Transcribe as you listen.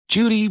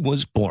Judy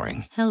was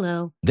boring.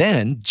 Hello.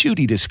 Then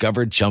Judy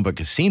discovered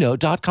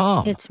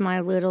ChumbaCasino.com. It's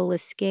my little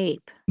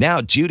escape. Now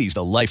Judy's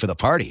the life of the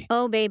party.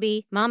 Oh,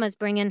 baby, mama's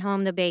bringing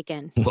home the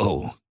bacon.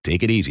 Whoa,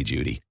 take it easy,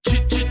 Judy.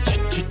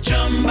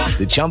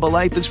 The Chumba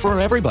life is for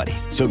everybody.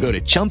 So go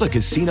to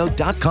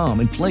ChumbaCasino.com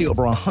and play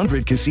over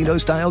 100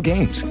 casino-style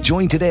games.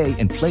 Join today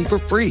and play for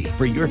free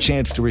for your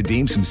chance to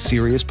redeem some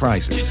serious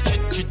prizes.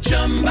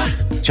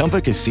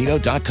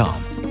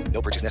 ChumbaCasino.com.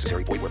 No purchase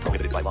necessary. Void where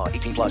prohibited by law.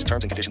 18 plus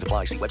terms and conditions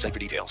apply. See website for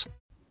details.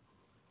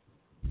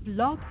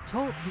 Blog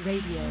Talk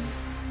Radio.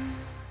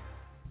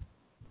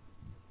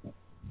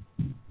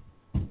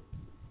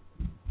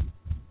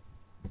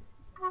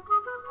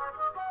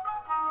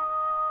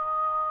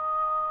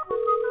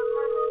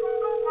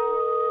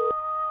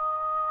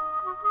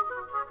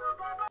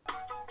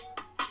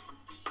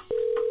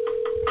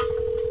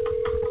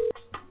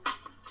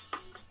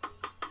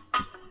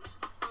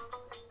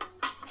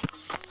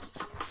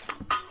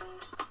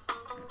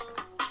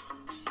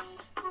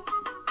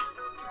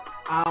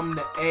 I'm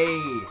the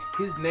A,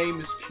 his name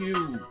is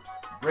Q,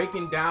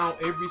 breaking down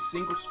every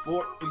single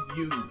sport for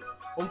you.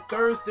 On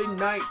Thursday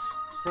nights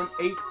from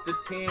 8 to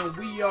 10,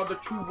 we are the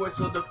true voice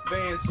of the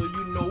fans, so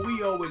you know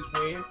we always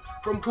win.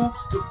 From hoops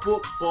to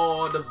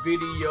football, the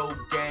video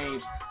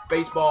games,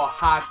 baseball,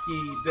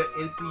 hockey, the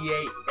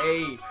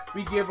NCAA.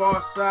 We give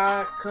our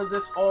side cause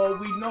that's all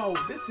we know.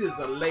 This is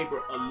a labor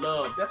of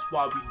love, that's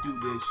why we do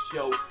this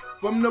show.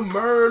 From the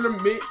murder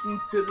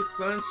mitten to the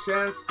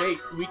Sunshine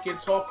State, we can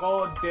talk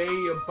all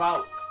day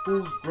about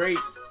who's great.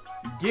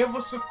 Give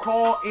us a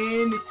call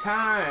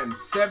anytime,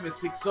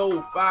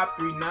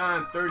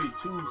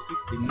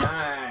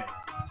 760-539-3269.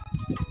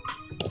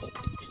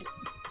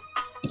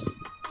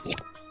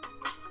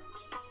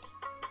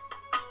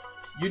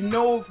 You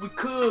know, if we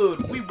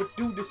could, we would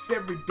do this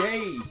every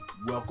day.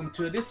 Welcome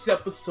to this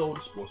episode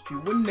of Sports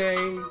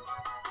Q&A.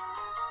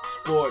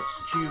 Sports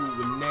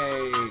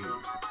Q&A.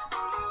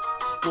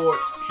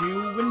 Sports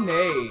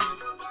Q&A.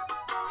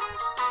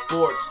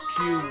 Sports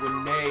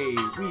Q&A.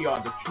 We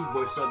are the true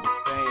voice of the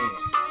fans.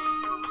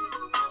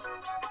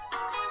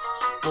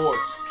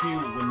 Sports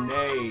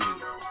Q&A.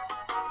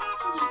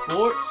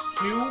 Sports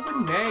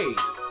Q&A.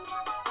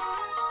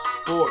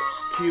 Sports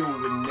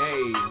Q&A.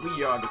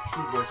 We are the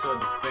true voice of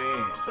the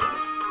fans.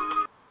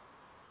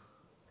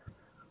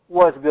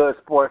 What's good,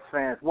 sports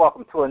fans?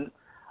 Welcome to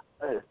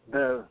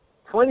the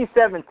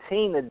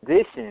 2017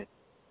 edition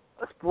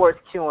of Sports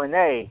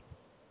Q&A.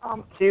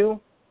 I'm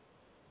Q.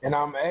 And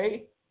I'm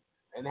A.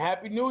 And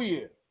Happy New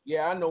Year.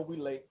 Yeah, I know we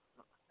late.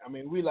 I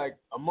mean, we like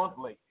a month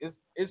late. It's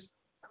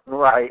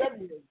right.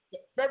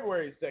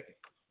 February 2nd.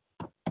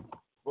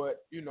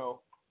 But, you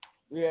know,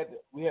 we had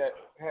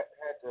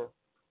to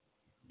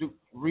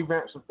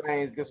revamp some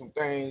things, get some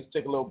things,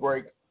 take a little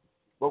break.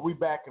 But we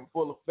back in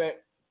full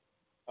effect.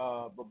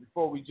 But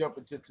before we jump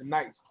into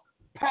tonight's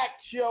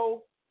packed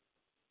show,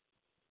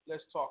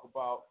 let's talk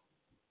about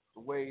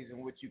the ways in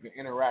which you can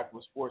interact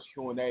with Sports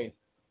Q&A.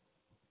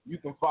 You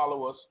can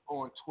follow us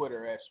on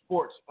Twitter at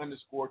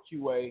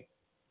sports_QA.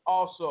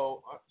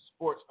 Also,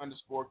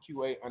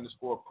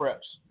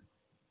 sports_QA_preps.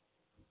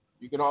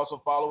 You can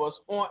also follow us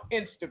on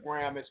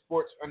Instagram at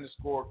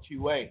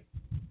sports_QA.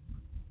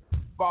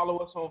 Follow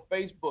us on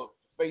Facebook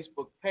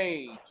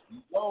page,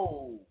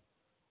 LOWE,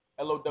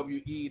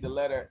 the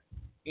letter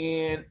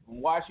N,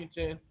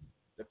 Washington.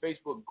 The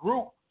Facebook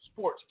group,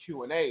 Sports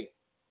Q&A.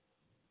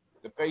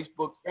 The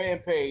Facebook fan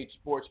page,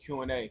 Sports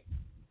Q&A.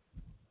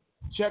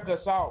 Check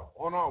us out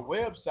on our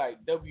website,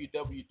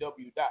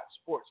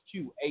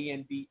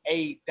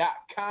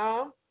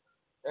 www.sportsqanda.com.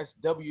 That's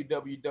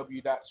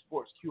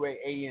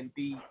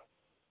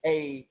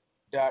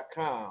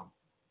www.sportsqanda.com.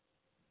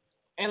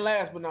 And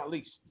last but not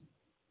least,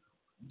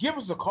 give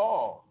us a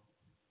call,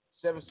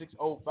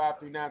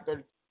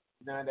 760-539-3269.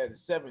 That is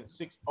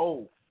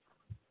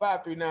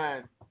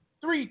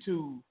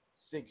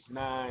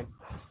 760-539-3269.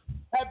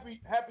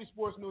 Happy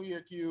Sports New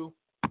Year, Q.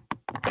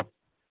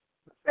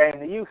 Same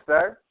to you,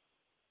 sir.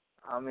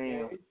 I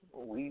mean,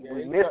 we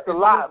missed a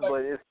lot,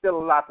 but it's still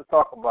a lot to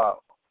talk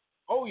about.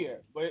 Oh yeah,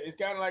 but it's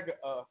kind of like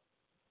a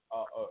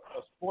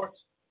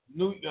sports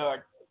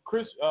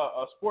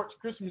sports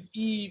Christmas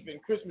Eve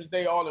and Christmas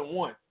Day all in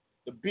one.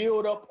 The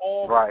build up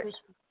all right.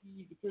 Christmas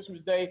Eve to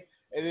Christmas Day,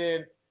 and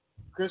then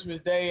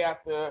Christmas Day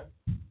after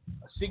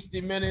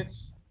 60 minutes,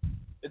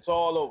 it's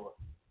all over.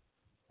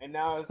 And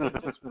now it's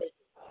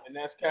anticipation, and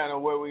that's kind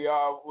of where we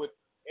are with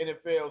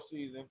NFL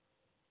season.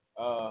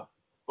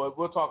 But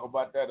we'll talk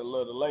about that a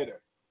little later.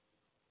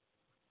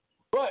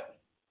 But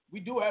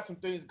we do have some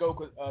things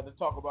to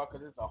talk about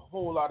because there's a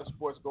whole lot of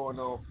sports going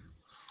on,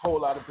 a whole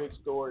lot of big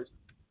stories.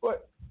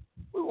 But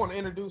we want to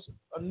introduce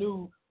a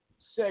new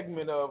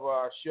segment of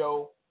our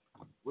show,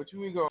 which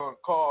we're going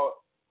to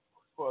call,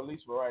 for at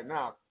least for right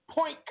now,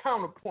 Point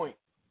Counterpoint.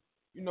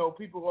 You know,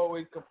 people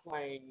always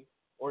complain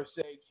or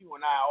say Q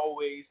and I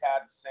always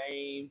have the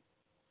same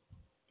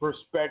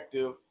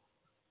perspective,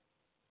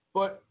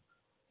 but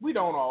we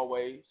don't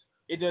always.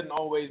 It doesn't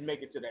always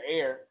make it to the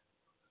air,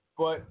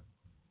 but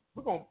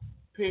we're going to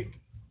pick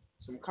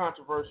some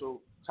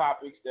controversial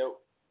topics that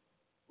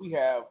we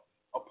have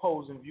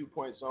opposing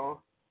viewpoints on.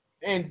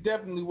 And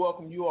definitely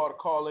welcome you all to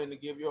call in to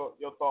give your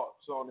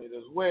thoughts on it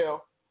as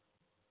well.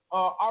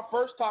 Our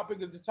first topic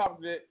is the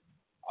topic that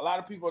a lot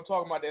of people are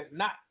talking about that's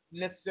not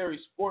necessarily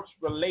sports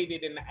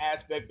related in the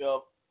aspect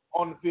of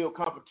on the field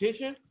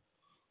competition,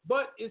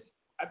 but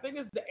I think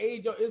it's the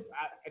age of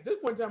at this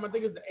point in time I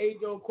think it's the age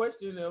old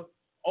question of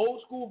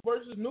old school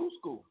versus new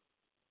school.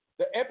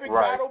 The epic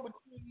battle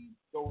between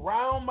the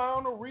round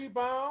mound of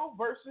rebound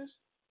versus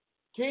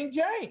King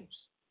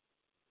James.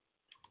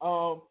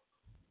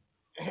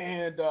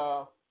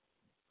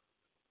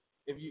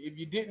 If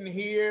you didn't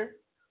hear,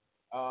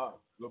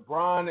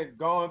 LeBron has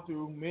gone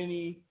through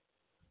many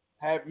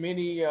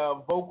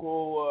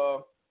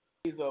vocal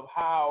ways of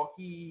how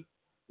he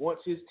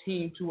wants his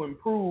team to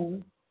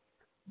improve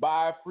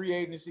by free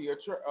agency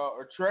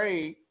or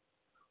trade.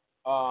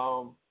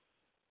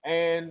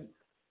 And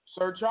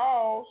Sir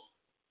Charles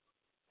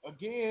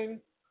again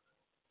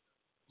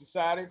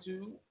decided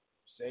to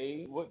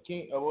say what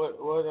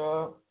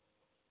the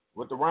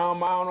round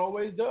mound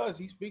always does.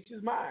 He speaks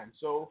his mind.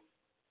 So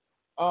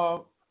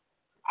I'll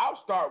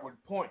start with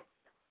point.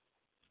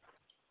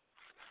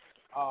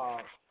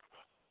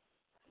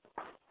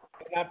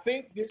 And I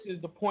think this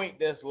is the point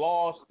that's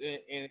lost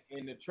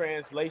in the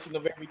translation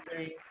of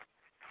everything.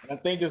 And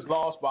I think it's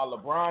lost by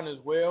LeBron as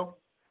well.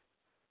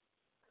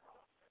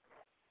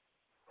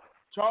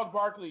 Charles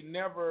Barkley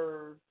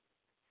never,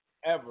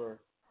 ever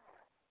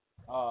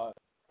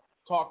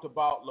talked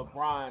about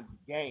LeBron's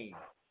game.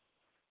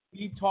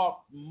 He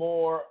talked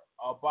more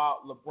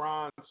about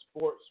LeBron's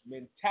sports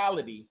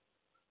mentality,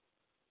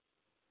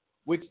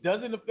 which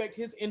doesn't affect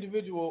his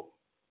individual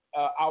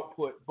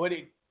output, but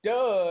it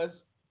does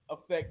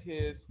affect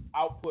his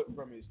output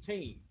from his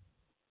team.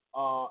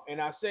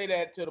 And I say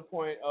that to the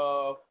point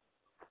of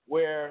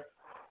where,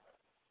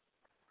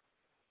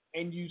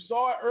 and you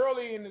saw it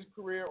early in his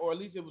career, or at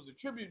least it was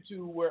attributed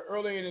to, where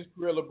early in his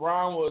career,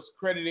 LeBron was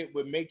credited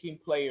with making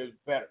players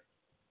better.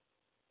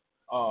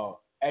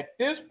 At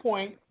this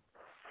point,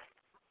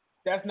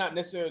 that's not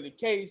necessarily the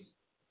case.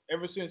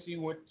 Ever since he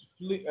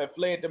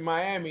fled to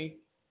Miami,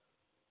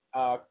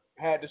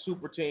 had the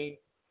super team,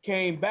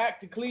 came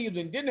back to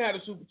Cleveland, didn't have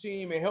a super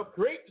team, and helped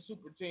create the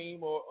super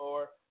team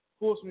or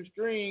pull some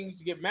strings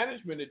to get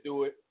management to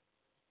do it.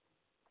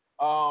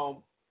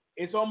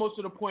 It's almost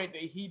to the point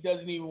that he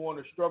doesn't even want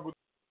to struggle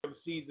through the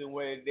season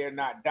where they're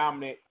not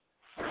dominant,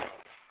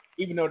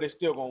 even though they're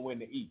still going to win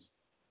the East.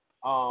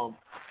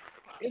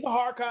 It's a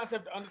hard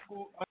concept to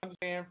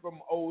understand from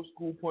an old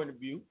school point of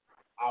view.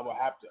 I would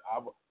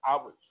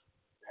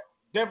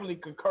definitely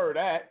concur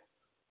that.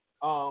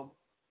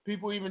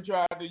 People even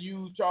tried to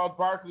use Charles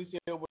Barkley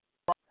Charles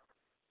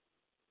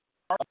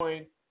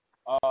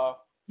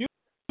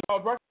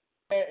Barkley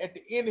at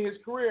the end of his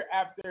career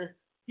after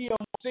he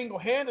almost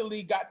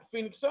single-handedly got the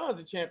Phoenix Suns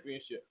a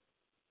championship.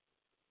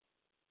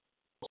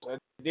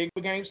 They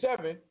were Game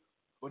 7,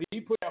 but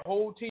he put that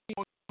whole team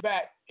on his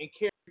back and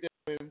carried them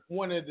in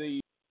one of the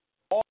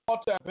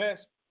all-time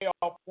best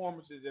playoff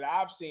performances that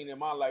I've seen in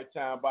my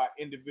lifetime by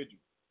individual.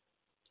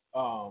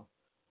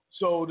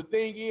 So the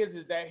thing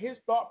is that his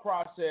thought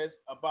process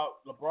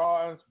about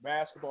LeBron's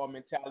basketball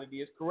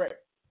mentality is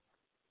correct.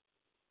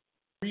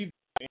 And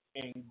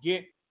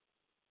get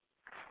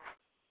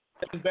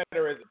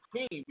better as a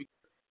team.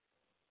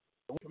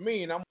 Because for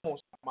me, and I'm going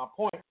to stop my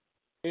point,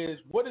 is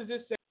what does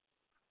this say?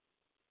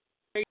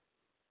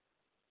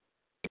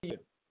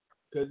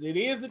 Because it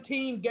is a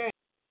team game.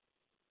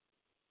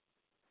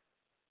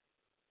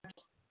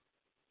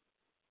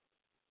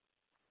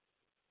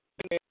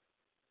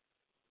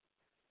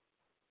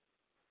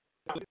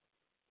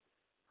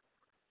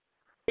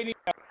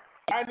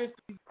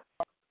 Dynasties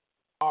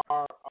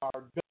are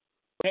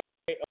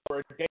over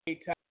a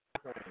daytime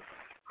frame.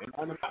 And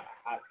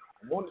I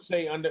want to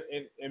say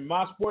in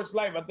my sports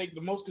life, I think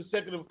the most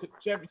consecutive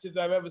championships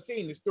I've ever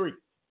seen is 3.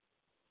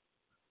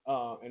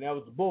 And that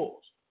was the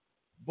Bulls.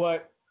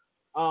 But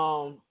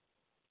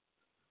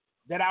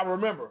that I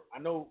remember. I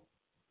know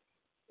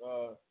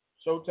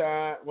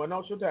Showtime. Well,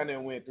 no, Showtime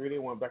didn't win 3. They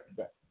won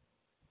back-to-back.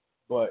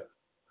 Or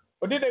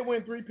did they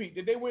win 3-peat?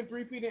 Did they win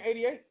 3-peat in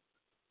 88?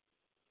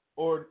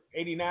 Or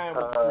 89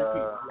 was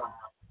 3-peat?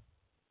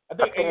 I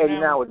think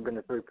 89 would have been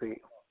a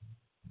 3-peat.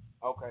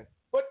 Okay.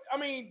 But, I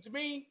mean, to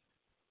me,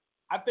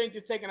 I think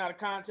it's taken out of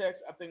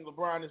context. I think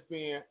LeBron is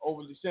being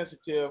overly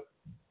sensitive.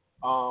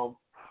 And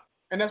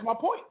that's my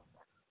point.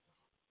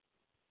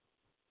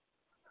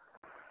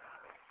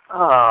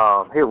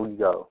 Here we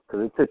go.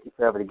 Because it took you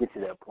forever to get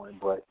to that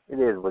point, but it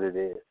is what it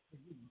is.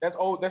 That's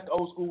old. That's the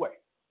old school way.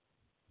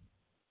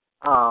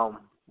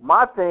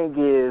 My thing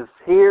is,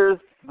 here's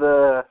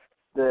the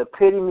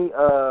epitome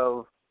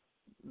of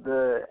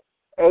the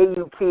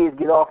AU kids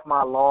get off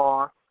my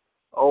lawn,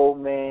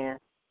 old man,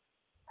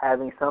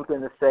 having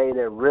something to say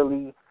that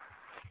really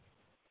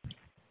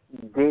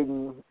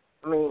didn't.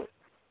 I mean,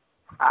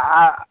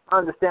 I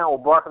understand where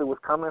Barkley was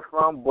coming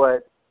from,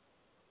 but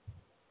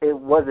it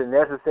wasn't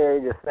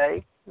necessary to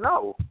say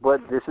no.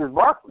 But this is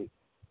Barkley.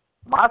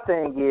 My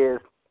thing is,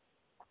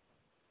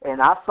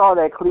 and I saw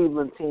that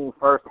Cleveland team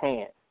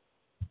firsthand.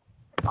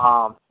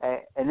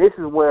 And this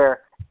is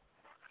where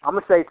I'm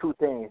going to say two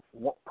things.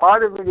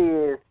 Part of it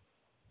is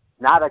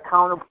not a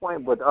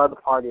counterpoint, but the other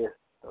part is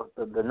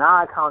the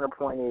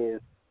non-counterpoint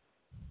is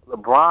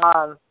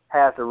LeBron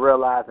has to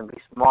realize and be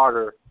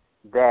smarter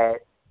that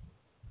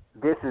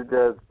this is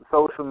the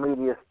social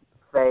media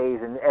phase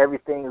and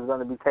everything is going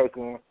to be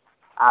taken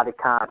out of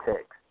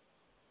context.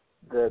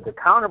 The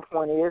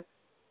counterpoint is,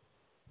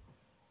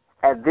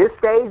 at this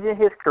stage in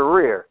his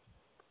career,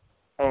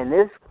 and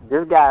this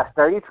guy is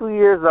 32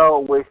 years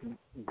old, which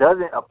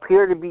doesn't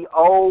appear to be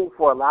old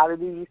for a lot of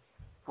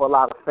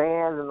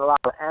fans and a lot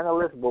of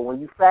analysts, but when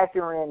you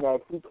factor in that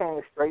he came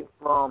straight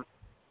from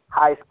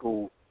high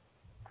school,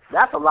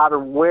 that's a lot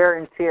of wear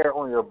and tear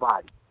on your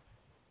body.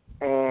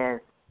 And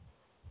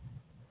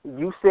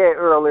you said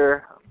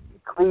earlier,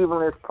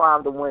 Cleveland is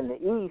primed to win the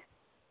East,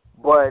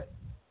 but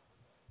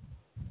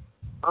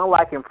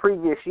unlike in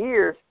previous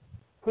years,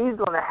 he's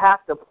going to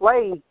have to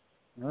play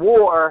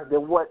more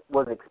than what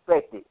was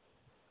expected.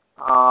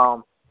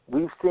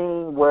 We've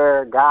seen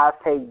where guys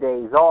take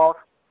days off,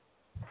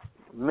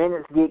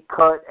 minutes get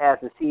cut as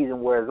the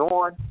season wears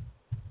on.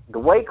 The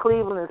way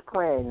Cleveland is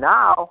playing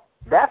now,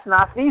 that's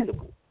not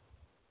feasible.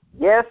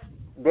 Yes,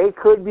 they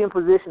could be in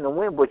position to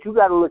win, but you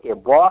got to look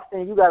at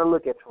Boston, you got to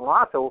look at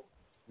Toronto.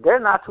 They're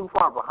not too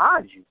far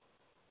behind you.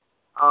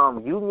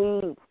 You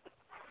need,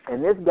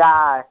 and this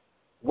guy,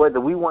 whether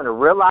we want to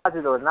realize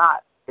it or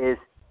not, is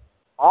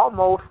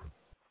almost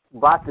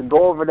about to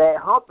go over that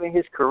hump in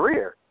his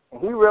career.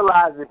 And he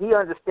realizes, he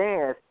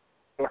understands,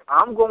 if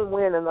I'm going to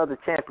win another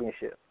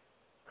championship,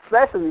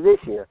 especially this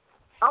year,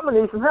 I'm going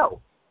to need some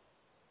help.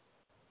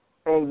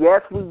 And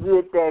yes, we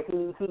get that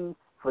he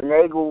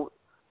finagled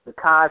the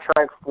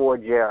contract for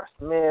J.R.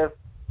 Smith,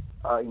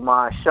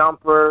 Iman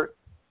Shumpert,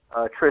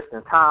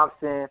 Tristan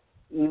Thompson,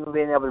 even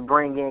being able to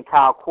bring in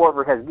Kyle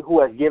Korver,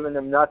 who has given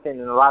them nothing,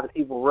 and a lot of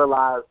people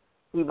realize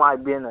he might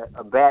have been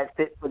a bad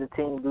fit for the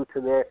team due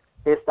to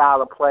his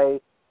style of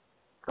play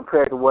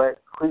compared to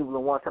what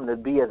Cleveland wants him to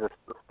be as a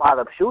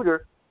spot-up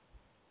shooter.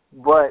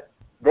 But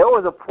there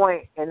was a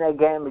point in that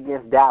game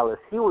against Dallas,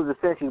 he was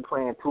essentially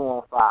playing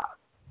 2-on-5.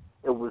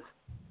 It was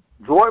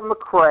Jordan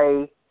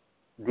McRae,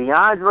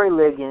 DeAndre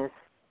Liggins,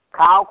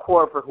 Kyle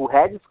Korver, who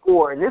hadn't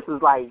scored, and this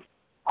was like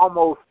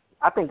almost,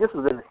 I think this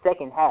was in the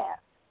second half,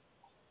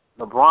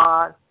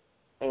 LeBron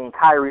and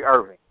Kyrie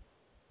Irving.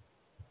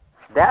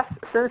 That's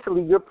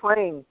essentially, you're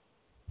playing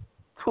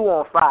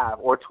 2-on-5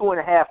 or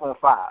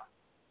 2.5-on-5.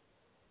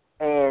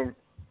 And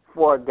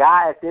for a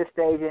guy at this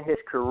stage in his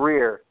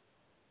career,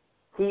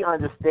 he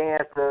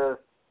understands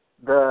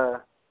the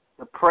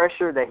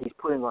pressure that he's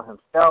putting on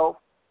himself,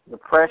 the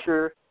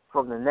pressure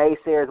from the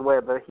naysayers,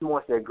 whether he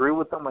wants to agree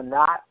with them or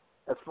not.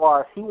 As far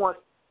as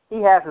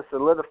he has to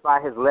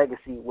solidify his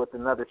legacy with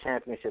another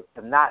championship,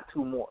 and not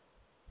two more.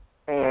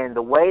 And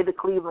the way the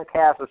Cleveland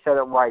Cavs are set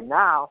up right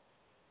now,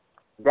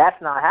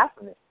 that's not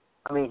happening.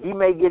 I mean, he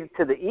may get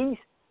to the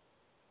East,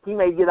 he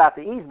may get out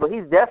the East, but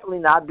he's definitely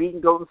not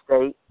beating Golden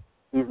State.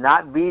 He's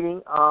not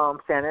beating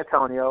San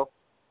Antonio,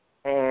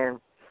 and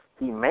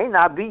he may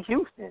not beat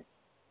Houston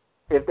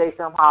if they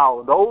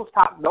somehow those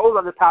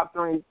are the top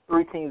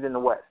three teams in the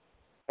West.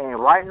 And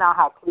right now,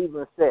 how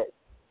Cleveland's set,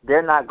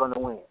 they're not going to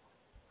win.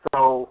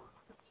 So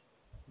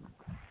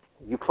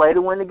you play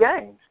to win the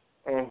games,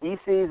 and he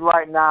sees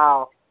right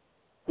now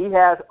he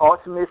has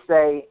ultimate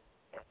say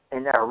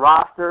in that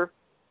roster,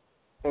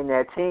 in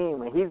that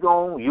team, and he's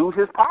going to use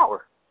his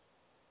power.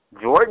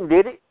 Jordan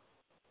did it,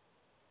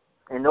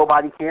 and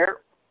nobody cared.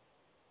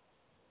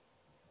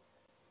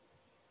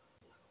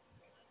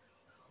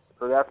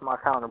 So that's my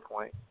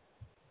counterpoint.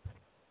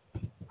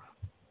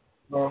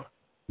 Well,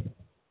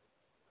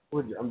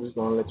 I'm just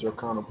going to let your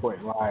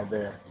counterpoint lie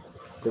there,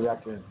 because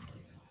I can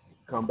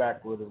come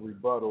back with a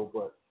rebuttal,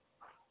 but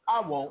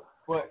I won't.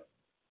 But,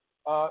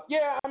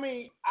 yeah, I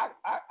mean,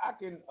 I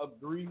can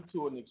agree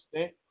to an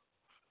extent,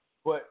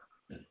 but,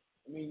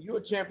 I mean, you're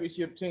a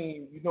championship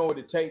team. You know what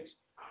it takes.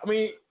 I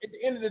mean, at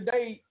the end of the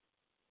day,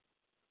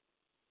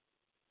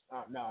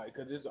 no,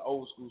 because it's an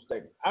old school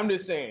statement. I'm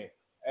just saying,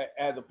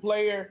 as a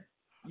player,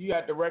 you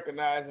have to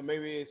recognize, and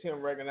maybe it's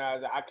him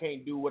recognizing I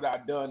can't do what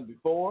I've done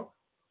before,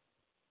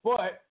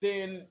 but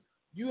then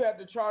you have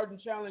to charge and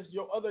challenge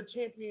your other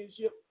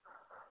championship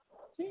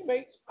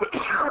teammates.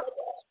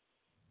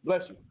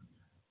 Bless you.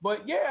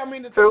 But, yeah, I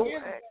mean, the thing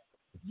is,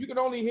 you can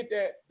only hit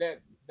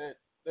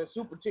that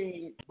super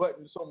team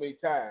button so many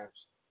times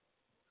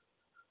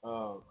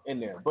in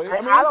there. But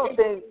I mean, I don't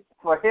think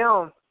for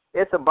him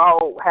it's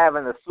about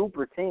having a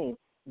super team.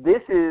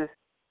 This is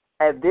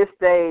at this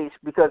stage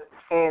because,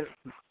 and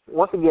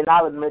once again,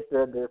 I'll admit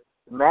the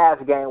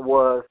Mavs game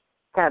was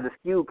kind of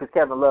skewed because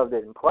Kevin Love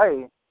didn't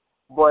play.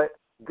 But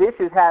this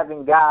is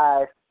having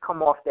guys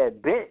come off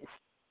that bench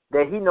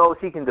that he knows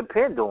he can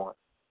depend on.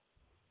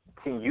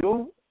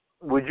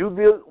 Would you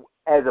be,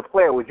 as a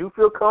player, would you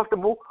feel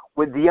comfortable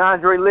with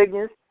DeAndre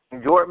Liggins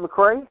and Jordan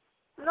McRae?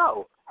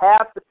 No.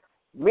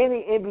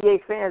 Many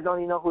NBA fans don't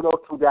even know who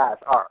those two guys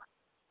are.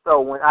 So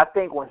when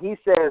he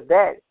says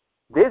that,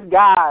 this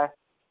guy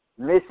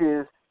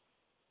misses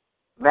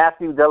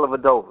Matthew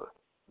Dellavedova,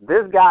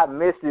 this guy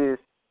misses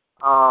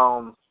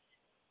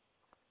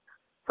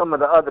some of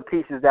the other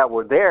pieces that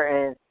were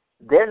there, and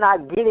they're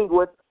not getting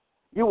what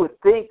you would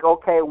think.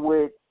 Okay,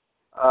 with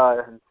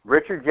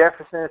Richard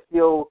Jefferson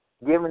still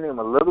giving him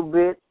a little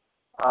bit,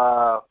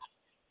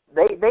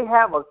 they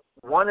have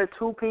one or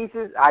two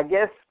pieces. I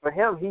guess for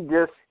him,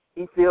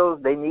 he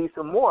feels they need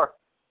some more,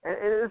 and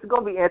it's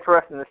going to be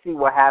interesting to see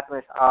what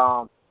happens.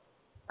 I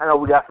know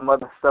we got some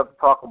other stuff to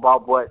talk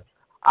about, but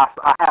I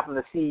happened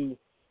to see.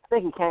 I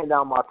think it came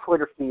down my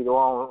Twitter feed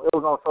or it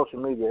was on social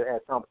media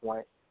at some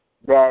point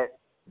that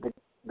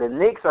the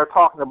Knicks are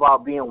talking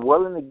about being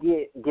willing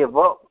to give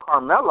up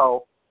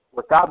Carmelo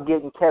without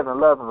getting Kevin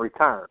Love in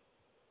return.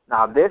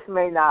 Now, this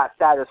may not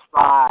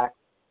satisfy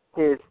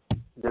his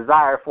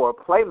desire for a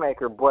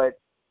playmaker, but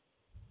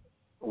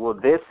will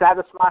this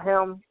satisfy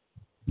him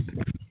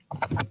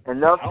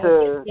enough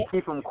to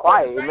keep him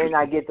quiet? It may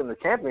not get them the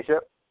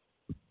championship.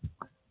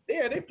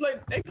 Yeah, they play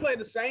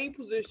the same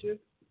position.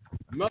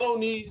 Melo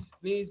needs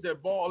the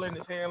ball in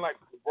his hand like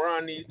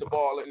LeBron needs the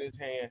ball in his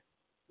hand.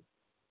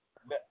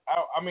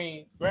 I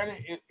mean,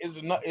 granted,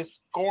 it's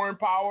scoring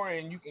power,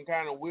 and you can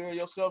kind of will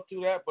yourself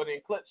to that. But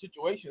in clutch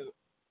situations,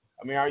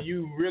 I mean, are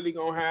you really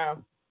gonna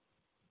have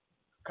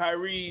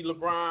Kyrie,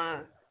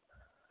 LeBron,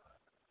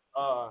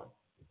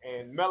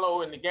 and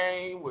Melo in the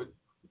game with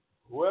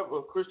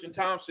whoever Christian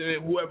Thompson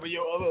and whoever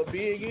your other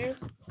big is,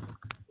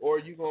 or are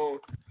you gonna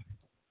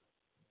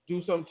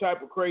do some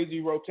type of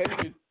crazy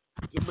rotation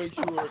to make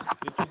sure that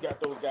you got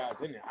those guys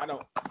in there?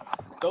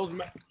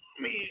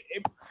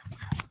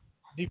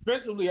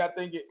 Defensively, I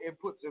think it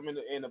puts them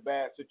in a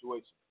bad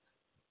situation.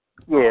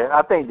 Yeah,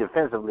 I think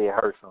defensively it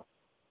hurts them.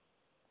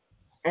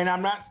 And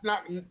I'm not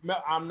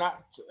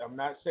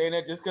saying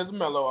that just because of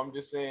Melo. I'm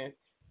just saying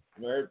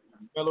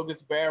Melo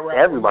gets a bad rap.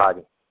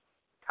 Everybody,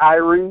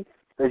 Kyrie,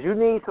 because you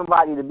need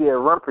somebody to be a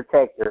rim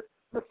protector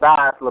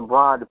besides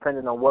LeBron,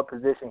 depending on what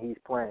position he's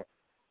playing.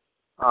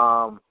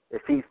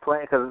 If he's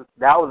playing, because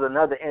that was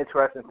another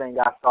interesting thing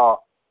I saw,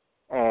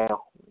 and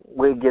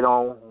we'll get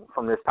on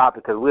from this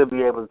topic because we'll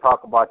be able to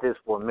talk about this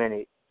for a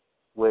minute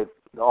with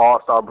the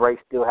All-Star break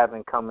still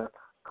having come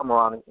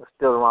around,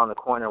 still around the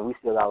corner, and we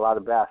still got a lot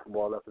of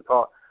basketball left to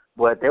talk.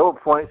 But there were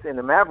points in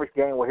the Mavericks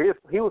game where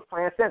he was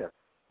playing center.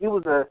 He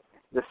was the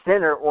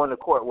center on the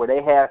court where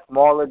they had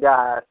smaller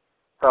guys.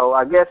 So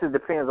I guess it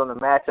depends on the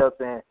matchups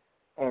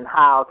and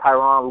how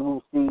Tyronn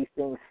Lue sees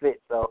things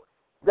fit. So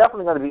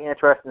definitely going to be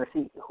interesting to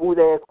see who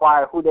they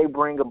acquire, who they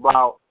bring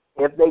about.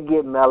 If they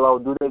get Melo,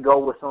 do they go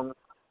with some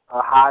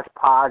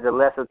hodgepodge or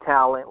lesser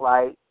talent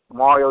like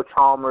Mario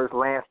Chalmers,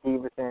 Lance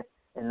Stevenson,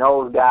 and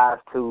those guys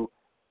to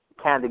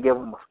kind of give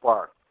them a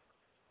spark?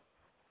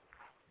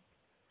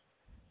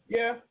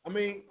 Yeah, I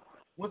mean,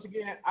 once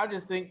again, I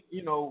just think,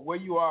 where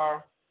you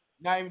are,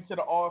 not even to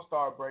the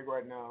All-Star break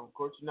right now. Of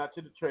course, you're not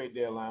to the trade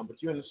deadline,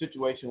 but you're in a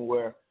situation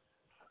where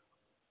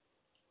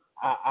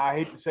I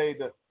hate to say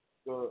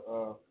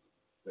the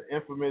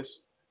infamous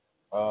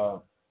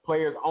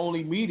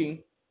players-only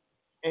meeting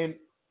and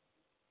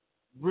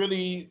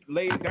really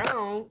lay it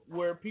down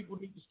where people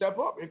need to step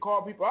up and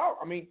call people out.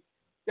 I mean,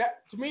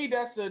 that to me,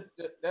 that's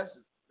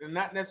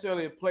not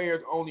necessarily a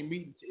players-only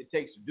meeting it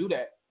takes to do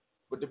that,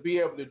 but to be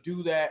able to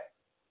do that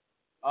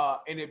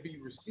and it be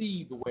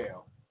received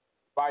well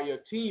by your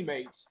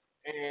teammates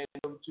and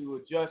them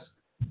to adjust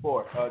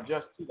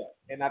to that.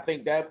 And I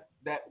think that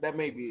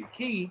may be a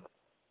key.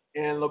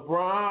 And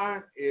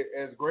LeBron,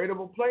 as great of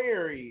a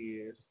player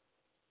he is,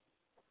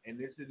 and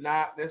this is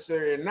not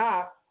necessarily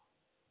not,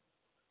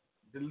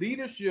 the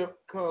leadership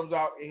comes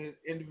out in his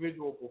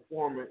individual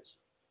performance.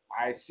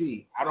 I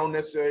see. I don't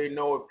necessarily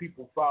know if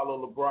people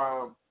follow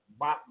LeBron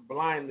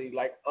blindly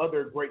like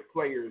other great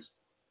players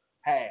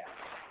have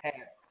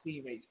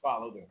teammates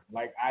follow them,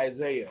 like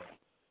Isaiah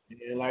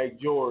and like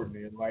Jordan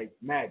and like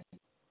Magic.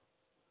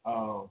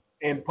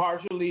 And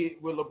partially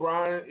with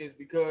LeBron is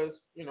because,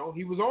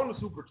 he was on the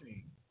super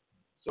team.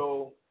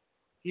 So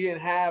he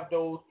didn't have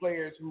those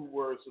players who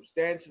were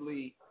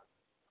substantially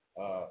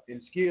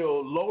in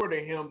skill lower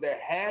than him that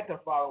had to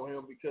follow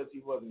him because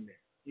he wasn't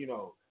there,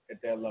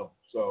 at that level.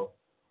 So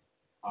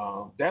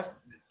that's,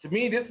 to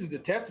me, this is the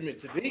testament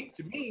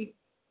to me,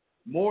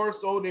 more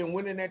so than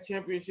winning that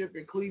championship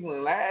in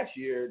Cleveland last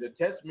year. The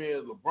testament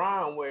is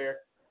LeBron, where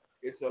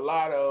it's a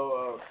lot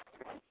of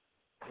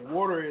the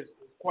water is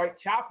quite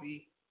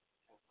choppy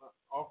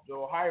off the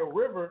Ohio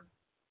River.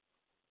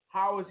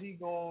 How is he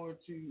going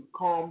to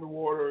calm the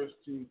waters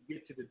to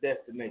get to the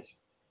destination?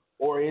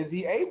 Or is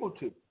he able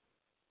to?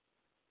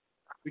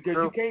 Because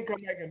you can't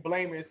come back and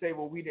blame it and say,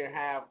 well, we didn't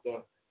have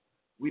the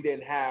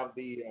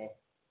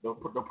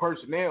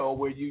personnel.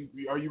 Where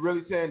are you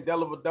really saying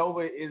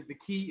Dellavedova is the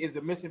key, is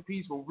the missing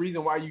piece for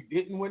reason why you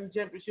didn't win the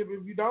championship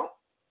if you don't?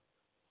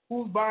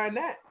 Who's buying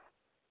that?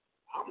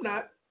 I'm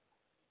not.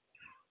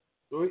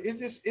 So it's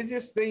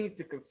just things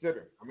to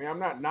consider. I mean, I'm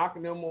not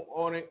knocking them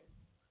on it.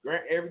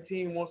 Every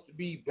team wants to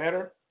be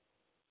better,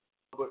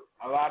 but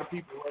a lot of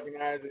people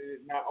recognize that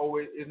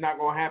it's not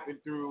going to happen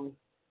through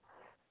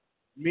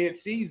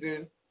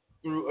mid-season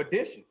through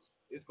additions.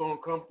 it's going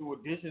to come through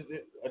additions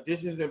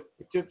and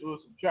potential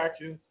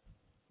subtractions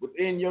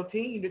within your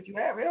team that you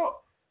have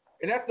help.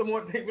 And that's the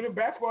one thing with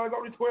basketball is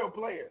only 12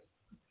 players.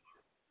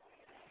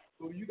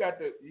 So you got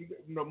the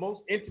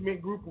most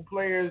intimate group of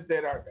players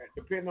that are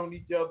depending on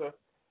each other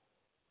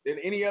than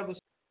any other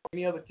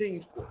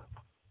team sport.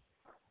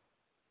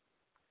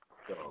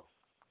 So,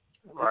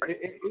 right.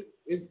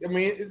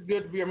 It's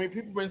good to be. I mean,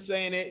 people have been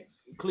saying it.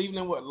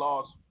 Cleveland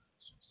lost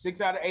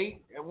 6 out of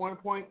 8 at one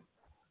point,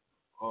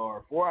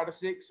 or 4 out of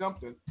 6,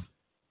 something.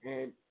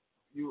 And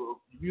you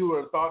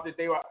would have thought that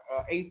they were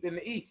 8th in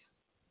the East,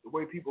 the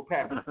way people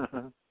pass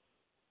it.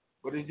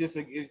 But it's just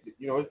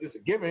a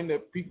given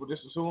that people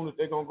just assume that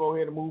they're gonna go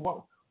ahead and move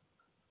on.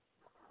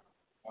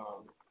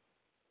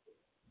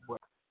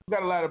 But we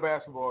got a lot of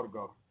basketball to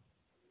go.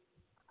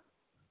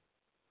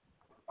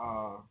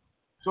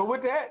 So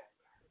with that,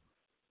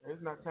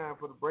 it's not time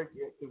for the break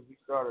yet because we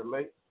started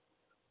late.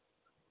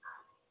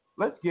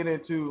 Let's get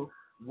into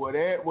what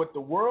the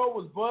world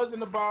was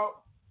buzzing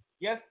about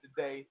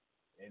yesterday,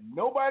 and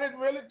nobody's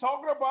really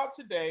talking about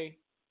today.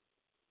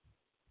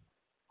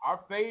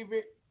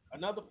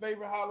 Another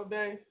favorite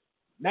holiday,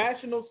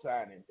 National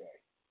Signing Day.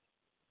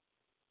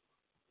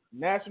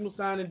 National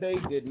Signing Day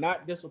did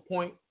not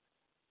disappoint.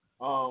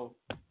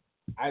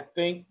 I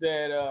think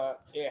that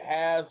it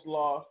has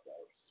lost a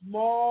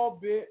small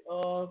bit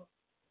of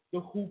the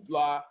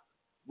hoopla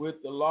with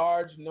the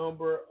large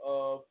number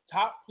of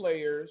top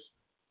players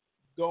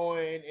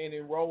going and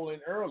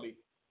enrolling early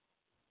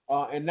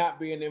and not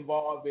being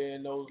involved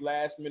in those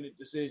last-minute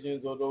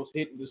decisions or those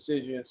hidden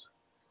decisions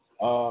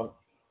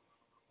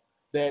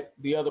that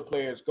the other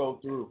players go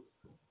through.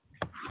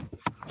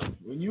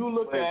 When you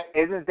look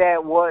isn't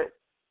that what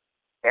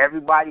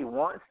everybody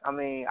wants? I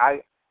mean,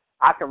 I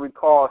can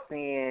recall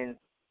seeing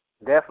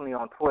definitely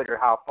on Twitter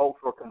how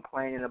folks were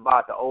complaining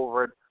about the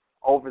over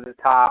the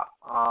top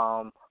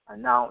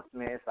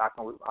announcements. I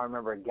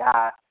remember a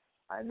guy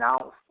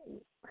announced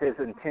his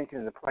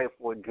intention to play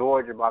for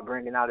Georgia by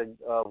bringing out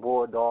a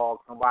bulldog.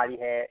 Somebody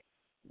had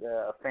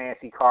a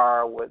fancy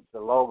car with the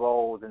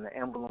logos and the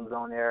emblems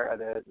on there. I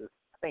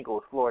think it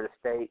was Florida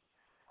State.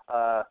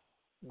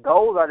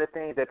 Those are the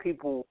things that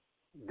people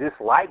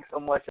dislike so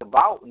much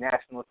about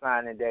National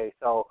Signing Day.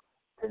 So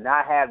to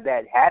not have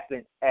that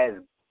happen as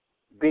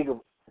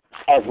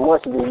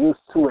much as they used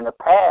to in the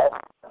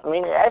past, I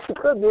mean, it actually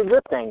could be a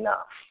good thing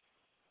now.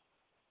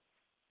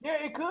 Yeah,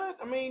 it could.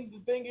 I mean, the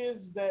thing is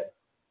that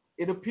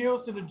it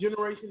appeals to this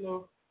generation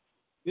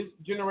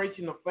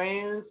of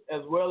fans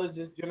as well as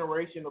this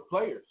generation of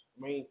players.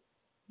 I mean,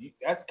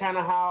 that's kind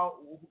of how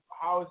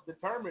it's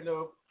determined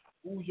of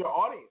who's your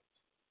audience.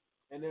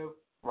 And if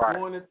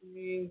doing the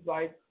things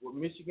like what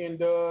Michigan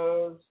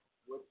does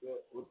with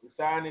the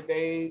signing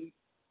day,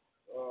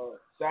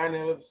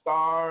 signing of the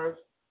stars,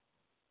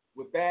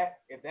 with that,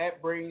 if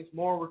that brings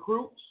more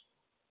recruits,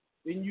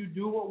 then you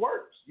do what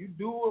works. You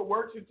do what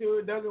works until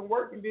it doesn't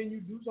work, and then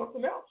you do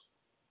something else.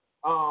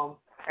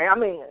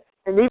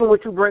 And even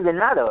with you bringing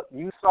that up,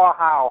 you saw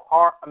how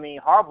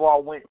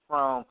Harbaugh went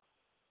from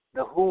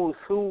the who's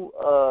who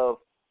of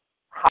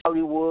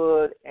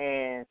Hollywood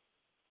and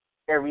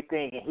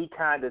everything, and he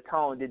kind of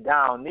toned it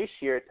down this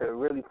year to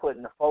really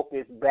putting the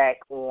focus back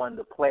on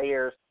the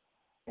players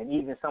and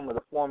even some of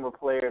the former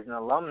players and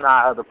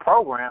alumni of the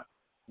program.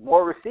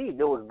 More received.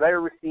 It was better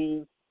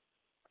received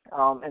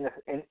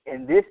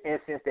in this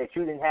instance that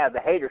you didn't have the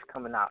haters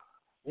coming out.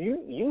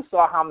 You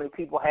saw how many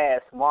people had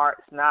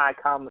smart, snide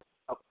comments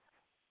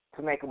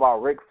to make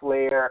about Ric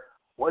Flair.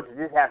 What does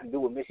this have to do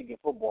with Michigan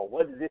football?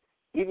 What does this?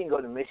 He didn't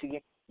go to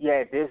Michigan.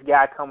 Yeah, this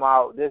guy come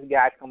out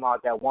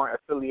that weren't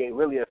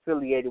really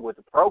affiliated with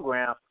the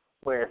program.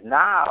 Whereas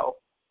now,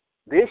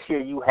 this year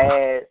you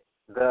had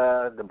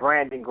the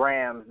Brandon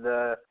Grahams,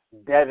 the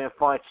Devin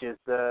Funches,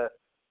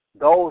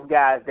 those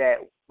guys that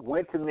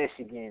went to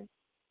Michigan,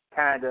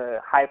 kind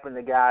of hyping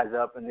the guys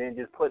up, and then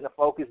just putting the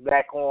focus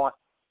back on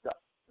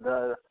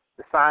the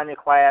signing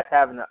class,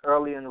 having the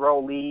early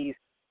enrollees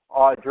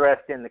all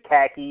dressed in the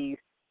khakis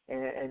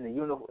and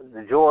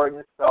the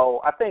Jordans. So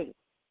I think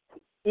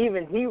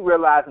even he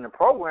realized, in the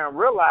program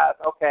realized,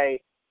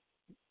 okay,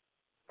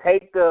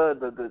 take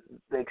the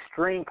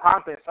extreme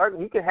pomp and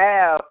circumstance. You can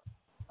have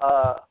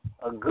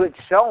a good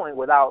showing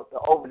without the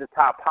over the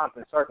top pomp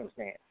and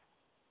circumstance.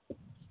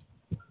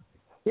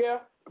 Yeah,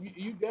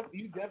 you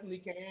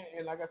definitely can,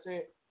 and like I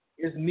said,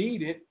 it's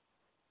needed.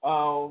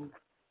 And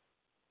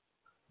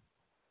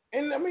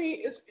I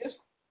mean,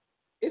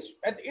 it's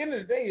at the end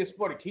of the day, it's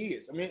for the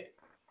kids. I mean,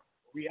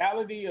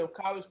 reality of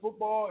college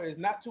football is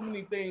not too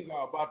many things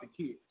are about the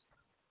kids.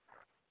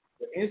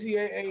 The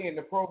NCAA and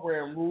the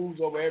program rules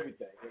over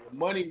everything, and the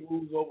money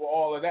rules over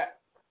all of that.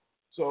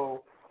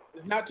 So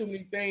there's not too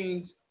many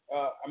things.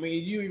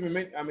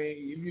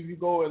 If you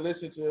go and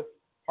listen to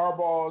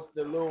Harbaugh's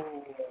the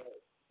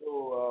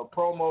little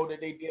promo that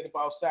they did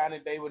about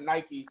signing day with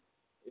Nike,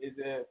 is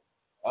that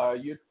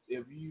if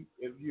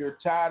you're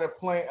tired of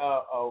playing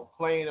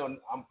on,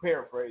 I'm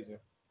paraphrasing,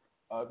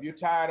 if you're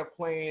tired of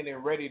playing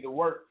and ready to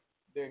work,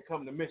 then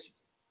come to Michigan.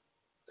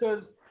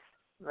 Because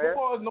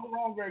Football is no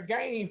longer a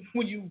game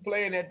when you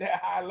playing at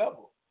that high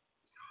level.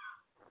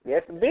 Yeah,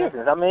 it's a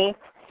business. I mean,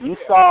 you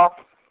saw,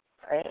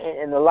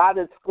 and a lot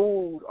of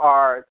schools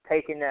are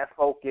taking that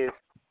focus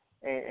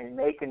and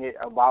making it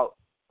about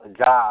a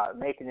job,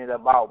 making it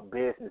about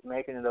business,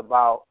 making it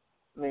about,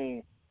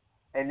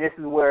 and this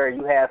is where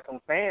you have some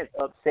fans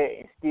upset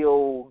and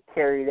still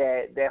carry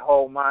that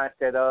whole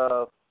mindset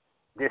of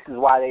this is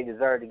why they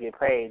deserve to get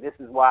paid. This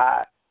is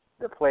why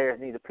the players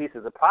need a piece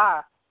of the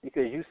pie,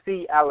 because you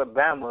see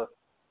Alabama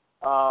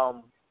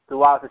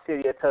throughout the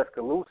city of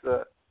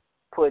Tuscaloosa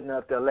putting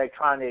up the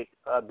electronic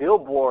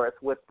billboards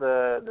with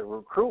the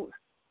recruits.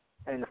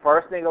 And the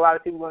first thing a lot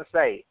of people are going to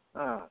say,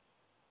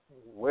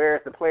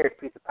 where's the players'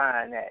 piece of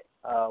pie in that?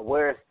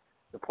 Where's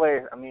the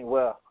players?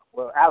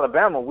 Well,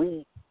 Alabama,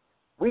 we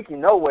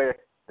can know where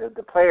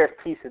the players'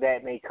 piece of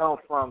that may come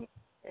from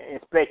in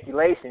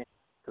speculation,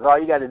 because all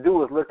you got to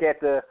do is look at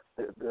the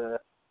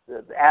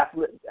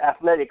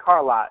athletic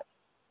car lot.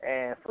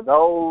 And for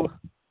those,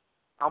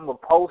 I'm going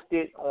to post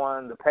it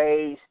on the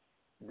page.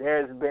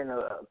 There's been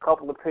a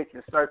couple of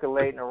pictures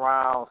circulating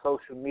around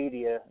social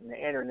media and the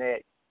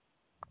internet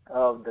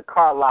of the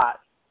car lot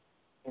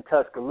in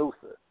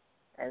Tuscaloosa.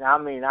 And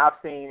I've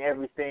seen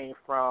everything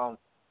from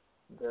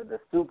the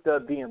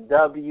souped-up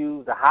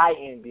BMWs, the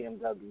high-end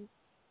BMWs,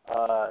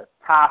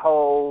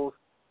 Tahoes,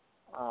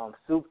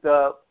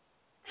 souped-up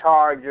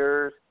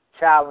Chargers,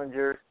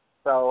 Challengers.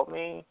 So,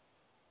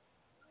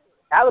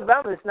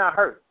 Alabama is not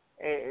hurt.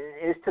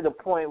 It's to the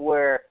point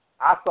where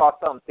I saw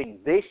something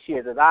this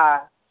year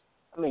that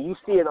you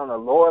see it on a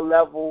lower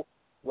level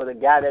with a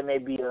guy that may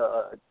be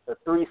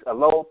a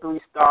low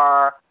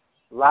 3-star,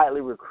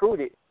 lightly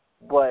recruited,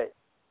 but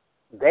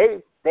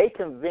they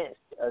convinced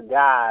a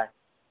guy,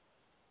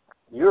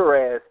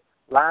 Ures,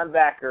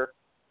 linebacker,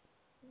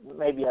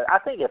 maybe I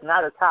think if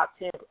not a top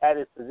 10 at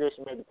his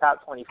position, maybe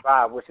top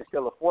 25, which is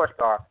still a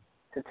 4-star,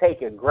 to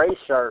take a gray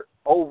shirt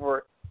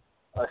over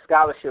a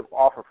scholarship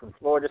offer from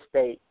Florida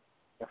State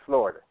in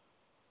Florida.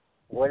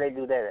 Where they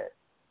do that at?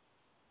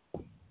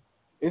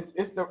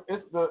 It's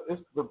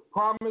the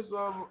promise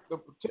of the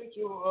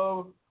potential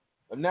of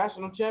a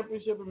national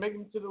championship and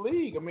making it to the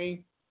league.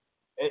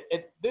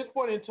 At this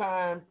point in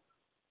time,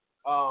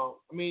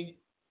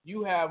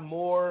 you have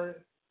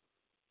more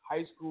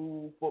high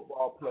school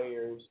football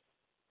players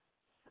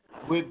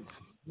with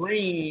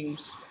dreams,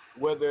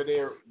 whether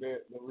the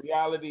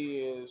reality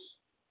is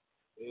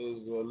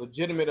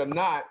legitimate or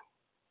not,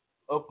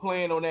 of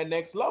playing on that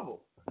next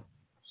level.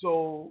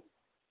 So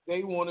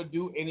they want to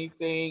do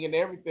anything and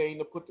everything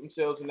to put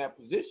themselves in that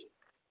position.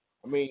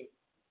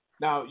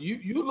 Now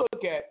you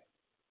look at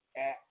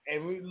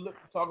and we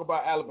talk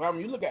about Alabama.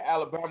 You look at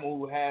Alabama,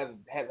 who has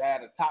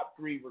had a top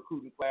 3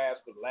 recruiting class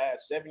for the last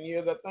 7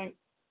 years, I think.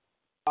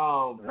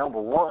 Number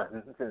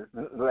 1 since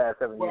the last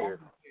 7 years.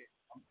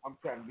 I'm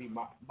trying to be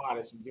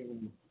modest and giving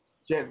you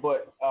chance,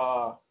 but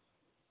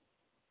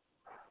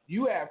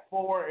you have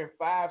 4 and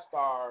 5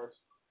 stars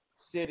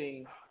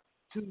sitting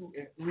 2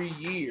 and 3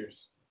 years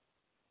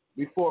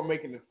before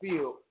making the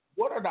field.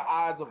 What are the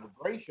odds of a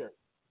gray shirt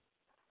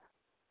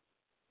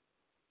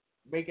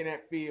making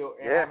that field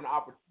and having an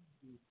opportunity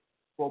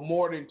for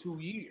more than 2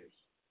 years?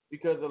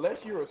 Because unless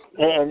you're a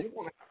star, you're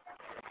going to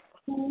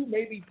have 2,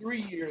 maybe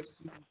 3 years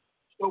to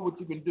show what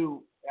you can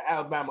do at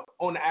Alabama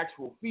on the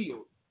actual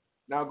field.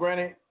 Now,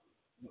 granted,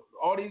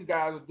 all these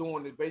guys are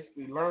doing is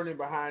basically learning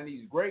behind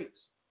these greats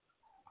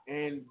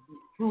and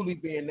truly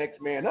being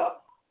next man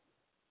up.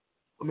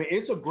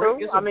 It's a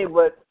great.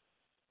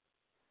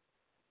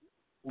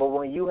 But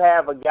when you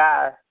have a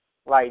guy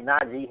like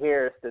Najee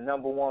Harris, the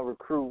number 1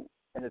 recruit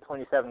in the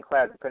 27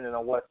 class, depending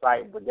on what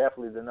site, but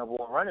definitely the number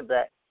 1 running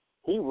back,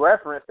 he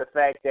referenced the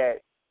fact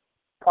that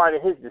part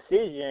of his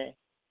decision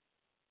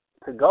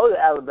to go to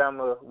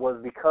Alabama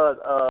was because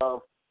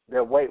of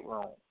their weight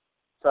room,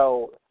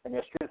 and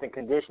their strength and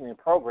conditioning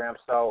program.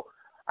 So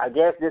I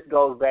guess this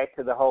goes back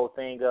to the whole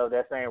thing of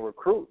that same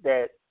recruit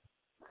that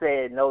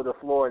said no to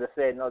Florida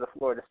State.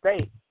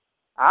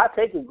 I'll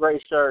take a gray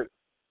shirt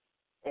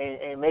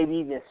and maybe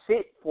even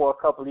sit for a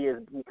couple of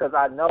years, because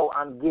I know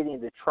I'm getting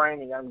the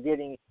training, I'm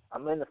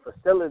in the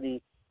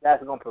facility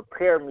that's going to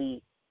prepare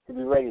me to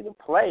be ready to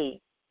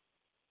play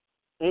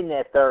in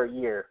that 3rd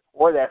year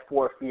or that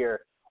 4th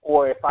year.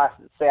 Or if I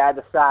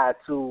decide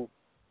to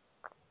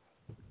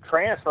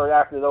transfer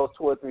after those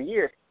 2 or 3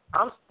 years,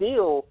 I'm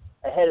still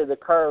ahead of the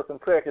curve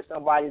compared to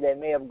somebody that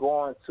may have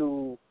gone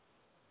to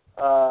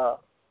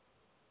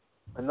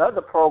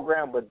another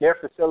program, but their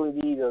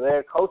facilities or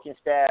their coaching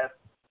staff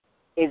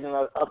isn't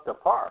up to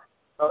par.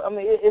 So,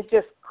 it's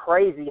just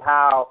crazy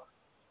how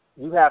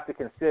you have to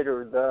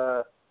consider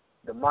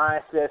the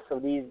mindsets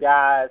of these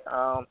guys.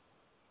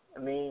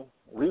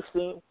 We've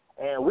seen,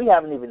 and we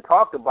haven't even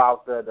talked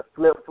about the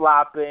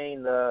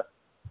flip-flopping, the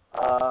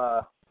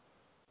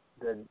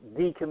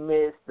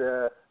decommits,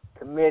 the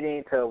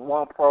committing to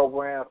one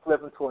program,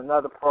 flipping to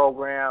another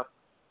program.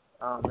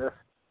 This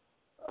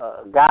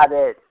guy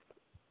that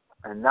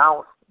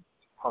announced,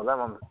 hold on,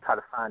 I'm going to try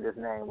to find his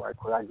name right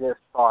quick. I just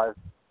saw it.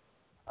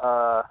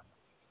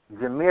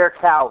 Jameer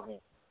Calvin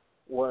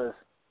was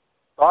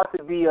thought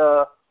to be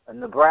a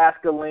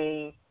Nebraska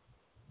lean,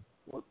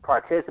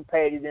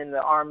 participated in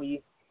the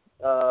Army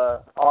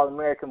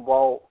All-American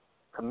Bowl,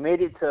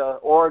 committed to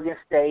Oregon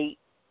State,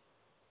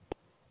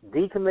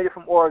 decommitted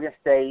from Oregon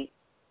State.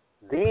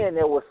 Then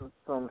there was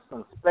some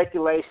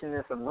speculation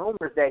and some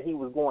rumors that he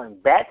was going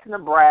back to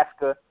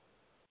Nebraska.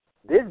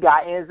 This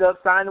guy ends up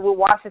signing with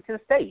Washington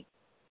State.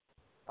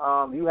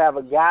 You have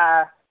a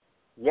guy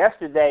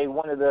yesterday,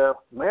 one of the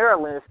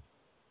Maryland's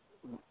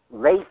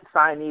late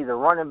signees, a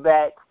running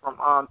back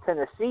from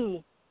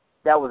Tennessee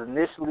that was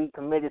initially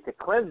committed to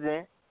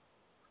Clemson,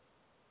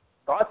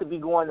 thought to be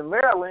going to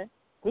Maryland.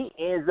 He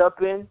ends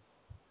up in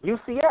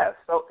UCF.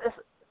 So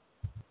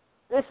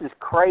this is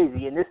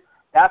crazy, and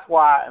that's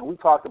why, and we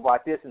talked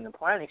about this in the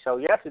planning show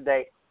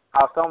yesterday,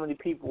 how so many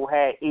people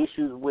had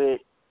issues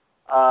with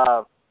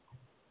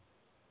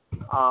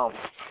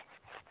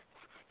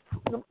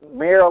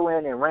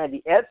Maryland and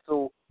Randy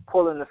Edsall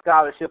pulling the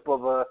scholarship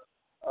of a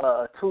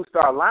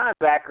two-star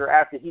linebacker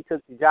after he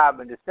took the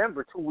job in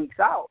December, 2 weeks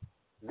out.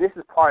 This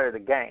is part of the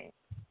game.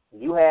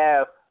 They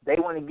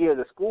want to give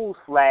the schools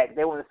flack.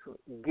 They want to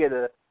give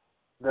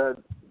the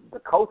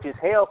coaches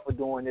hell for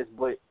doing this,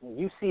 but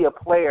you see a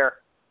player,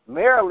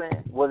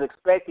 Maryland was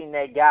expecting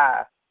that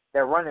guy,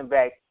 that running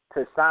back,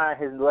 to sign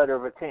his letter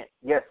of intent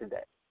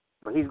yesterday,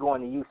 but he's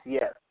going to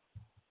UCF.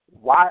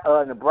 Why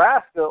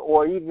Nebraska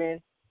or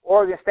even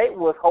Oregon State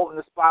was holding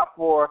the spot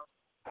for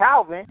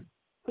Calvin?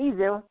 He's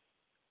in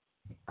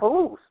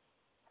Palouse.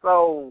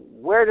 So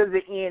where does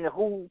it end, and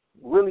who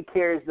really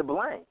carries the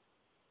blame?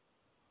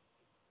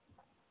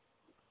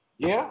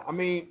 Yeah, I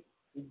mean,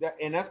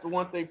 and that's the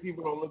one thing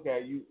people don't look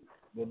at.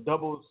 The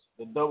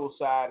double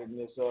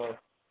sidedness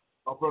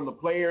from the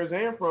players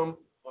and from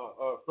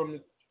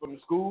the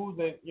schools,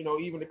 and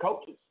even the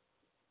coaches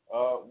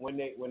when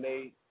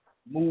they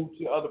move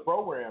to other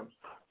programs.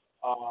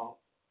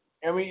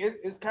 I mean,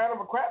 it's kind of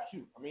a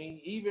crapshoot. I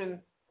mean,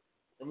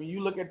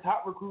 you look at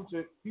top recruits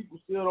that people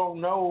still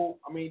don't know.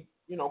 I mean,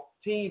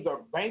 teams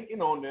are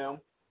banking on them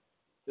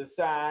to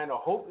sign or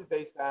hope that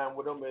they sign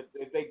with them.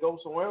 If they go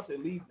somewhere else,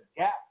 it leaves a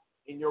gap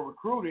in your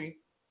recruiting,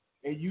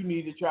 and you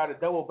need to try to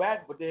double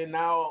back. But then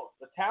now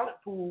the talent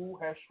pool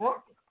has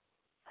shrunken.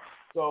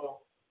 So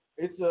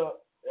it's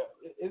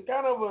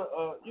kind of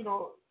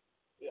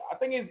I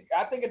think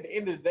at the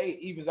end of the day,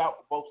 it evens out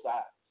for both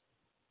sides.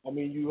 I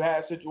mean, you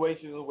have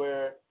situations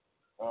where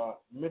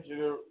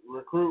Michigan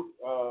recruit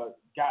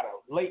got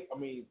a late. I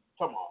mean,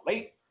 talking about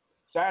late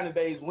signing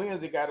days,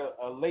 Wednesday got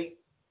a late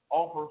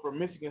offer from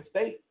Michigan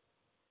State,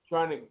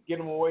 trying to get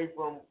them away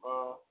from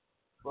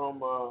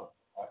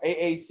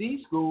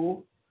AAC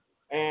school,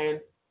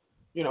 and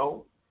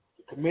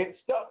commit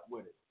stuck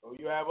with it. So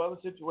you have other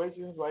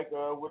situations like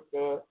with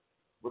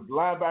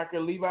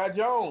linebacker Levi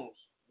Jones,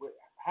 with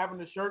having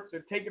the shirts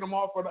and taking them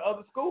off for the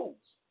other schools.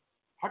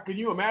 How can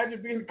you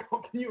imagine being a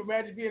coach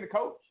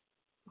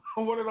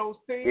on one of those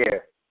teams? Yeah.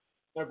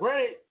 Now,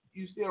 granted,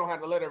 you still don't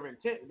have the letter of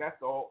intent. That's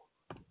the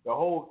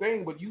whole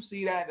thing. But you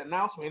see that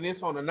announcement, and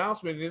it's on the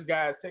announcement, and this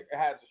guy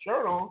has a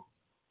shirt on.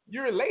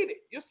 You're elated.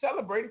 You're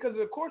celebrating because,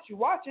 of course, you're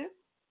watching.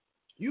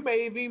 You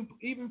may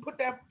even put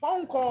that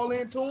phone call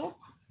into him,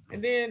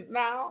 and then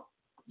now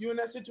you're in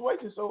that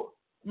situation. So,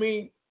 I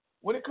mean,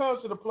 when it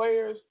comes to the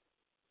players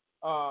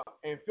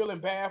and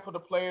feeling bad for the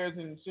players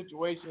in the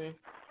situation,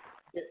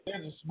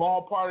 there's a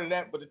small part of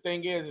that. But the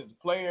thing is, as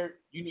a player,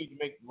 you need to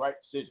make the right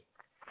decision.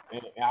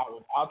 And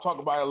I'll talk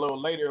about it a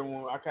little later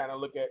when I kind of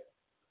look at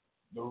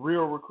the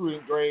real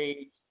recruiting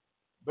grades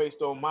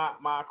based on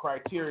my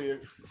criteria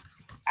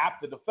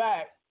after the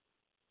fact.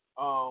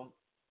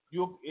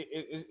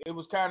 It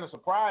was kind of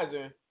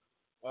surprising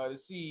to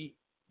see,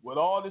 with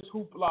all this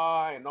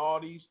hoopla and all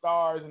these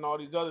stars and all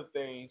these other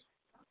things,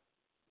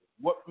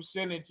 what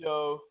percentage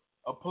of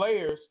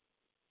players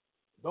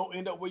don't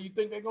end up where you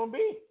think they're going to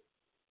be.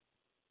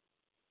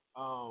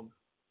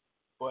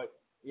 But,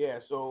 yeah,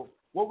 so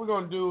what we're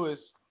going to do is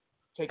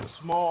take a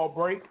small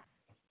break.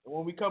 And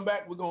when we come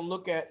back, we're going to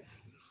look at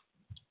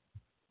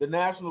the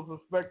national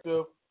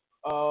perspective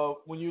of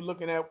when you're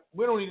looking at –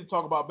 we don't need to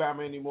talk about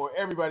Bama anymore.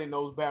 Everybody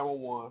knows Bama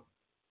won.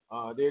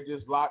 They're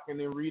just locking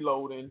and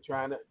reloading,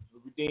 trying to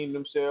redeem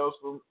themselves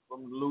from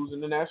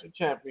losing the national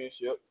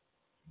championship.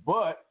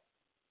 But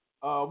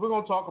we're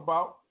going to talk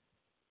about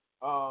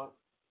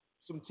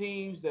some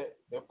teams that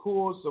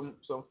pulled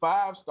some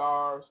 5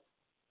 stars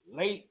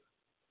late,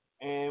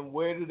 and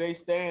where do they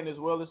stand, as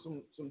well as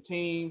some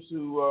teams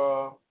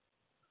who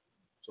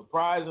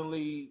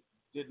surprisingly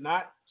did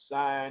not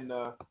sign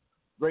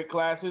great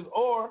classes,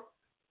 or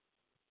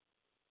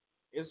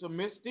it's a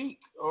mystique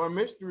or a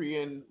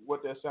mystery in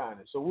what they're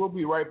signing. So we'll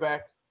be right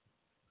back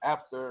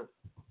after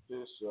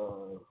this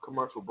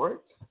commercial break.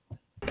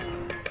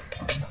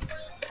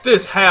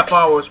 This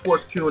half-hour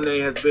sports Q&A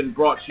has been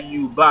brought to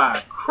you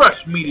by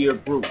Crush Media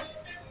Group,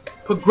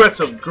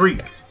 Progressive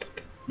Greek,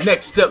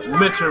 Next Step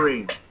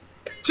Mentoring,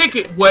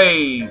 Ticket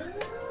Wave,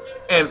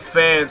 and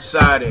Fan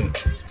Siding.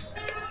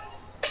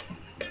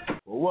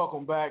 Well,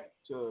 welcome back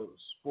to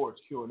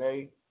Sports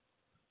Q&A.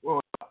 We're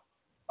on the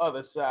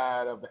other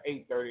side of the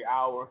 8:30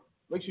 hour.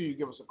 make sure you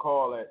give us a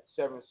call at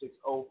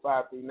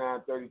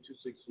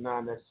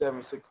 760-539-3269. That's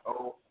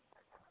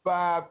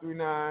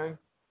 760-539-3269.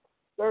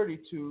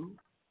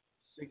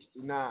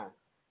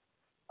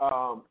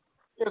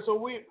 So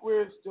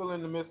we're still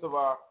in the midst of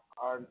our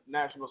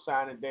National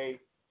Signing Day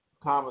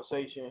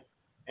conversation.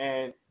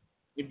 And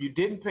if you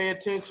didn't pay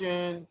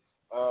attention,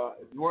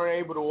 if you weren't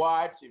able to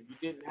watch, if you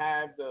didn't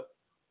have the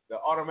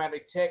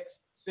automatic text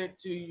sent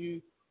to you,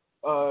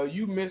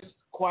 you missed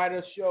quite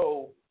a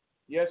show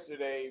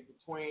yesterday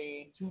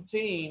between two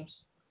teams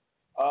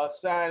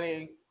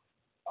signing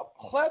a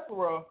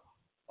plethora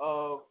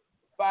of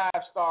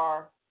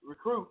five-star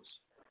recruits,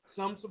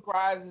 some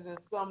surprises and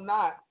some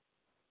not.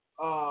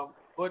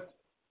 But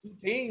two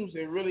teams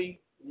that really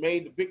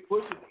made the big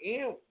push at the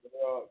end,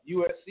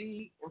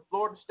 USC and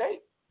Florida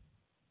State.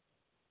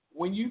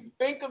 When you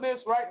think of this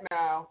right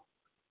now,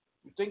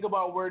 you think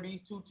about where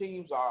these two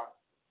teams are,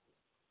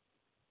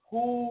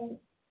 who,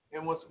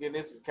 and once again,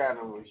 this is kind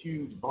of a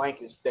huge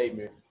blanket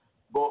statement,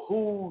 but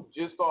who,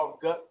 just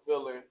off gut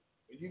feeling,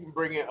 and you can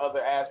bring in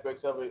other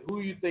aspects of it,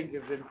 who do you think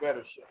is in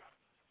better shape?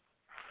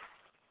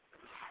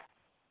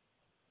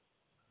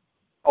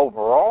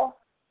 Overall?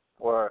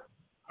 Or?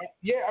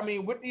 Yeah, I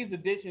mean, with these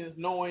additions,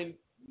 knowing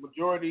the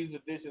majority of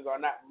these additions are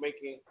not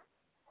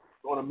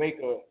going to make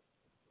a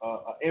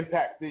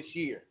impact this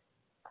year.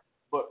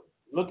 But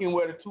looking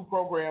where the two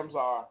programs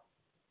are,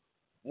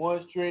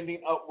 one's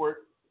trending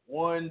upward,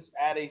 one's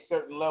at a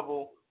certain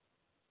level.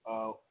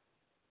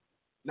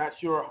 Not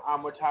sure how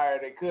much higher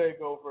they could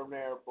go from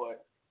there,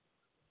 but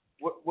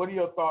what are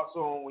your thoughts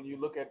on when you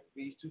look at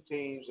these two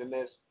teams and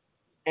this,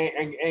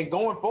 and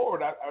going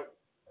forward? I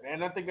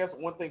think that's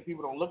one thing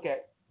people don't look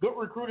at. Good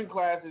recruiting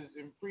classes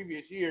in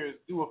previous years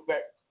do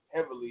affect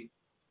heavily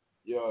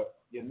your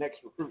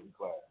next recruiting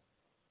class.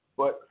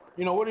 But,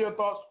 what are your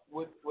thoughts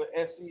with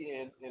SC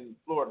and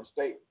Florida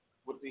State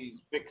with these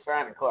big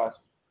signing classes?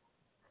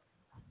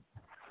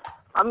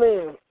 I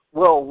mean,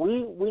 well,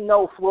 we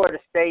know Florida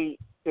State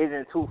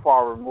isn't too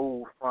far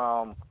removed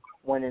from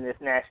winning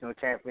this national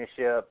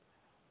championship.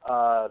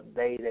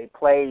 They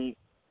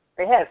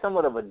had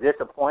somewhat of a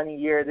disappointing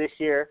year this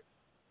year,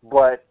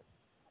 but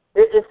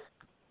it's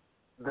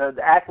the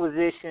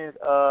acquisitions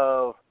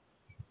of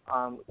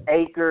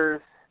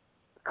Akers,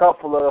 a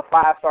couple of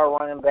five-star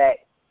running backs.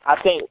 I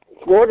think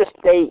Florida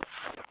State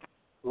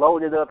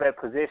loaded up at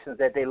positions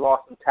that they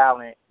lost some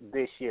talent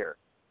this year.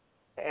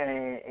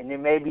 And there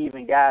may be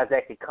even guys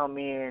that could come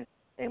in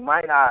and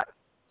might not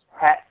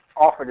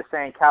offer the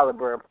same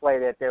caliber of play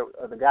that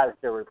the guys that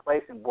they're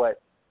replacing,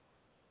 but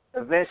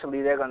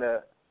eventually they're going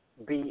to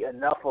be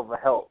enough of a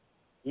help.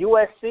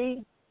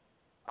 USC,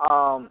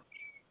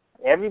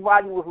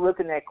 everybody was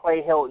looking at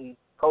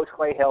Coach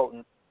Clay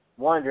Helton,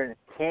 wondering,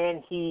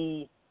 can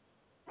he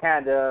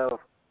kind of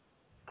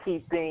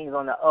keep things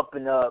on the up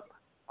and up?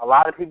 A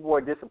lot of people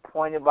were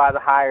disappointed by the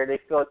hire. They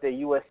felt that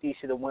USC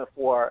should have went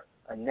for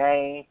a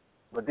name.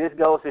 But this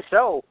goes to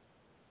show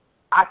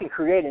I can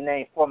create a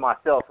name for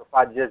myself if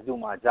I just do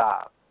my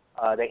job.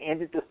 They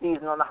ended the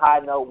season on a high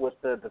note with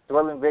the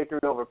thrilling victory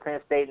over Penn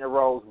State in the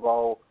Rose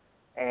Bowl,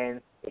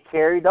 and it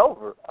carried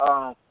over.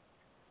 I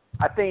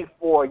think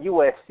for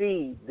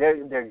USC,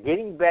 they're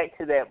getting back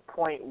to that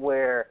point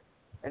where,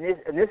 and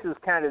this is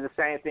kind of the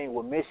same thing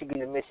with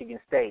Michigan and Michigan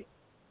State.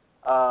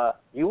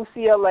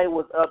 UCLA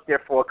was up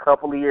there for a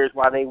couple of years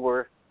while they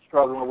were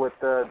struggling with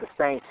the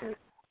sanctions.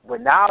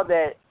 But now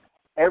that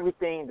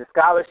the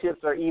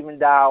scholarships are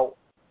evened out,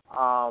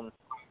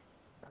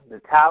 the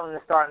talent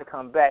is starting to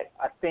come back,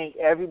 I think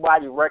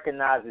everybody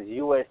recognizes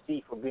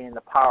USC for being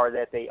the power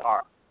that they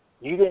are.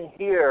 You didn't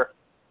hear,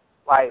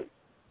 like,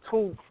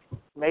 2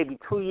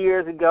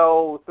 years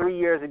ago, 3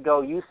 years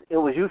ago, it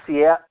was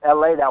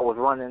UCLA that was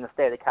running the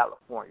state of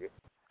California.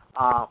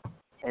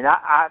 And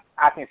I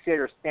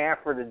consider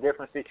Stanford a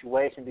different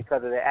situation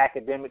because of their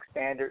academic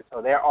standards,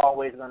 so they're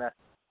always going to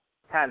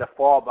kind of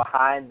fall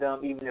behind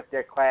them, even if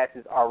their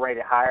classes are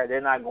rated higher. They're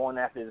not going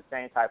after the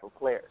same type of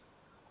players.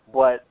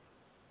 But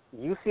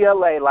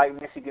UCLA, like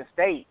Michigan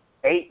State,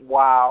 ate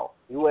while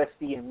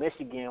USC and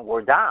Michigan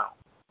were down.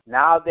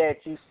 Now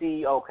that you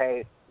see,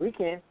 okay, we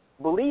can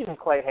believe in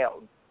Clay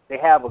Helton. They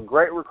have a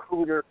great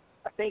recruiter.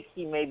 I think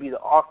he may be the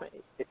offense.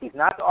 If he's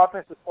not the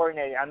offensive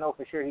coordinator, I know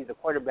for sure he's a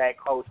quarterback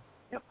coach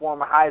and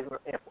former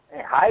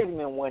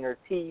Heisman winner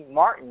T.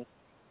 Martin.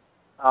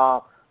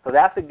 So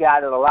that's a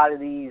guy that a lot of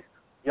these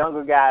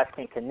younger guys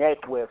can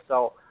connect with.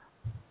 So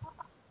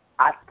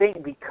I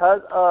think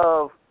because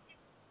of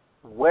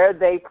where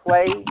they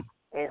play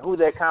and who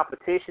their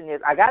competition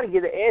is, I got to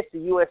give the edge to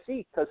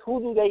USC because who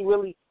do they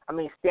really – I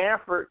mean,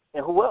 Stanford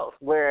and who else?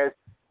 Whereas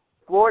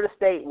Florida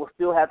State will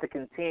still have to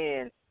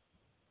contend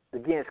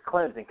against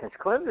Clemson because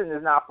Clemson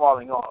is not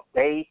falling off.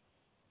 They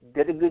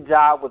did a good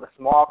job with a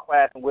small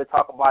class, and we'll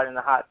talk about it in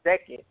a hot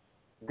second.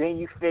 Then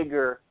you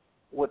figure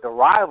with the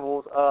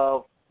rivals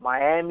of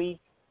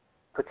Miami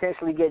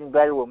potentially getting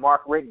better with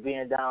Mark Richt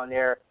being down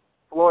there,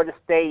 Florida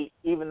State,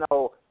 even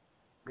though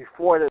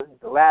before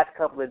the last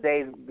couple of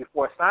days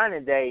before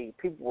signing day,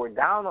 people were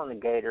down on the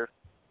Gators,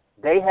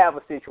 they have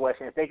a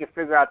situation. If they can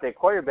figure out their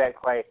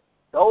quarterback play,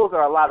 those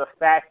are a lot of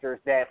factors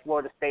that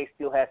Florida State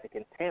still has to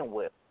contend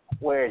with.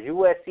 Whereas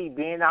USC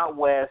being out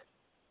west,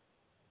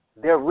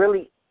 there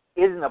really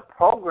isn't a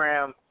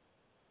program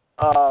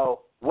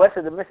west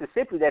of the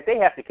Mississippi that they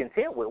have to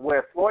contend with.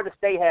 Where Florida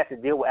State has to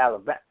deal with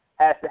Alabama,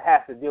 has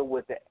to deal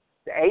with the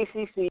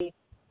ACC,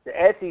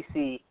 the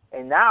SEC,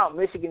 and now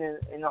Michigan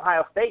and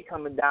Ohio State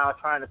coming down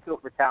trying to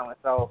filter for talent.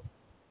 So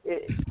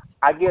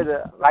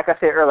like I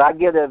said earlier, I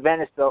give the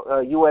advantage to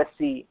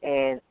USC,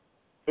 and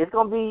it's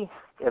going to be,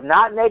 if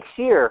not next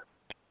year,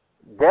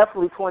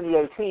 definitely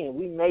 2018.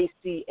 We may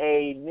see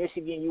a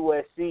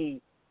Michigan-USC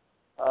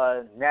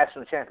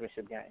national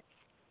championship game.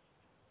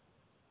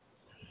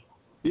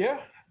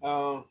 Yeah.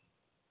 You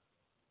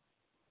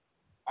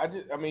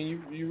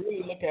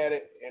really look at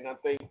it, and I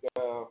think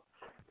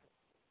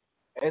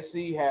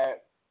SC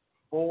had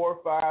 4 or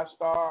 5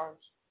 stars.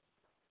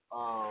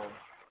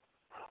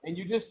 And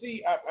you just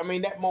see,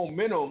 that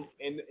momentum,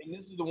 and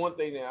this is the one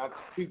thing that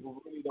people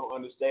really don't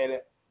understand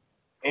it,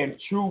 and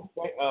true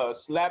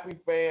Slappy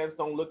fans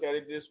don't look at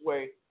it this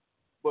way,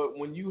 but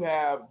when you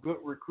have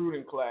good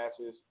recruiting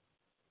classes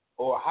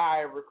or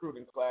high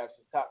recruiting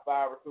classes, top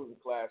 5 recruiting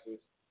classes,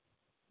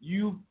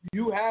 you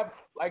have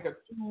like a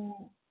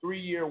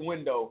 2-3 year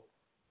window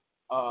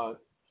to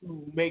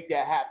make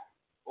that happen,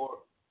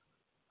 or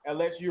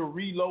unless you're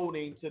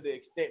reloading to the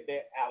extent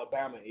that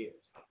Alabama is.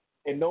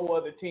 And no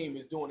other team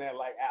is doing that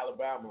like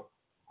Alabama.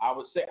 I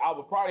would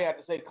probably have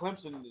to say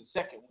Clemson is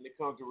second when it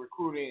comes to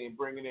recruiting and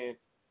bringing in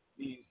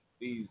these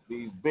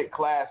big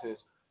classes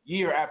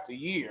year after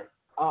year.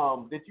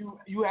 That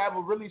you have a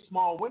really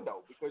small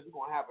window because you're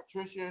gonna have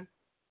attrition,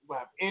 you're gonna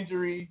have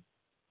injury,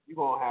 you're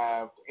gonna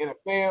have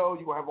NFL,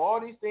 you're gonna have all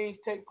these things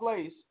take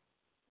place.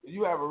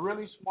 You have a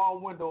really small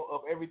window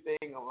of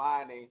everything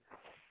aligning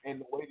in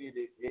the way that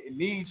it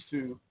needs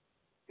to,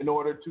 in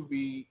order to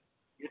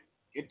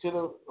get to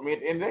the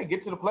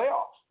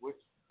playoffs. Which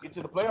get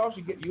to the playoffs,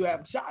 you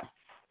have a shot.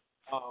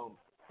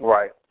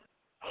 Right.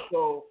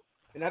 So,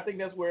 and I think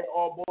that's where it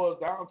all boils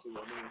down to.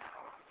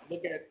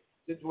 Look at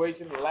the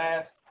situation the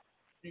last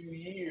few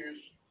years,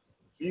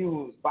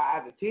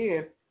 5 to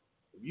 10.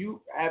 If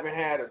you haven't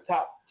had a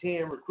top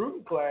 10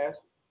 recruiting class,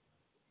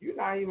 you're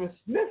not even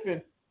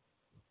sniffing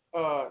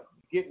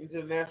getting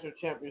to the national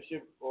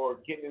championship or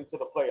getting into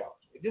the playoffs.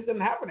 It just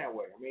doesn't happen that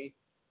way.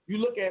 You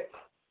look at,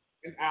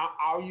 and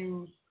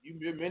you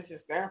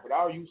mentioned Stanford.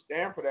 I'll use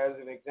Stanford as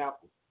an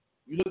example.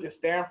 You look at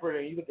Stanford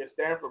and you look at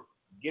Stanford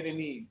getting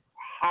these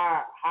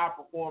high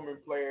performing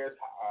players,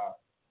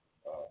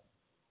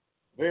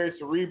 very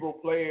cerebral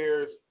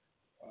players,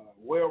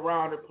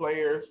 well-rounded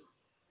players,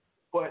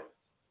 but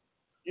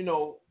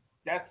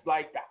that's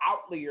like the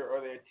outlier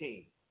of their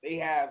team. They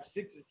have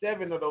 6 or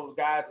 7 of those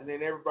guys, and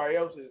then everybody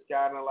else is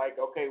kind of like,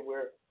 okay,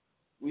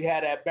 we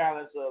had that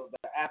balance of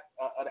the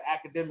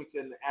academics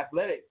and the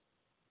athletics,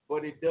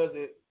 but it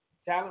doesn't,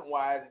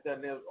 talent-wise, it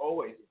doesn't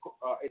always,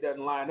 it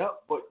doesn't line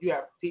up. But you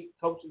have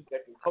coaches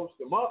that can coach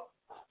them up,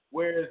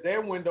 whereas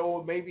their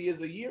window maybe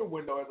is a year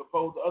window as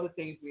opposed to other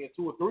teams being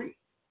 2 or 3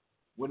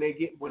 when they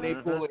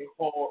pull in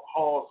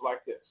hauls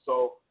like this.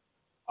 So,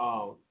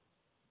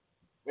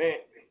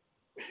 man,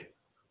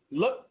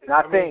 look. And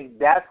I think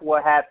that's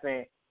what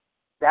happened.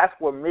 That's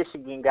where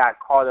Michigan got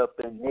caught up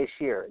in this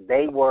year.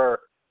 They had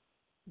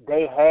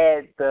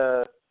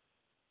the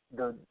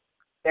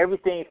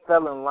everything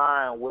fell in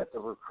line with the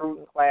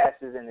recruiting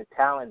classes and the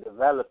talent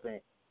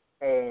development,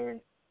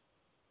 and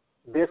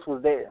this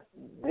was their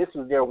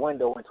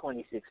window in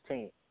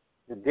 2016.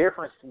 The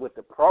difference with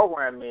the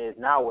program is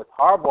now with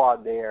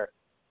Harbaugh there,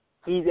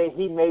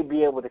 he may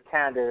be able to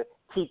kind of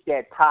keep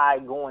that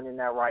tide going in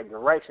that right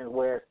direction.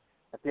 Whereas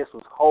if this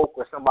was Hoke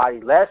or somebody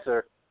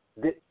lesser,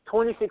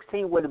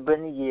 2016 would have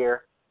been the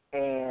year,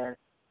 and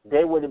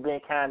they would have been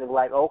kind of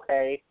like,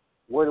 okay,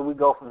 where do we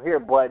go from here?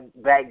 But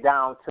back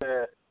down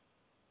to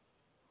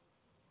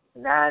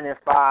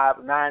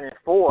 9-5,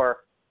 9-4,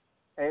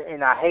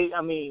 and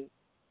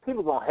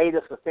people gonna hate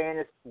us for saying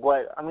this,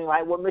 but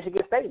like what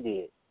Michigan State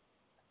did.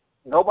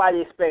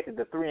 Nobody expected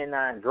the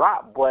 3-9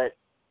 drop, but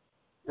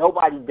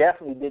nobody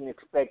definitely didn't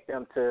expect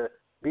them to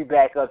be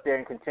back up there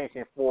in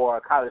contention for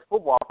a college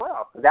football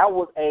playoff. That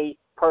was a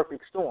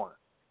perfect storm.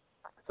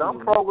 Some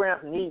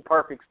programs need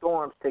perfect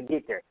storms to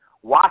get there.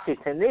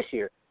 Washington this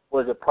year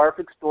was a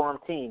perfect storm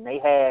team. They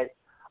had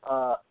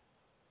a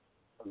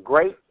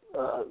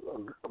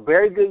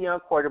very good young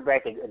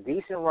quarterback, a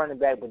decent running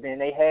back, but then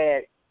they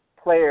had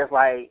players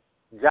like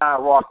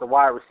John Ross, the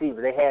wide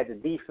receiver. They had the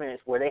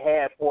defense where they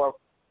had 4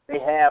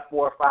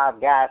 or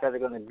 5 guys that are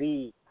going to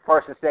be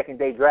first and second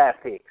day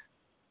draft picks.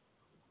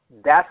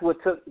 That's what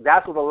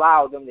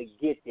allowed them to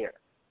get there.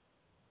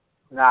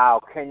 Now,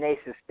 can they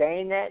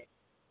sustain that?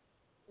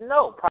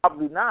 No,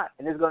 probably not.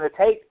 And it's going to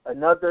take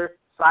another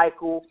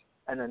cycle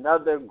and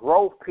another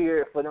growth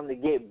period for them to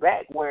get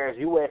back. Whereas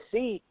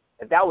USC,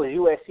 if that was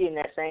USC in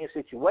that same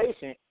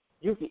situation,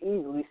 you could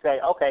easily say,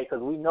 okay,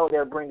 because we know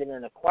they're bringing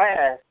in a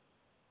class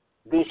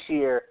this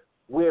year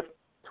with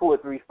 2 or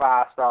 3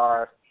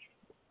 5-stars,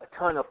 a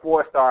ton of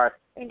 4-stars,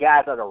 and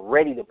guys that are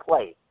ready to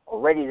play or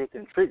ready to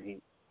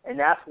contribute. And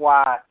that's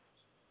why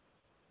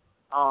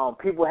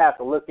people have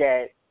to look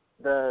at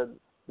the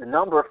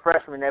number of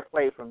freshmen that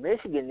played for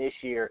Michigan this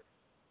year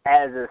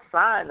as a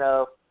sign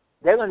of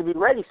they're going to be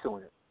ready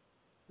sooner.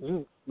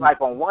 You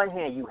like on one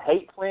hand, you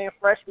hate playing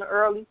freshmen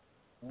early,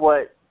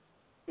 but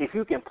if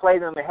you can play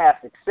them and have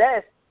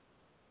success,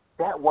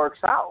 that works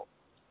out.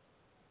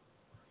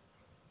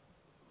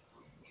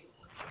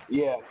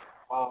 Yeah,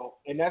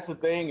 and that's the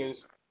thing is,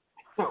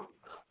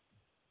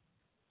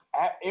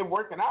 it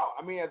working out.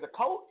 I mean, as a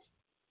coach,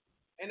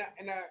 and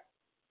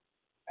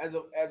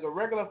as a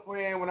regular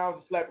fan, when I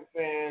was a Slappy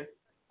fan,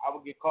 I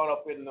would get caught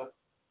up in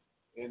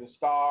the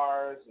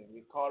stars and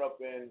get caught up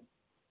in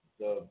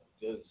the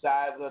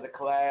size of the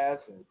class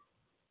and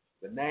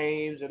the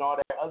names and all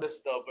that other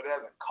stuff. But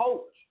as a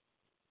coach,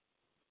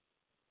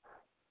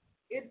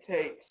 it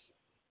takes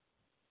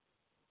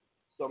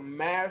some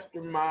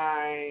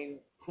mastermind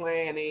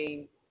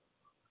planning,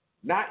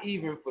 not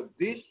even for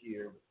this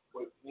year,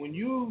 but when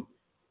you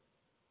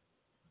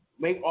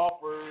make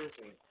offers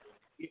and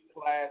get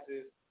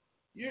classes,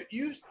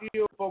 you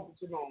still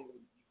focusing on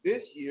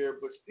this year,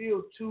 but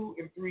still 2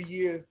 and 3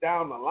 years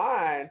down the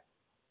line,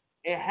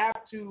 and have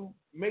to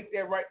make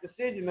that right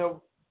decision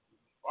of,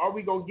 are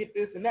we going to get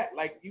this and that?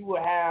 Like you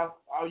will have,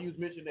 I'll use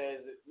Michigan as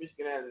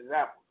an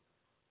example,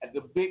 at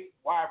the big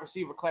wide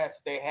receiver class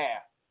that they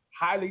have.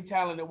 Highly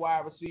talented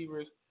wide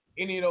receivers.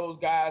 Any of those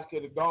guys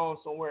could have gone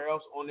somewhere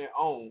else on their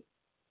own.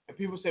 And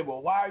people say,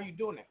 well, why are you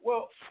doing that?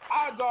 Well,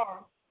 odds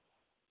are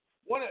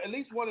at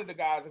least one of the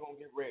guys are going to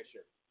get red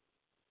shirt.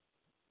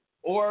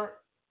 Or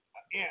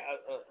a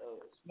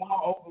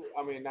small,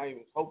 I mean, not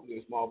even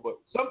hopefully small, but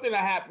something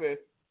that happened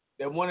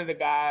that one of the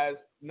guys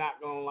not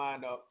going to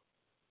line up.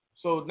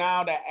 So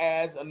now that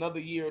adds another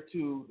year or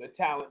two the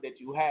talent that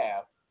you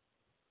have.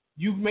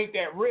 You make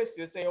that risk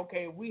and say,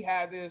 okay, we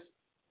have this.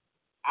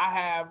 I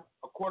have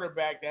a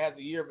quarterback that has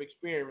a year of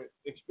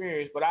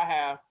experience, but I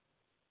have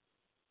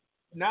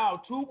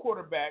now 2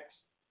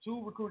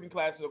 recruiting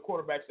classes of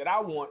quarterbacks that I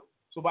want.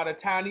 So by the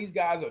time these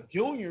guys are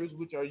juniors,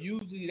 which are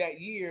usually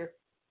that year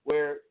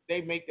where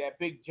they make that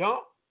big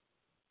jump,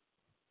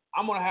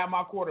 I'm going to have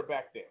my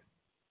quarterback there.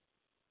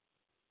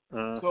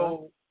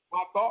 So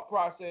my thought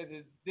process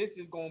is this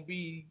is going to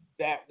be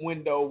that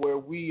window where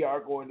we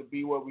are going to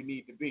be where we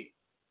need to be.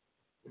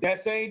 At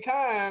that same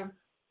time,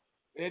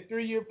 in a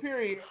 3-year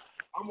period,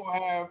 I'm going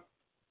to have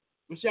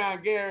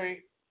Rashawn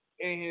Gary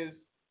in his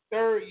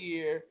 3rd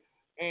year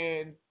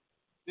and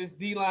this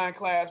D-line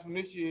class from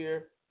this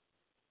year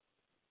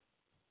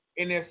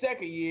in their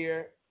 2nd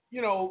year.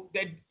 Those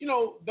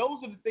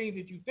are the things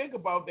that you think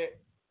about, that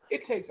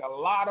it takes a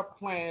lot of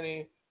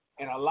planning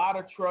and a lot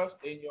of trust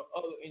in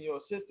your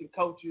assistant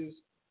coaches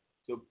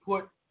to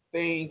put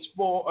things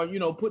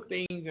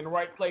in the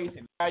right place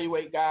and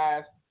evaluate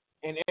guys,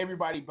 and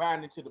everybody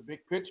buying into the big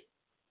picture.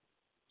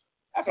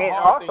 And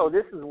also,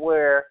 this is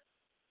where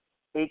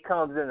it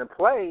comes into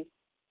play.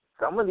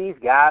 Some of these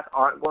guys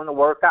aren't going to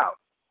work out.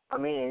 I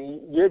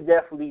mean, you'll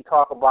definitely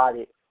talk about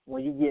it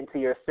when you get into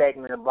your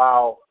segment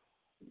about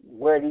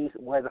where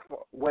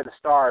the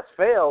stars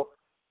fail.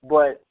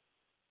 But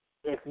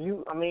case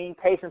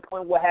in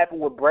point, what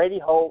happened with Brady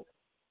Holt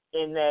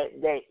in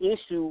that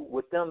issue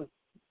with them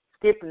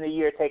skipping the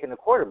year taking the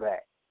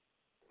quarterback.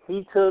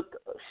 He took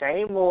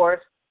Shane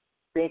Morris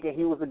thinking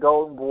he was a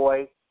golden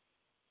boy.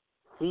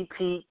 He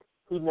peaked.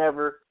 He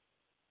never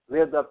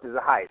lived up to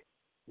the hype.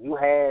 You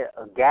had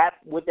a gap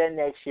with that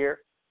next year,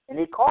 and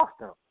it cost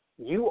him.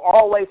 You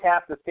always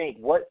have to think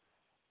what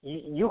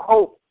you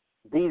hope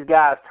these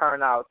guys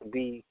turn out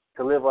to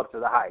live up to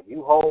the hype.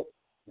 You hope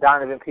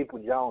Donovan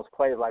Peoples-Jones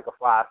plays like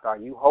a 5-star.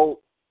 You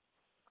hope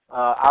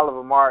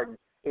Oliver Martin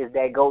is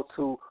that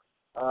go-to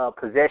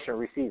possession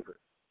receiver.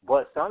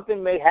 But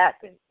something may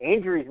happen.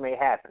 Injuries may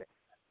happen.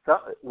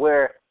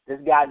 Where this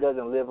guy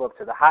doesn't live up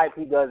to the hype.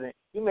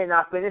 He may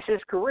not finish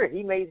his career.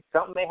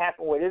 Something may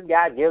happen where this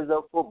guy gives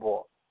up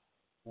football.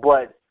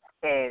 And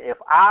if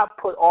I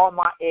put all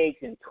my eggs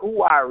in 2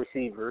 wide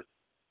receivers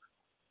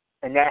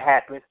and that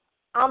happens,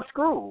 I'm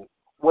screwed.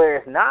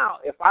 Whereas now,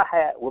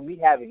 with me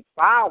having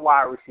 5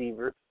 wide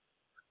receivers,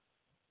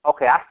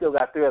 okay, I still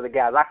got 3 other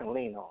guys I can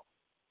lean on.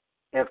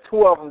 And if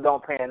 2 of them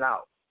don't pan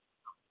out,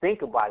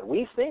 think about it.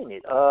 We've seen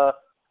it.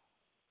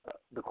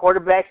 The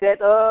quarterbacks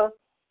at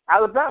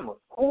Alabama.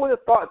 Who would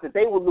have thought that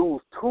they would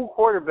lose 2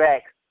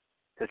 quarterbacks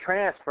to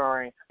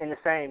transferring in the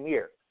same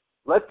year?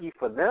 Lucky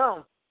for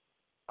them,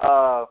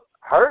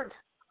 Hurts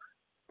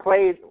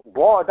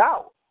balled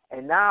out.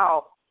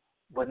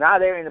 But now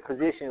they're in a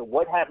position,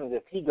 what happens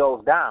if he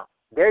goes down?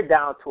 They're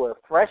down to a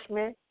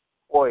freshman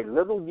or a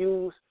little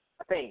used,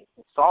 I think,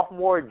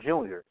 sophomore or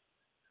junior.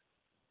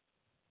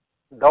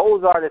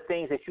 Those are the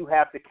things that you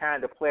have to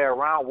kind of play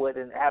around with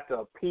and have to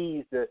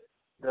appease the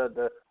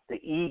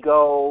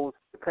egos,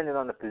 depending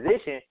on the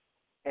position.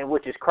 And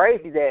which is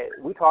crazy that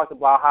we talked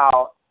about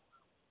how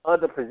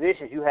other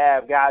positions you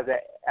have guys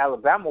at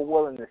Alabama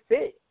willing to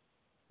sit.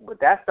 But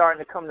that's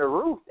starting to come to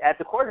roost at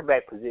the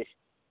quarterback position.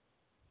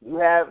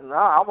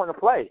 I want to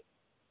play.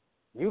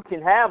 You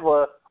can have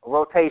a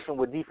rotation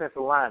with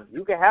defensive linemen.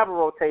 You can have a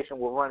rotation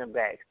with running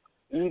backs.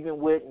 even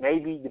with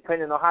maybe,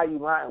 depending on how you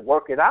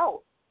work it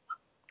out,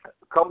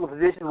 a couple of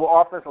positions with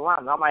offensive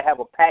linemen. I might have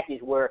a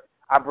package where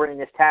I bring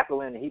this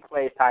tackle in and he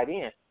plays tight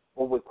end.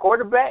 But with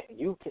quarterback,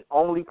 you can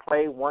only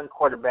play one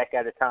quarterback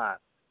at a time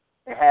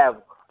and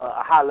have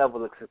a high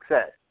level of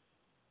success.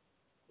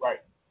 Right.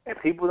 And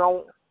people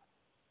don't,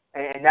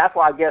 and that's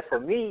why I guess for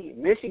me,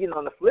 Michigan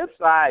on the flip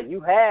side,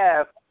 you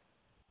have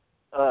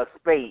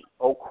Spate,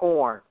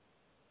 O'Korn,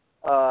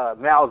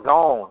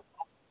 Malzone,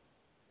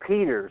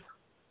 Peters,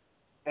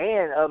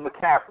 and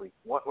McCaffrey.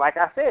 Like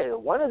I said,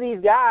 one of these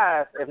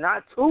guys, if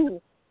not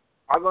two,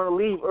 are going to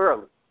leave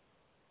early.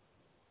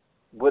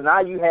 But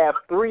now you have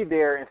three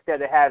there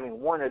instead of having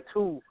one or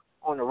two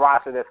on the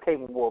roster that's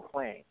capable of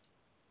playing.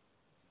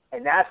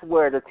 And that's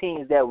where the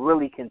teams that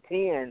really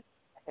contend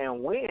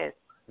and win,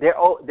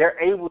 they're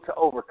able to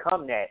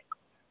overcome that.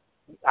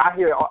 I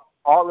hear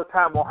all the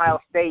time Ohio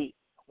State,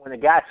 when a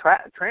guy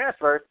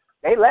transfers,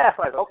 they laugh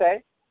like,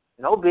 okay,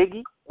 no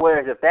biggie.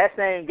 Whereas if that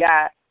same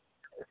guy,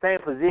 same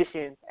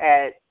position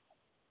at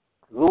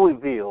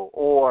Louisville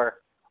or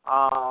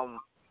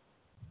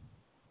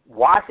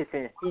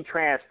Washington, he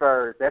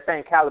transfers, that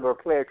same caliber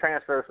player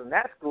transfers from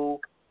that school,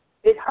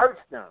 it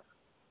hurts them.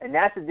 And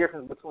that's the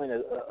difference between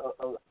a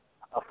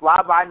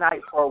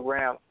fly-by-night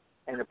program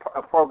and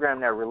a program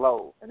that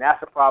reloads. And that's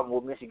the problem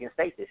with Michigan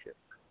State this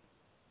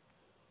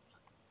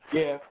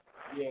Yeah,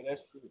 year.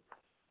 that's true.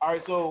 All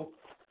right, so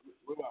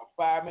we're about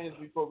 5 minutes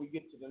before we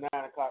get to the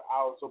 9 o'clock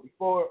hour. So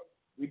before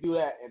we do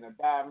that and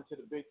dive into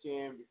the Big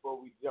Ten,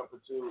 before we jump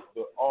into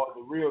all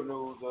the real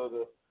news of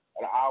the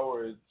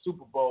hour is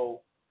Super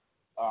Bowl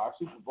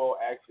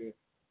action.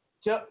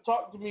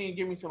 Talk to me and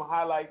give me some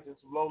highlights and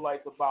some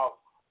lowlights about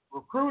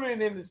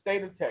recruiting in the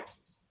state of Texas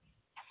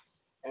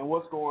and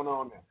what's going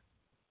on there.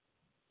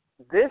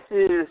 This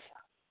is,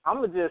 I'm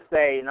going to just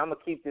say, and I'm going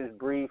to keep this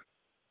brief,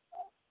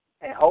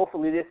 and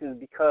hopefully this is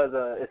because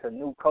it's a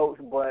new coach,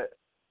 but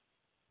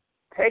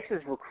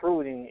Texas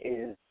recruiting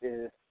it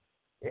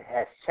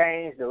has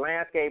changed. The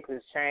landscape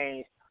has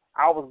changed.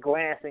 I was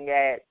glancing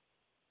at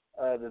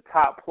the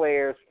top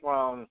players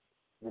from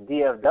the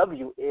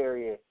DFW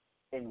area,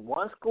 and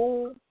one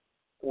school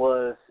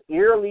was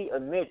eerily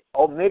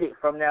omitted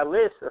from that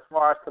list as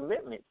far as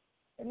commitment,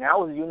 and that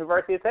was the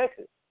University of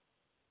Texas.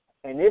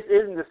 And this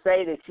isn't to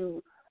say that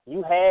you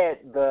had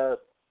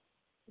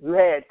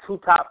two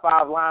top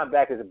five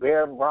linebackers,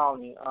 Bear and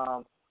Browning,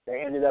 that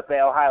ended up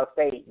at Ohio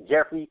State,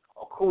 Jeffrey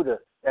Okuda,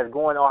 that's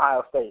going to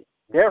Ohio State.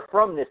 They're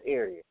from this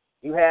area.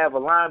 You have a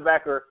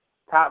linebacker,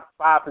 top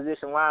five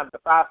position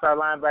linebacker, five-star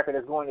linebacker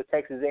that's going to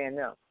Texas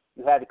A&M.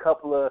 You had a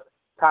couple of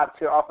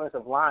top-tier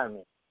offensive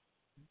linemen.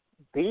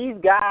 These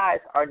guys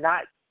are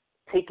not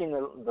taking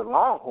the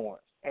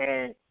Longhorns,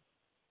 and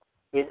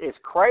it's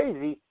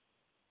crazy.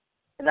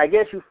 And I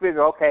guess you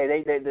figure,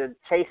 okay, they're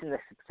chasing the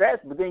success,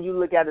 but then you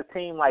look at a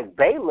team like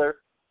Baylor,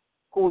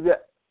 who's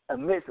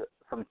amidst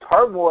some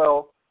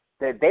turmoil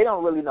that they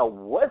don't really know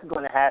what's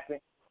going to happen.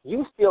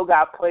 You still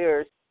got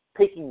players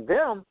picking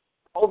them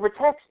over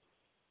Texas.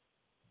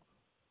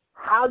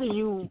 How do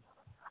you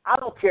 – I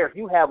don't care if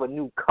you have a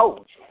new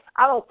coach.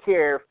 I don't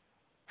care if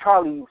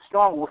Charlie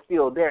Strong was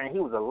still there and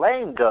he was a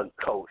lame duck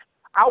coach.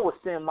 I would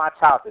send my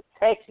child to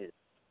Texas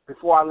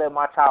before I let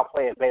my child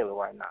play at Baylor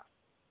right now.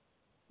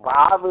 But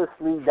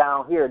obviously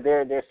down here,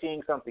 they're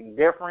seeing something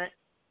different,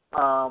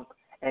 and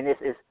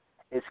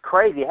it's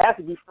crazy. It has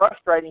to be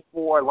frustrating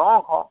for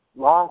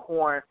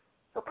Longhorn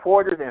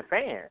supporters and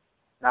fans.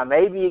 Now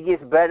maybe it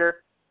gets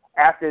better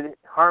after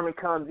Herman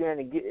comes in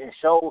and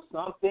shows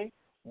something,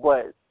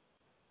 but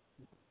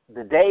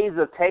the days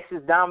of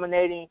Texas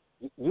dominating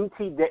UT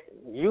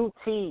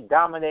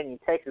dominating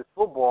Texas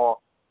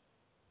football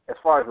as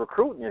far as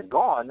recruiting is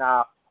gone.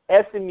 Now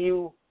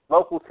SMU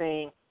local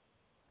team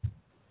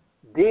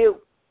did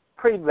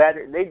pretty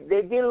better. They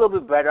did a little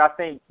bit better. I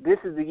think this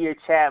is the year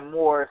Chad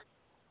Morris.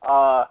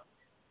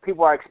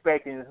 People are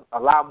expecting a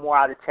lot more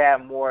out of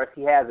Chad Morris.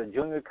 He has a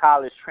junior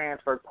college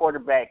transfer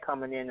quarterback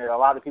coming in that a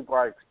lot of people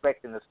are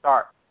expecting to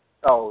start.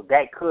 So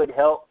that could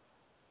help.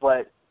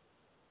 But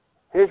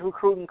his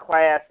recruiting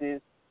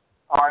classes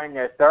are in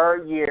their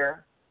third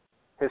year.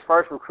 His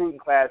first recruiting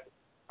class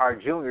are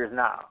juniors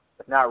now.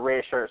 It's not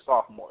redshirt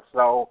sophomores.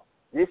 So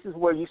this is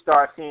where you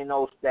start seeing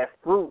that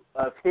fruit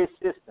of his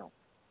system.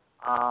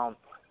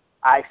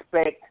 I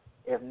expect,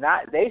 if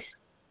not, they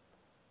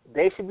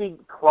should be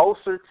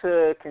closer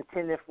to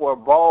contending for a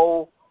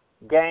bowl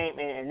game.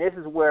 And this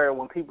is where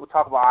when people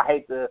talk about, I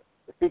hate the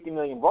 50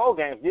 million bowl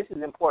games, this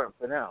is important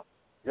for them.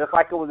 Just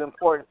like it was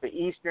important for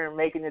Eastern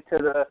making it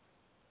to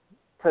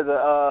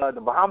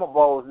the Bahama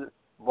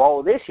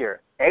Bowl this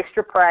year.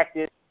 Extra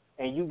practice,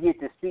 and you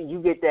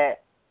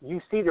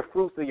see the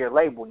fruits of your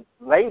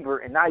labor,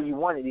 and now you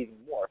want it even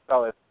more.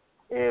 So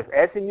if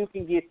SMU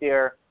can get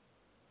there,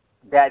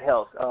 that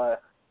helps.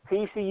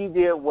 TCU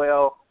did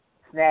well,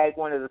 snagged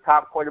one of the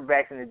top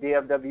quarterbacks in the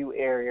DFW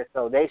area,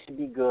 so they should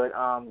be good.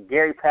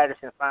 Gary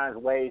Patterson finds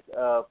ways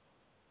of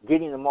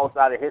getting the most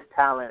out of his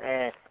talent,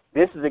 and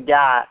this is a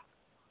guy,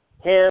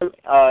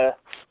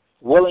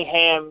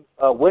 Willingham,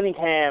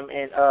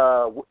 and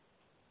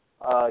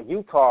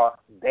Utah,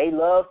 they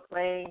love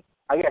playing.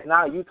 I guess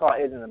now Utah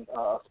isn't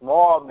a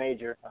small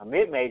major, a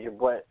mid-major,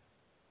 but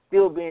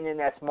still being in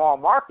that small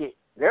market,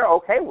 they're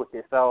okay with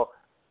it. So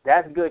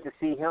that's good to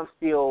see him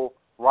still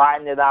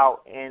riding it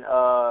out and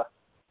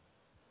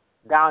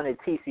down at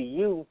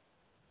TCU.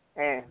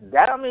 And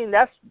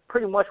that's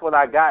pretty much what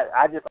I got.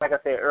 I just, like I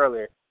said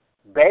earlier,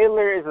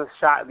 Baylor is a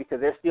shot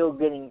because they're still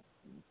getting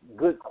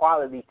good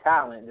quality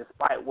talent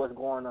despite what's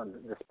going on,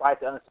 despite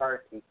the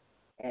uncertainty.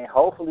 And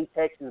hopefully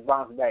Texas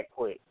bounces back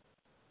quick.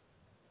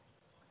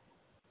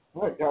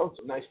 All right, that was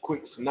a nice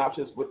quick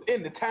synopsis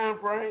within the time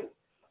frame.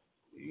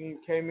 You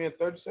came in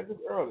 30 seconds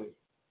early.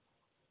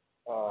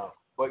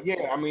 But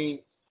yeah, I mean,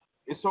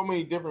 it's so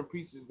many different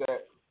pieces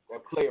that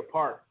play a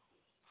part.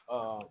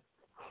 And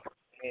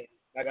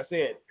like I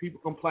said, people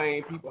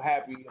complain, people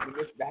happy. I mean,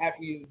 it's the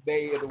happiest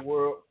day of the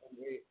world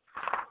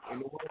in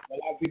the world for a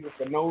lot of people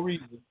for no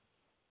reason,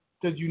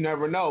 because you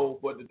never know.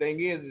 But the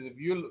thing is if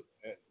you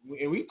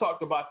and we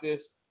talked about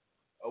this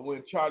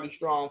when Charlie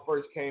Strong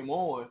first came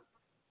on,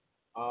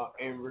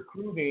 and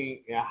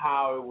recruiting and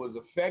how it was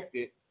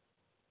affected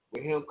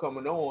with him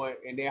coming on,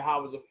 and then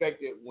how it was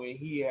affected when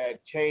he had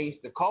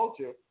changed the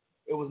culture.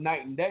 It was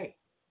night and day.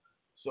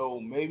 So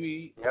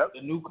maybe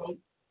the new coach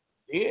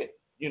did,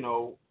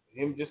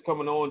 him just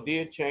coming on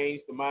did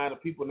change the mind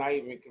of people not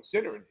even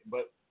considering it.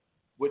 But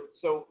with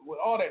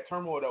all that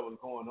turmoil that was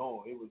going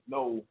on, it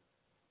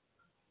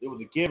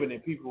was a given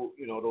that people,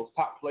 those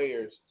top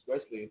players,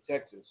 especially in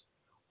Texas,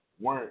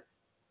 weren't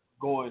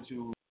going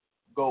to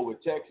go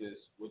with Texas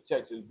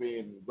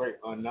being the great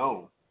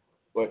unknown.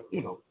 But,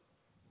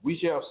 we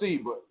shall see.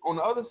 But on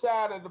the other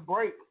side of the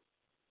break,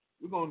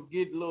 we're going to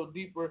get a little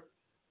deeper.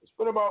 We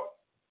spent about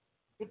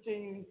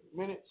 15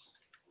 minutes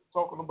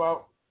talking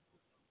about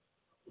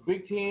the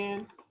Big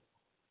Ten,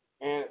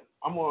 and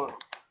I'm going to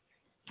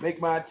make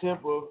my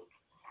attempt of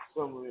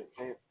some of it,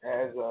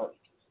 as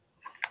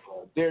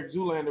Derek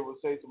Zoolander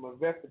would say, some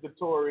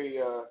investigatory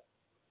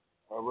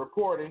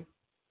reporting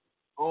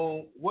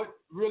on what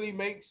really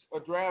makes a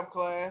draft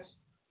class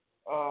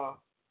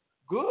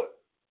good.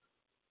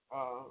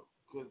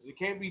 Because it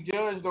can't be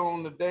judged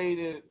on the day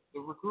that the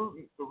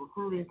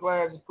recruiting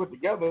class is put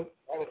together.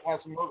 It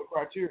has some other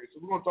criteria. So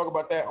we're going to talk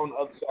about that on the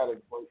other side of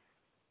the break.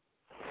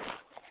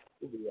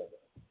 We'll be right back.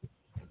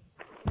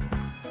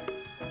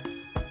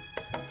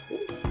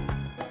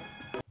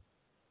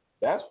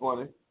 That's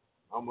funny.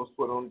 I almost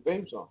put on the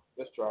theme song.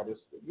 Let's try this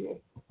again.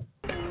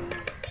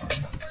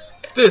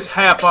 This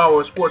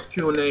half-hour sports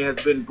Q&A has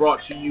been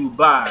brought to you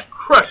by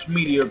Crush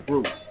Media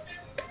Group,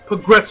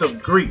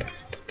 Progressive Greek,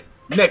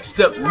 Next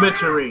Step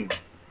Mentoring,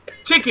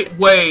 Ticket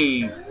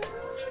Wave,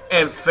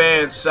 and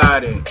Fan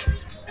Siding.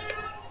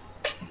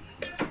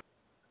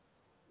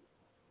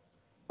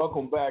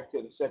 Welcome back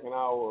to the second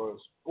hour of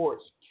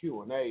sports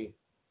Q&A.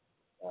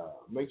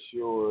 Make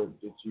sure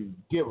that you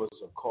give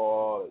us a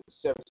call at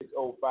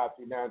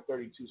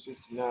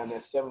 760-539-3269.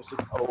 That's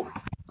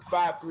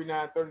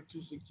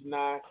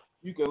 760-539-3269.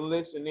 You can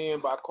listen in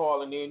by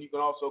calling in. You can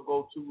also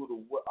go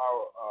to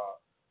our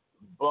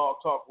Blog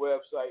Talk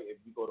website. If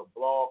you go to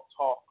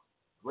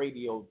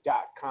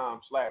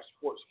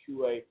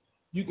blogtalkradio.com/sportsqa,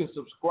 you can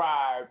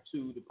subscribe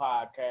to the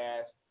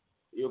podcast.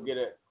 You'll get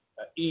an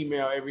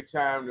email every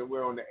time that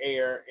we're on the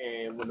air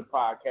and when the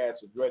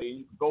podcast is ready.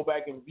 You can go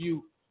back and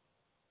view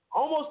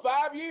almost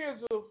 5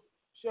 years of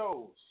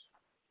shows,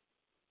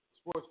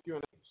 sports Q&A.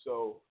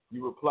 So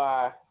you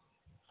reply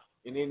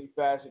in any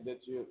fashion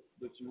that you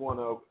want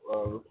to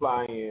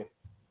reply in.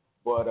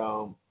 But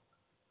I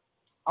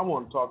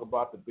want to talk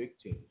about the Big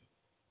Ten.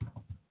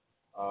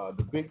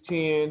 The Big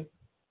Ten,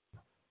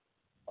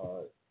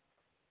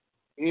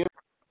 it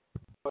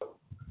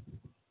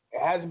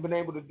hasn't been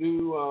able to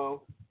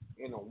do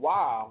in a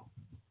while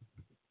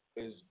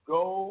is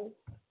go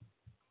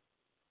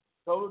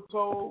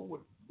toe-to-toe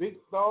with big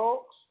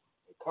dogs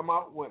and come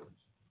out winners.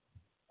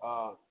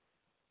 I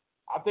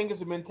think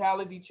it's a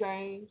mentality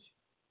change.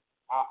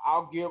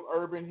 I'll give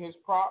Urban his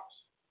props.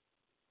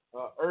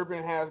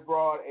 Urban has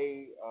brought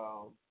a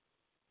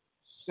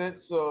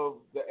sense of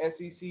the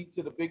SEC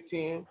to the Big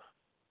Ten.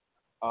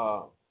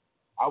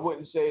 I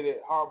wouldn't say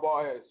that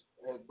Harbaugh has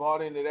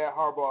bought into that.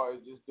 Harbaugh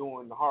is just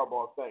doing the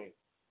Harbaugh thing.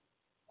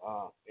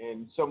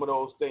 And some of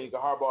those things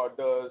that Harbaugh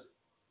does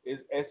is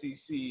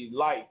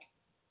SEC-like,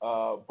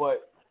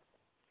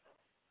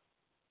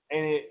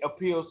 and it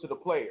appeals to the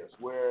players,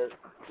 where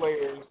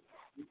players,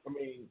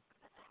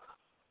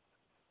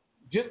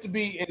 just to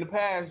be in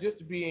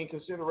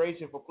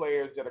consideration for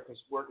players that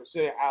were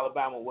considered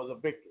Alabama was a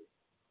victory.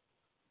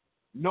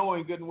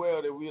 Knowing good and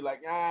well that we're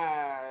like,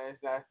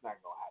 that's not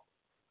going to happen.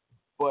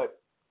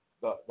 But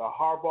the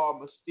Harbaugh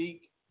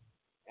mystique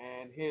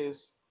and his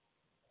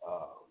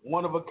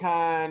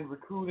one-of-a-kind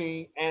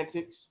recruiting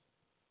antics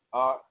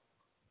are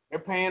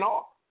paying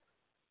off.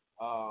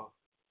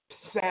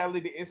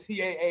 Sadly, the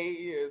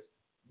NCAA is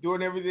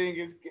doing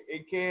everything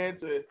it can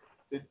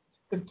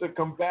to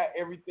combat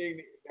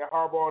everything that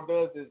Harbaugh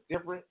does is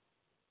different,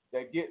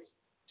 that gets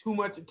too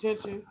much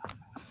attention.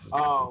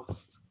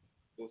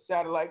 The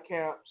satellite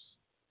camps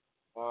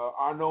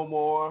are no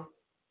more.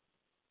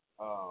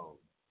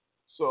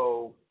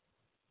 So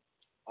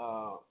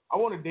I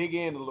want to dig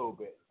in a little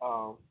bit.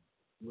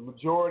 The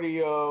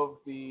majority of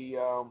the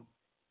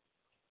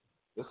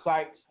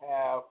sites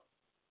have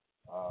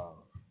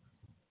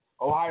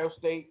Ohio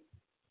State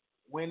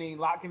winning,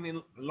 locking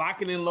in,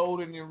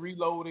 loading and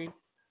reloading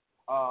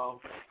the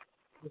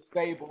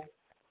stable.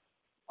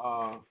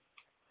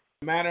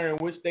 Manner in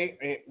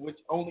which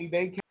only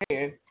they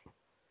can,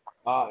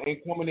 and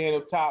coming in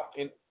up top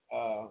in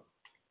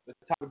the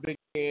top of the Big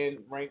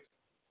Ten, ranked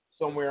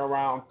somewhere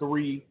around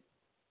 3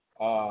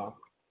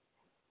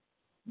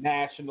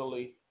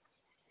 nationally.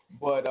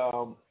 But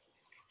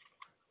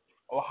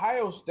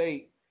Ohio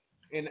State,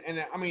 and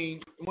I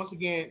mean, once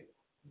again,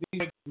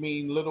 these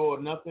mean little or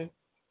nothing,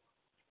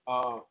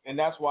 and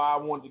that's why I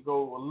wanted to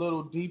go a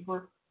little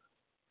deeper.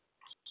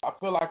 I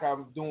feel like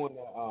I'm doing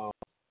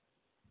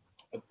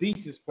a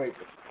thesis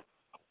paper,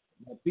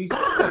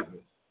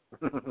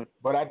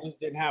 but I just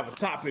didn't have a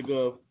topic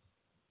of.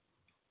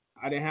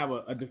 I didn't have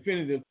a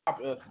definitive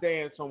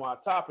stance on my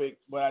topic,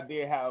 but I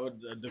did have a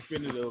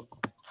definitive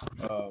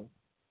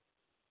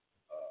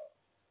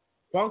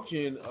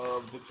function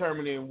of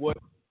determining what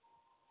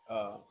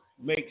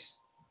makes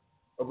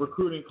a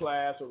recruiting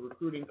class or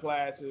recruiting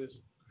classes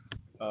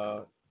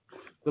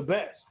the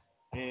best.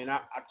 And I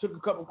took a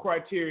couple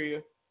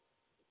criteria,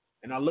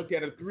 and I looked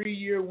at a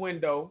 3-year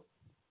window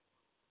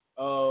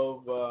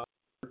of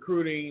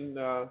recruiting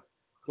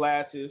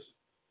classes.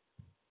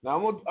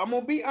 Now I'm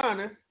gonna be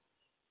honest.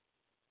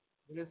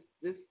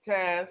 This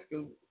task,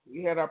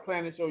 we had our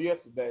planning show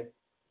yesterday.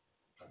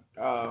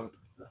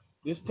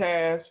 This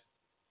task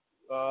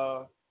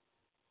was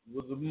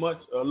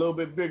a little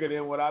bit bigger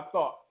than what I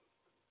thought.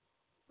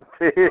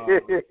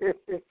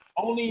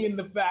 Only in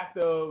the fact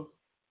of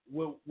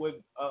with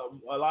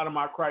a lot of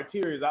my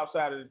criteria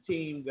outside of the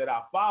team that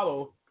I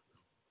follow,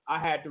 I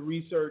had to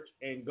research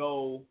and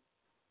go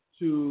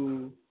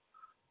to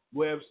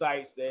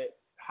websites that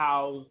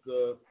house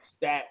the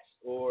stats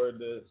or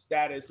the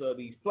status of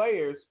these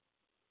players.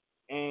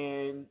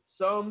 And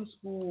some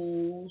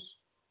schools,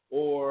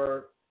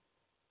 or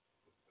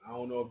I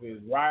don't know if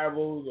it's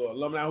rivals or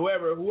alumni,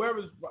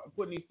 whoever's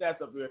putting these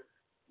stats up here,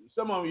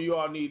 some of you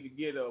all need to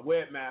get a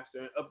webmaster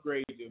and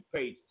upgrade your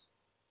pages.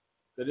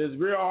 Because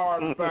it's real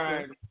hard to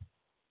find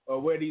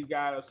where these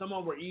guys are. Some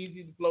of them were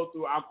easy to flow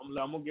through. I'm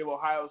going to give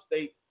Ohio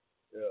State,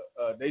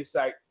 they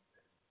cite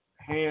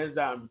hands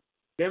down.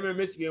 Them and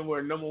Michigan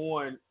were number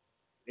 1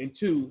 and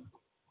 2.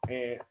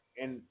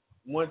 And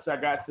once I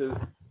got to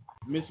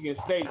Michigan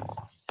State,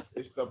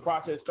 the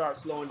process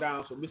started slowing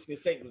down. So Michigan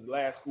State was the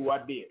last school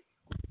I did.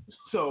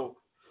 So,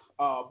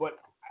 I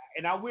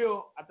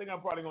think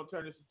I'm probably gonna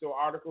turn this into an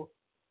article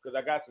because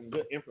I got some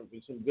good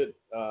information.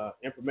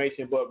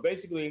 But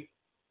basically,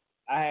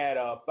 I had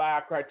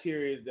 5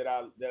 criteria that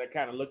I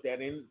kind of looked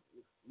at, and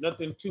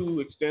nothing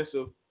too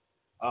extensive.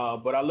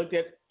 But I looked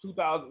at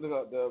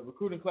the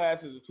recruiting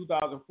classes of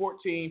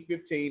 2014,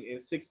 15,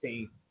 and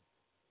 16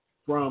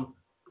 from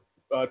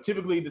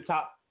typically the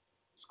top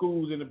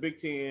schools in the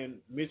Big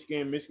Ten: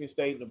 Michigan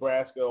State,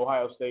 Nebraska,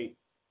 Ohio State,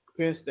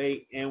 Penn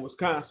State, and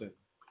Wisconsin.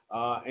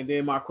 And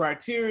then my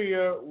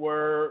criteria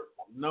were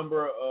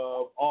number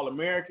of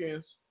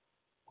All-Americans,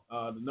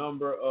 the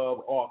number of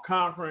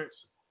All-Conference,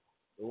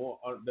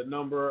 the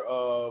number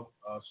of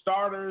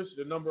starters,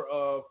 the number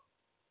of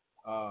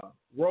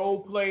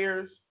role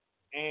players,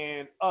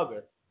 and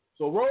other.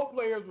 So role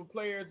players were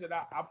players that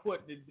I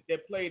put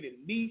that played at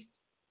least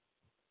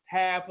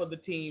half of the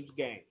team's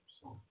games.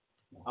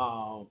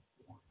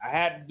 I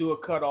had to do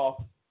a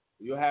cutoff.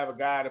 You'll have a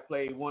guy that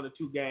played 1 or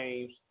 2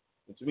 games.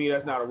 And to me,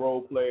 that's not a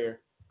role player.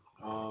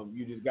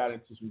 You just got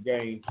into some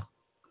games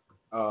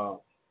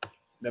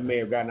that may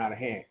have gotten out of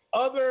hand.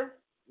 Other,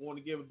 I want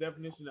to give a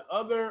definition of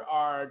other,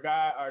 are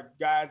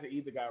guys that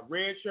either got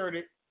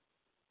redshirted,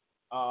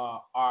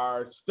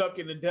 are stuck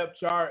in the depth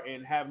chart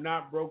and have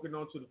not broken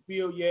onto the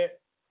field yet,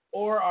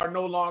 or are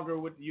no longer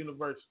with the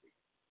university.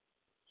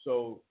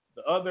 So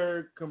the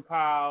other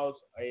compiles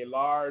a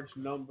large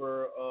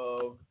number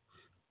of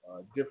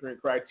different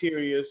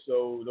criteria,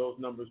 so those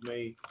numbers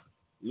may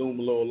loom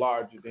a little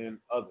larger than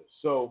others.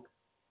 So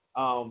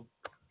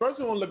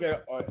first I want to look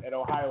at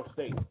Ohio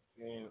State.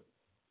 And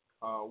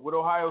with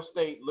Ohio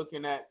State,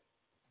 looking at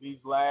these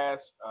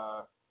last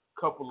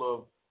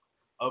couple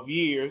of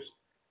years,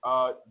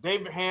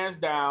 they've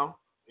hands down,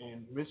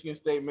 and Michigan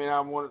State may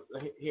not want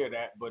to hear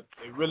that, but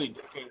they really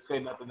can't say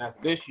nothing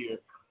after this year.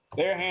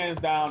 They're hands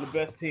down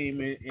the best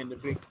team in the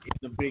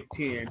Big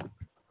Ten,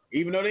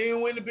 even though they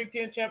didn't win the Big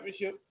Ten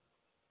championship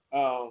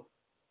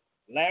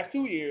last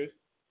 2 years.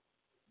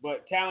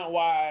 But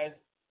talent-wise,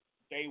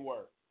 they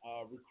were.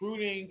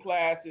 Recruiting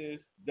classes,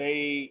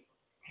 they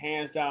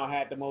hands down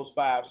had the most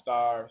 5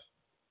 stars,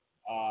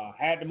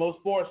 had the most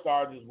 4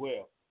 stars as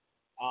well.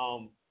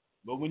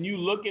 But when you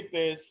look at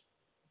this,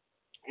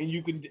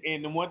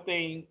 and the one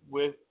thing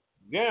with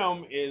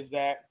them is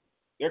that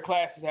their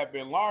classes have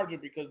been larger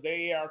because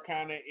they are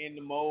kind of in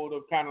the mode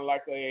of kind of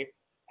like a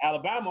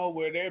Alabama,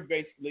 where they're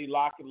basically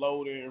lock and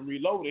loading and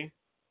reloading.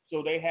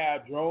 So they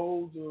have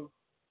droves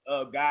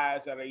of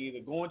guys that are either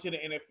going to the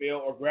NFL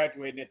or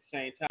graduating at the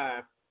same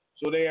time.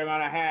 So they are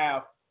going to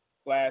have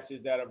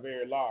classes that are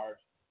very large.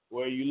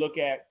 Where you look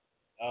at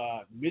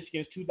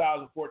Michigan's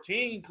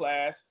 2014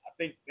 class, I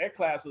think that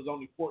class was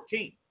only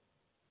 14.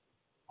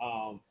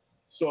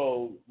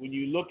 So when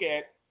you look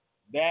at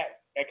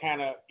that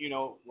kind of,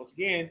 once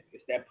again,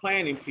 it's that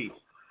planning piece.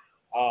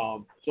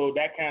 So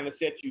that kind of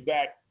sets you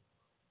back,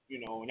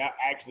 and that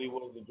actually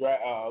was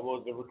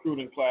the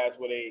recruiting class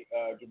where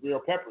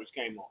Jabril Peppers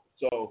came on.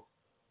 So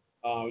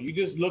you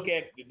just look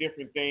at the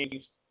different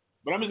things,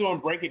 but I'm just going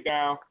to break it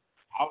down.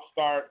 I'll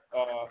start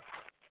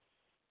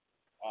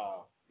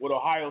with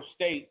Ohio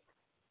State.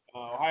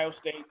 Ohio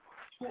State,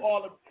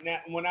 now,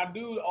 when I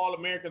do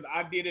All-Americans,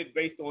 I did it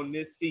based on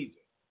this season.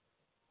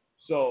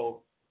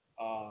 So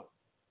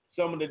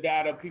some of the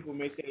data people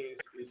may say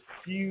is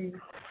skewed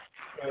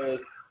because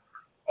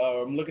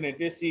I'm looking at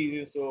this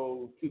season,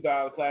 so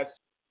 2000 class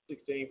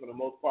 16 for the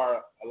most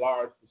part, a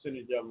large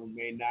percentage of them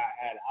may not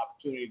have the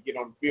opportunity to get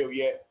on the field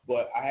yet,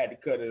 but I had to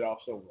cut it off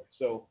somewhere.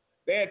 So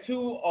they had 2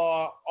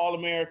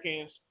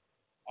 All-Americans,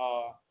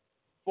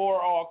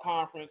 4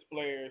 All-Conference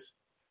players,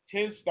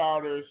 10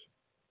 starters,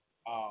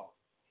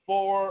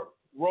 4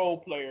 role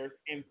players,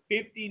 and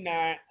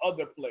 59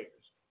 other players.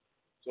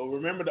 So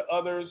remember, the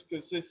others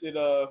consisted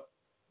of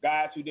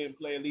guys who didn't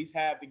play at least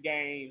half the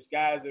games,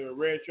 guys that were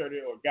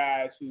redshirted, or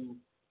guys who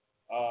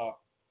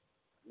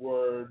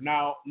were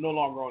now no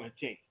longer on the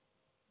team.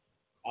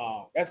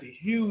 That's a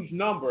huge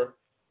number,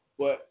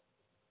 but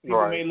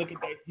people may look at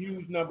that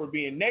huge number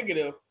being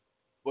negative,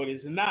 but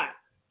it's not.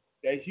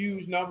 That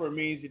huge number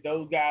means that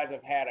those guys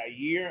have had a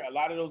year. A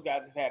lot of those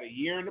guys have had a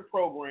year in the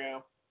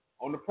program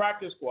on the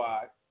practice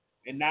squad,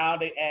 and now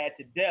they add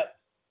to depth.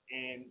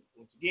 And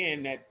once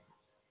again, that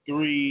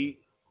 3-4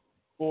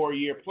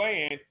 year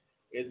plan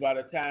is by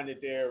the time that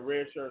they're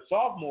redshirt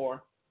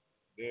sophomore,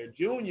 they're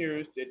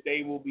juniors, that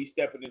they will be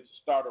stepping into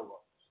starter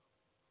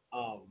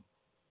roles.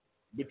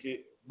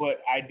 But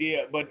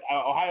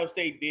Ohio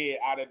State did,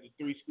 out of the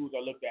 3 schools I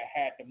looked at,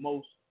 had the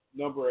most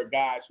number of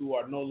guys who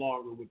are no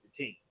longer with the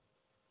team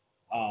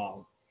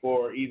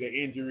for either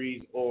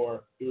injuries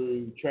or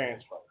through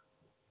transfer.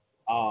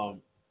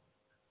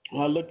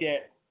 When I look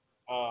at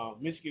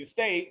Michigan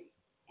State,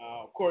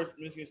 of course,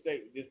 Michigan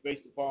State, just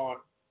based upon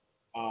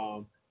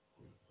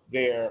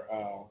their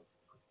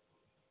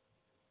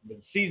the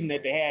season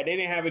that they had, they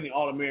didn't have any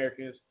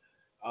All-Americans.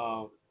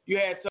 You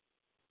had some,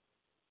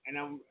 and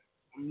I'm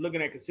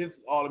looking at consensus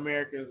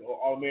All-Americans or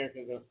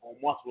All-Americans on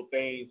multiple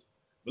things.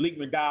 Malik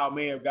McDowell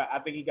may have got, I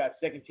think he got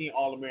second team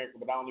All-American,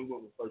 but I only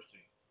went with first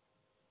team.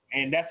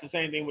 And that's the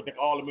same thing with the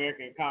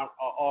All-American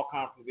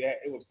All-Conference.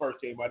 It was first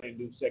team, but I didn't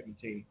do second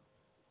team.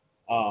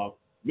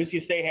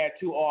 Michigan State had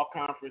 2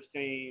 All-Conference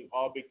teams,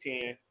 All Big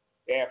Ten.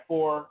 They had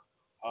 4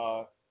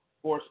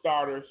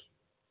 starters.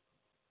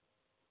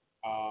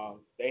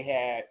 They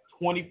had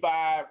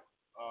 25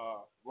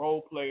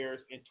 role players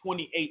and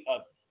 28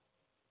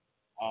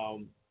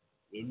 others.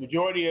 The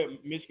majority of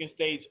Michigan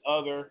State's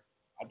other,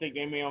 I think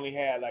they may only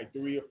had like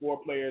 3 or 4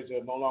 players that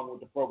are no longer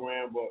with the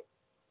program, but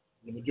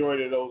the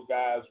majority of those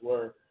guys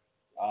were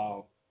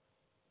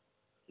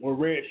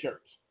red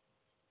shirts.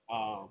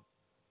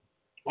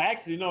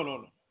 Actually,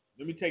 no.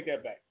 Let me take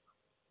that back.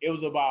 It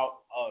was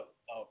about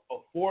a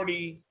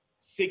 40-60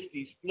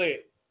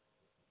 split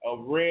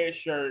of red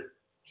shirt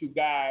to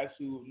guys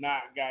who've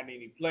not gotten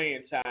any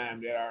playing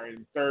time that are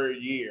in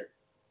 3rd year.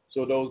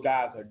 So those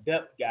guys are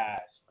depth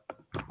guys.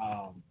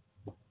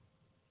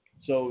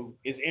 So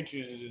it's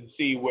interesting to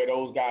see where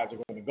those guys are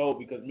going to go,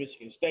 because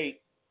Michigan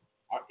State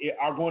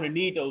are going to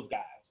need those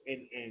guys.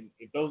 And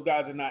if those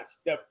guys are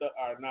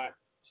not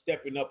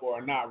stepping up or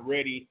are not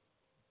ready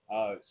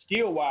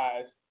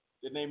skill-wise,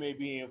 then they may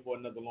be in for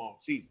another long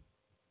season.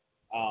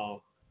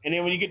 And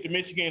then when you get to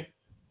Michigan,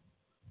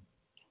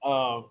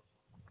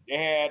 they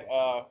had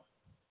 1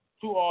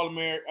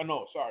 All-American,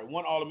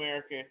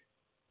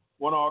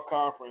 1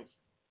 All-Conference,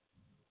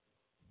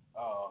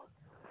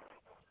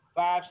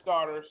 5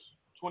 starters,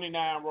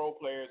 29 role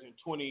players, and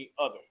 20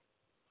 other.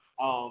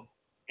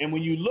 And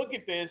when you look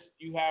at this,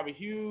 you have a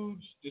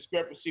huge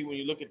discrepancy when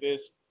you look at this.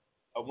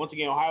 Once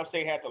again, Ohio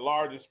State had the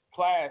largest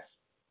class,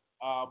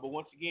 but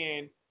once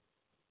again,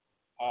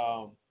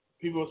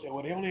 people will say,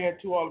 well, they only had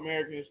 2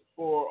 All-Americans,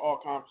 4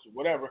 All-Conference,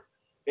 whatever.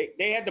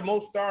 They had the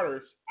most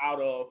starters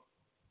out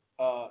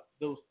of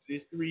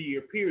this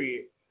 3-year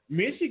period.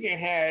 Michigan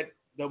had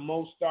the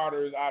most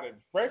starters out of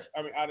this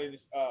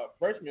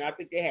freshman. I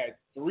think they had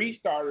 3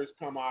 starters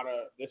come out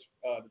of this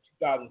the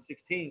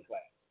 2016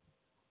 class.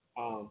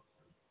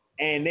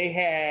 And they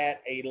had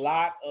a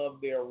lot of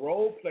their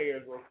role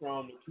players were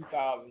from the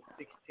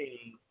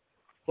 2016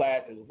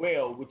 class as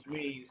well, which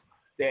means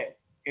that,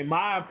 in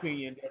my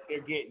opinion, that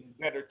they're getting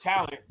better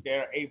talent that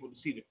are able to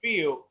see the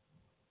field,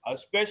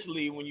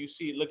 especially when you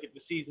look at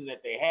the season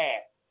that they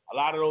had. A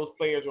lot of those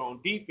players are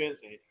on defense,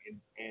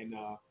 and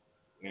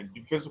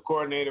defensive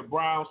coordinator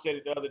Brown said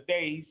it the other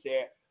day. He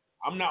said,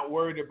 I'm not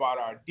worried about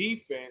our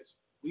defense.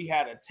 We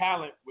had a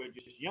talent. We're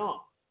just young.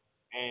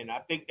 And I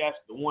think that's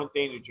the one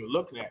thing that you're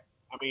looking at.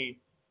 I mean,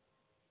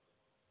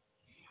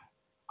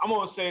 I'm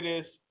going to say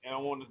this, and I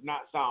want to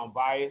not sound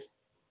biased.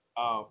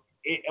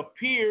 It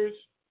appears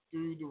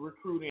through the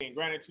recruiting,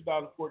 granted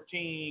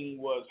 2014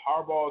 was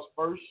Harbaugh's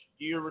first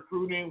year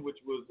recruiting, which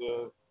was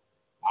a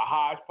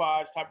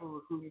hodgepodge type of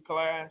recruiting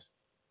class.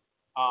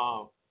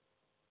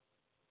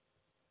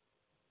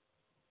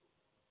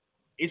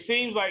 It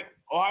seems like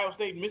Ohio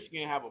State and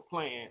Michigan have a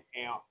plan,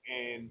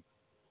 and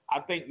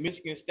I think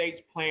Michigan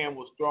State's plan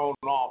was thrown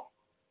off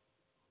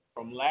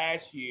from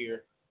last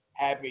year,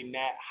 having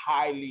that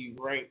highly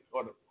ranked,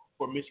 or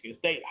for Michigan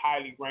State,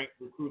 highly ranked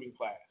recruiting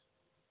class.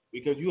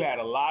 Because you had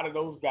a lot of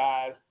those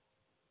guys,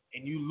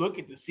 and you look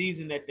at the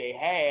season that they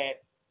had,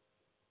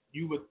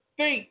 you would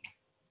think,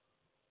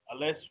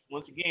 unless,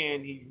 once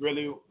again,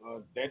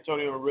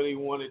 D'Antonio really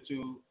wanted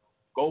to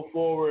go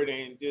forward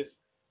and just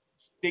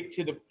stick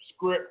to the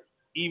script,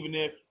 even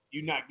if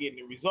you're not getting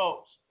the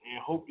results,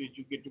 and hope that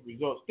you get the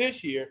results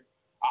this year,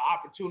 an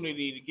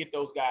opportunity to get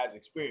those guys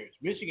experience.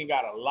 Michigan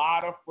got a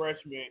lot of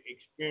freshman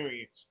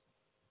experience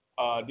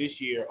this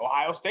year.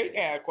 Ohio State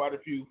had quite a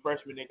few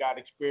freshmen that got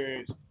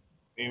experience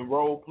in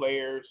role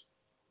players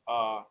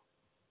and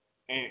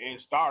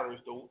starters,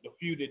 the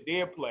few that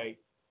did play,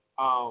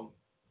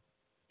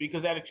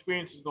 because that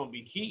experience is going to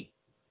be key.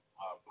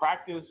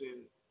 Practice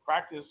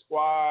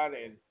squad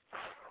and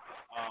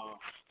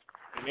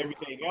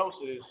everything else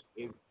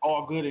is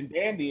all good and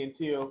dandy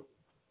until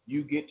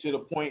you get to the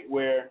point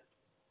where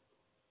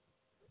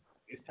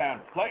it's time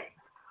to play.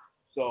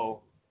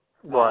 So,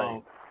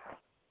 right.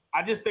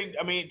 I just think,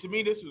 to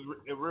me, this is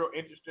real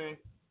interesting.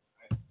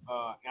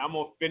 And I'm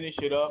gonna finish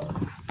it up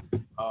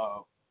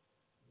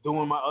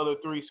doing my other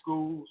three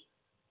schools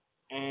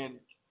and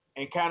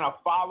kind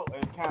of follow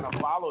this.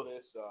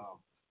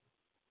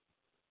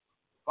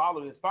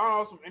 Found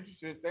out some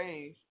interesting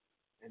things,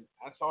 and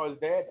I saw his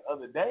dad the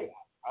other day.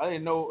 I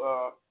didn't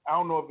know. I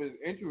don't know if it's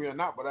injury or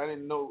not, but I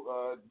didn't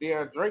know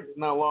Deion Drake is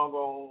no longer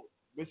on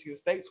Michigan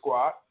State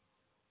squad.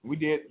 We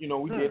did,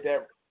 did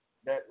that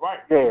right.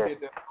 Yeah.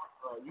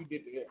 You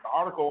did the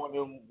article on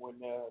him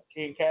when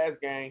King Cass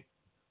game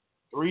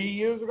 3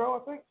 years ago,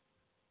 I think.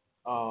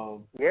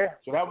 Yeah.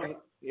 So that was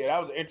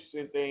an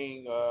interesting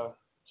thing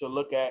to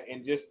look at,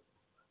 and just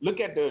look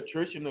at the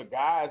attrition of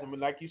guys.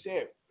 Like you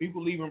said,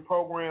 people leaving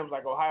programs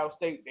like Ohio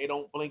State, they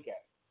don't blink at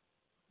it.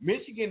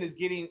 Michigan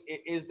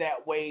is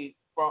that way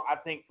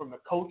from the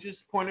coach's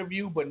point of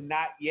view, but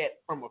not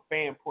yet from a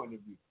fan point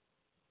of view.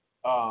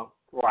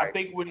 Right. I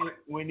think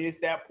when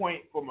it's that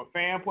point from a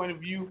fan point of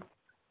view,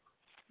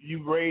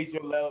 you've raised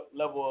your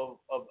level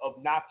of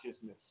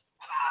obnoxiousness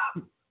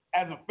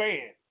as a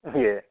fan.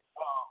 Yeah.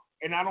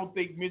 And I don't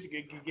think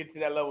Michigan can get to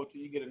that level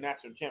until you get a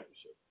national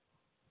championship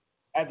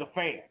as a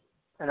fan.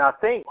 And I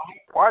think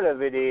part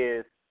of it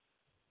is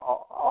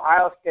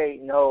Ohio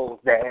State knows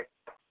that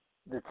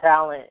the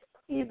talent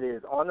either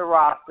is on the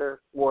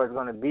roster or is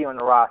going to be on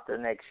the roster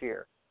next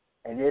year.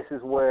 And this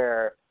is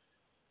where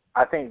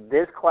I think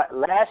this class,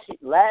 last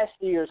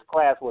year's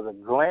class was a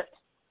glimpse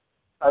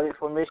of it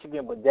for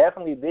Michigan, but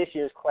definitely this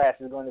year's class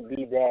is going to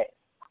be that,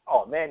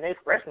 oh, man, they're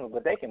freshmen,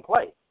 but they can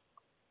play.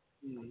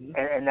 Mm-hmm.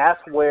 And that's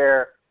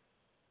where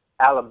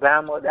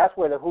Alabama, that's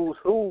where the who's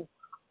who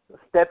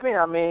step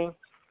in.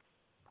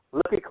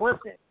 Look at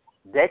Clemson.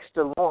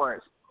 Dexter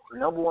Lawrence,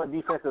 number one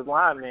defensive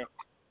lineman,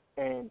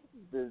 and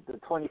the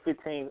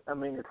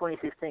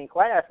 2016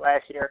 class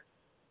last year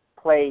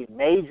played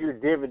major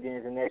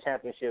dividends in their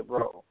championship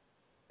role,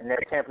 in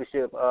their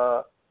championship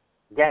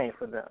game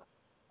for them.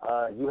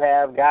 You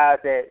have guys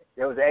that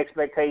there was an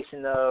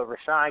expectation of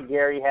Rashawn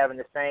Gary having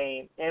the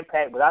same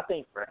impact, but I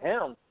think for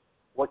him,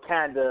 what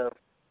kind of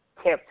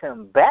kept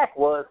him back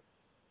was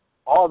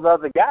all the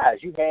other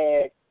guys. You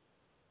had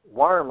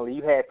Wormley,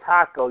 you had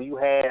Taco, you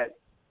had,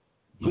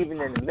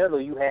 even in the middle,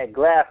 you had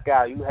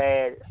Glasgow, you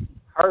had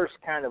Hurst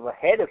kind of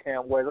ahead of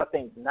him, whereas I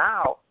think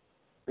now,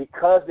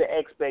 because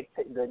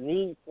the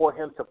need for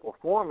him to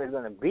perform is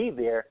going to be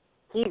there,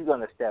 he's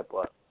going to step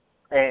up.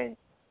 And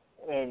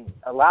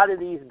a lot of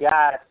these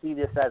guys see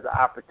this as an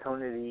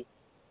opportunity.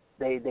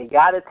 They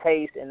got a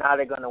taste, and now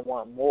they're going to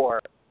want more.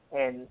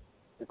 And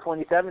the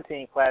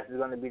 2017 class is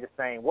going to be the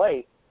same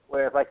way,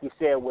 whereas, like you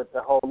said, with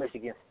the whole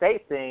Michigan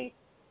State thing,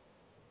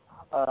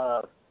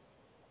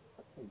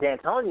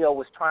 D'Antonio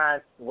was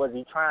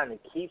he trying to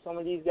keep some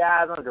of these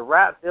guys under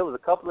wraps? There was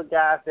a couple of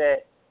guys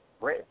that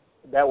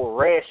were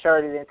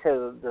red-shirted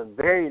into the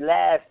very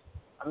last.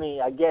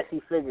 I guess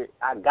he figured,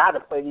 I got to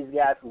play these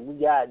guys because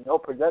we got no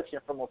production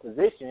from a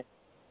position.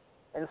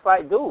 And it's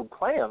like, dude,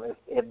 play them.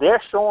 If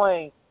they're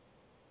showing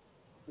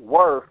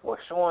worth or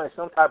showing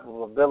some type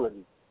of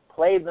ability,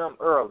 play them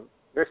early.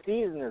 Their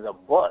season is a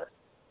bust.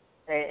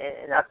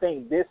 And I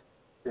think the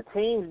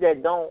teams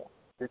that don't,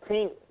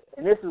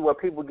 and this is where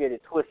people get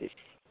it twisted,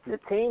 the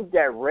teams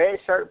that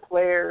redshirt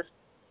players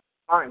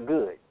aren't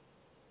good.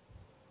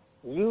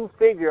 You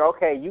figure,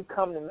 okay, you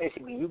come to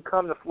Michigan, you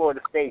come to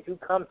Florida State, you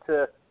come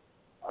to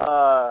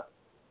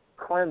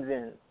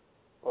Clemson,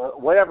 or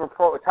whatever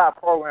top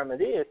program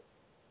it is,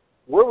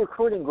 we're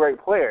recruiting great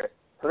players.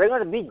 So they're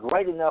going to be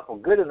great enough or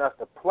good enough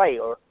to play,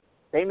 or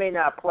they may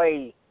not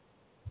play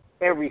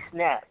every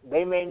snap.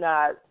 They may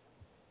not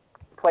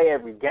play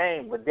every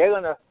game, but they're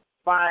going to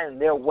find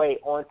their way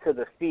onto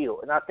the field.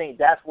 And I think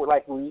that's what,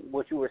 like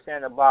what you were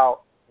saying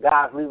about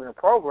guys leaving the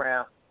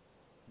program.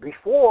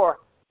 Before,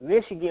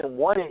 Michigan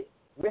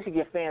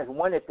fans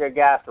wanted their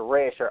guys to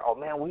redshirt. Oh,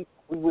 man, we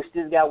wish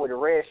this guy would have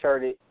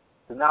redshirted,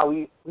 so now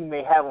we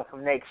may have him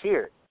from next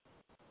year.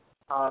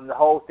 The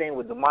whole thing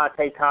with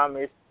DeMonte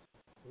Thomas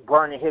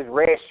burning his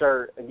red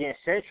shirt against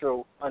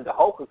Central under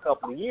Hoke a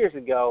couple of years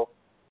ago,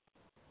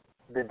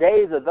 the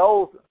days of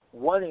those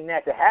wanting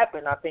that to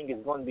happen, I think,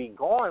 is going to be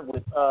gone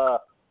with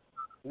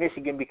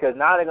Michigan, because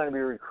now they're going to be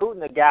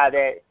recruiting a guy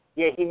that,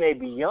 yeah, he may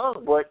be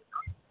young, but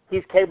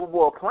he's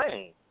capable of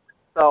playing.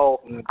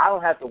 So I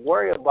don't have to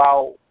worry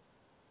about,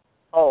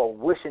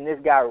 wishing this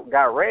guy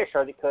got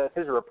redshirted, because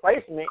his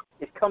replacement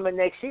is coming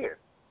next year.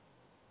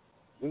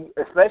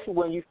 Especially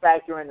when you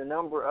factor in the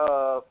number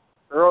of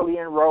early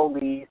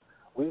enrollees.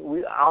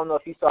 I don't know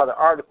if you saw the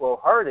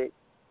article or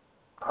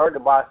heard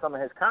about some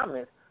of his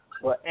comments,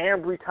 but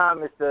Ambry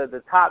Thomas,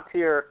 the top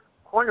tier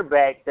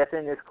cornerback that's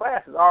in this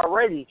class, is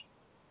already,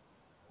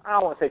 I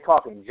don't want to say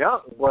talking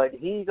junk, but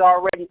he's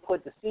already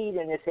put the seed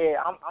in his head.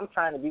 I'm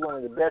trying to be one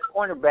of the best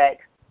cornerbacks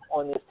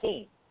on this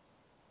team.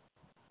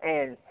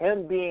 And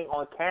him being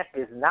on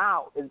campus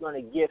now is going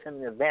to give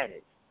him an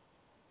advantage.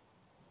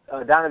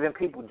 Donovan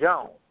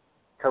People-Jones,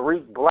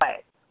 Tariq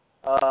Black,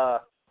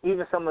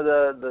 even some of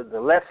the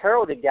less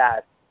heralded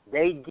guys,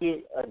 they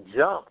get a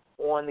jump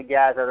on the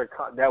guys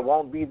that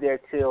won't be there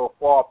till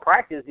fall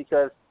practice,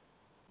 because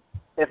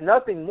if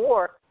nothing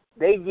more,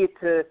 they get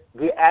to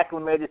get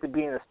acclimated to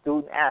being a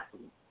student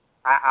athlete.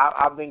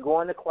 I've been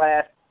going to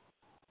class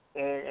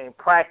and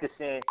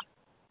practicing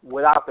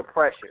without the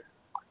pressure.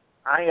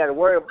 I ain't got to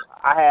worry.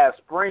 I have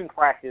spring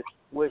practice,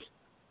 which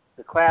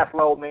the class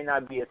load may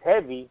not be as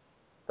heavy,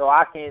 so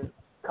I can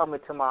come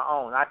into my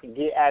own. I can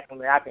get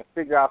acclimated. I can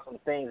figure out some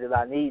things that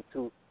I need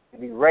to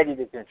be ready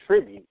to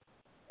contribute.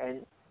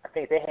 And I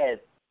think they had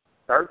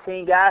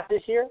 13 guys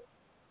this year.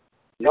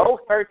 Those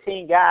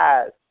 13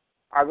 guys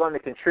are going to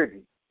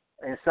contribute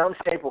in some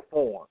shape or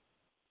form.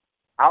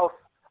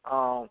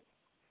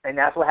 And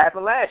that's what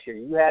happened last year.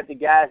 You had the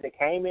guys that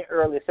came in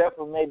early, except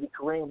for maybe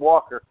Kareem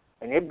Walker,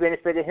 and it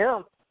benefited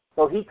him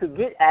so he could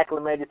get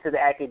acclimated to the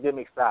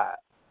academic side.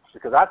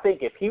 Because I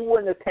think if he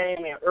wouldn't have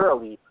came in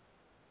early,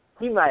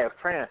 he might have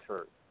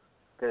transferred.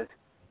 Because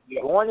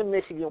going to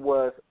Michigan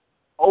was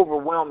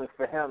overwhelming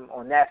for him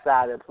on that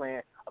side of the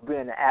plan of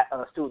being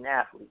a student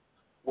athlete.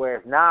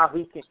 Whereas now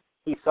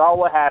he saw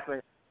what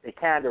happened, they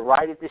kind of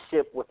righted the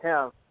ship with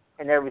him,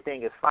 and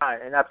everything is fine.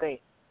 And I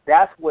think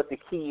that's what the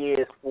key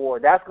is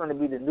that's going to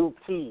be the new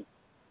key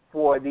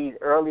for these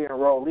early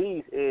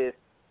enrollees is,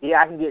 yeah,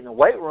 I can get in the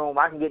weight room,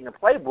 I can get in the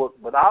playbook,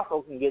 but I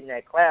also can get in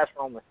that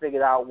classroom and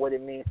figure out what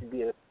it means to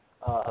be a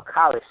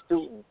college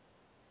student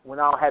when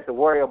I don't have to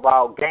worry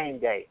about game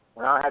day,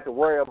 when I don't have to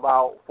worry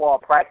about fall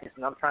practice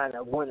and I'm trying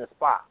to win a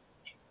spot.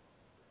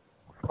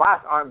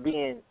 Spots aren't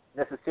being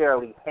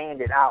necessarily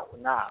handed out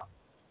now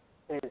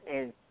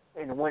in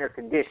winter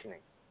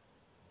conditioning.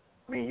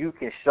 I mean, you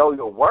can show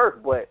your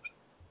work, but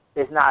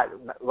it's not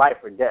life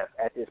or death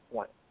at this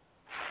point.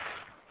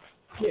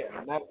 Yeah,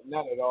 not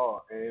at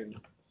all.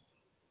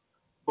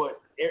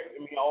 But I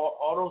mean,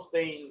 all those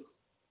things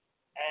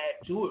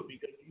add to it,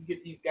 because you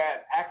get these guys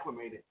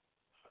acclimated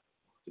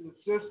to the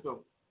system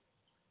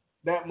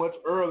that much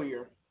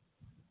earlier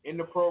in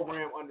the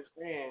program.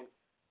 Understand,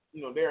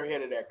 they're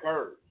ahead of that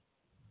curve,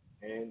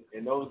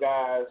 and those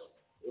guys,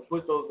 it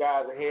puts those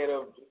guys ahead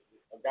of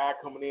a guy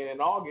coming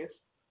in August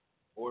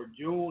or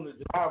June or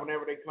July,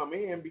 whenever they come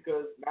in,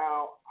 because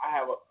now I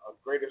have a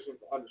greater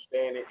sense of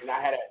understanding, and I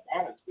had that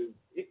balance. Because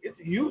it's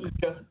usually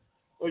just,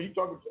 you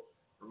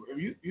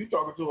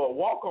talking to a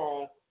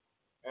walk-on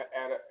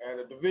at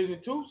a Division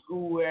II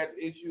school who had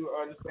issue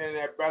understanding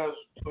that balance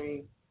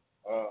between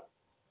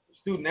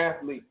student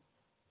athlete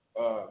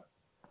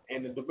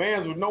and the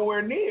demands were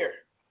nowhere near.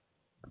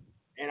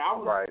 And I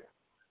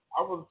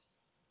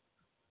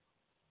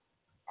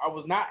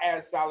was not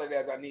as solid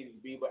as I needed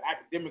to be, but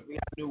academically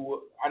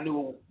I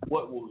knew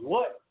what was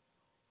what,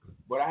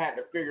 but I had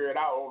to figure it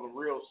out on a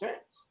real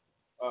sense.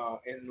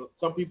 And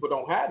some people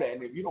don't have that,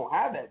 and if you don't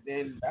have that,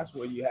 then that's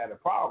where you had a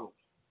problem.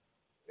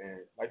 And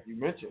like you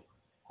mentioned,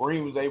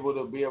 Kareem was able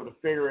to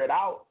figure it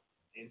out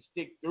and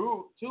stick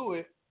through to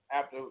it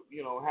after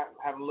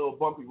having a little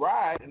bumpy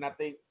ride, and I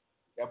think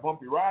that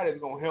bumpy ride is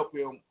going to help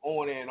him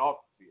on and off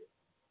the field.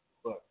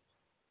 But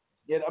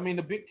yeah, I mean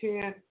the Big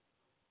Ten,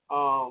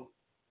 on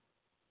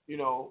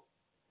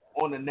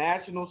the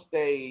national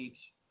stage,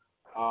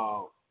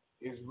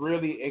 is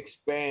really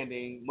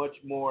expanding much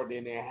more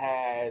than it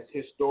has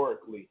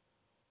historically,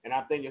 and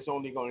I think it's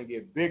only going to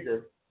get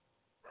bigger.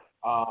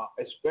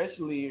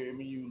 Especially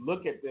when you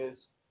look at this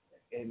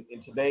in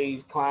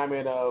today's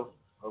climate of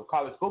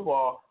college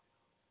football,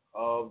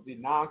 of the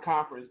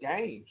non-conference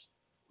games.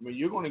 I mean,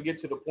 you're going to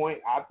get to the point,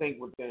 I think,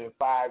 within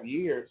 5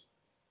 years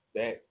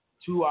that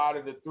 2 out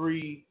of the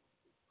 3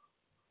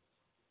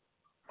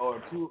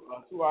 or 2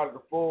 out of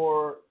the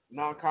 4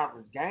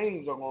 non-conference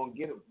games are going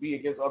to be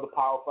against other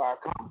Power 5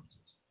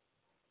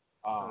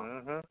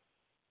 conferences.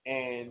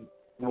 And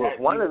With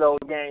one of those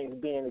games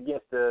being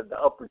against the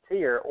upper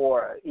tier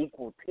or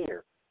equal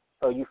tier.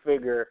 So you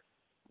figure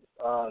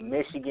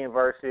Michigan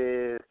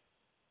versus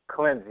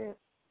Clemson,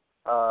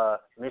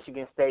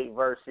 Michigan State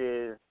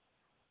versus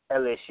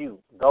LSU,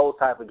 those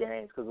type of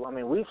games. Because, I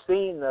mean, we've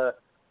seen the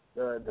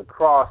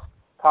cross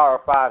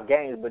Power 5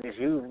 games, but it's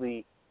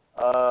usually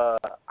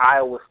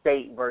Iowa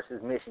State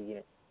versus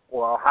Michigan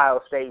or Ohio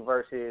State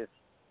versus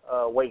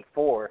Wake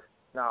Forest.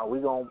 Now,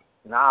 we're going to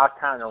now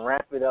kind of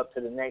ramp it up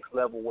to the next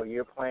level where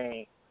you're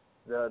playing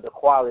the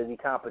quality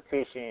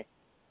competition,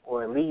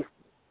 or at least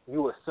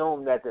you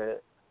assume that the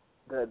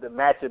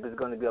matchup is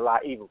going to be a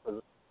lot even.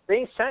 Because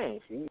things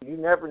change. You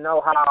never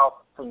know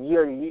how from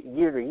year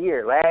to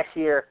year. Last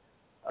year,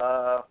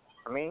 I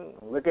mean,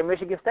 look at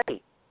Michigan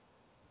State.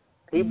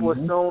 People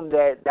assumed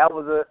that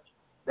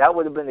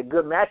would have been a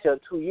good matchup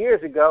 2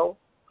 years ago,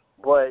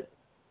 but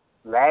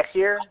last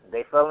year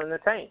they fell in the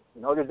tank.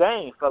 Notre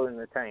Dame fell in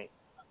the tank.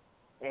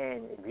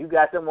 And if you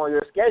got them on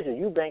your schedule,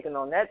 you banking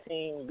on that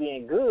team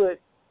being good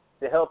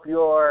to help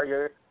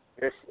your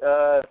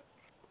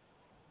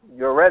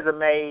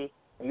resume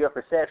and your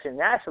perception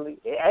nationally.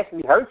 It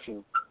actually hurts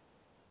you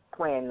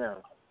playing them.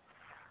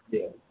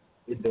 Yeah,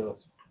 it does.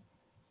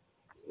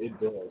 It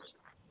does.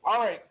 All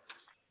right.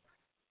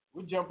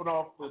 We're jumping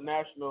off the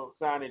National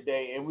Signing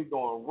Day, and we're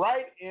going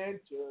right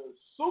into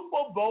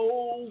Super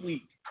Bowl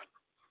week.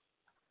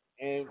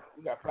 And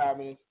we got 5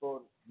 minutes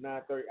for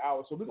 9:30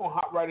 hours, so we're going to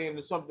hop right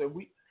into something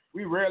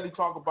we rarely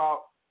talk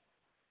about.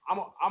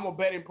 I'm a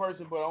betting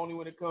person, but only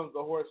when it comes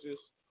to horses.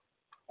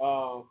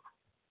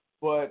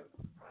 But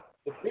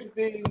the big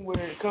thing when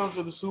it comes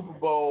to the Super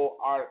Bowl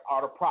are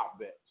the prop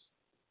bets.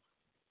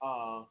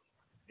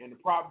 And the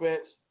prop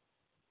bets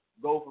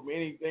go from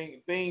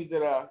things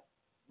that are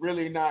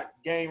really not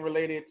game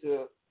related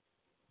to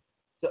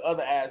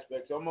other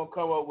aspects. So I'm gonna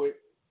come up with,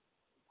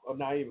 or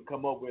not even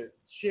come up with,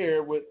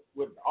 share with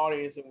the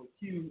audience and with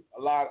you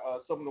a lot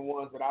of some of the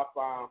ones that I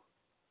found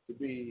to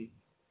be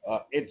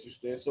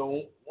interesting.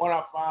 So what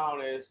I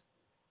found is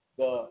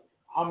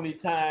how many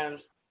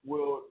times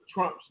will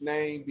Trump's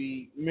name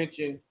be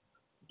mentioned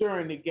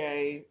during the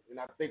game, and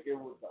I think it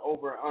was the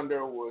over and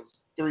under was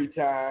 3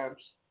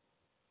 times.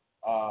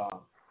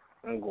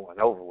 I'm going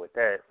over with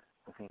that.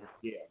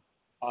 Yeah.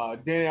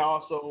 Then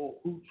also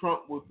who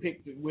Trump would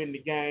pick to win the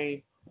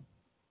game.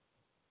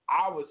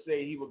 I would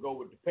say he would go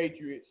with the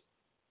Patriots,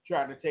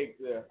 trying to take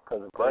the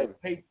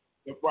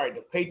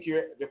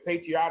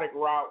patriotic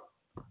route.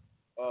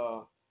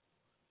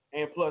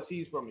 And plus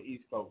he's from the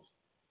East Coast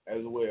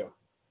as well.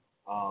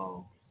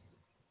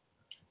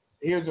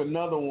 Here's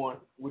another one,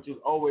 which is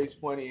always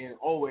funny and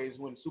always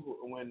when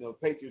the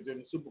Patriots are in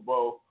the Super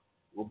Bowl.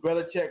 Will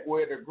Belichick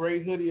wear the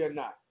gray hoodie or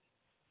not?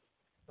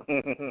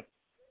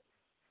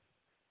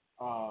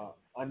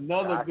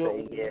 Another good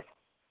one. Yes.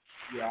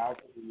 Yeah, I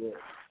think it will.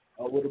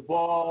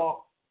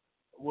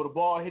 Will the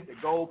ball hit the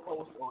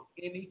goalpost on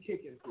any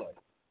kicking play?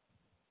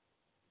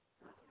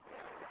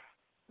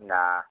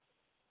 Nah.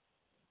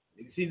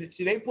 See,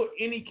 they put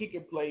any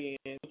kicking play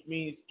in, which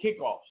means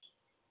kickoffs.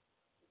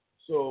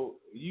 So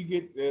you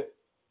get the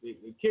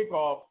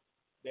kickoff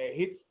that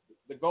hits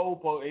the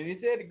goalpost, and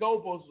it said the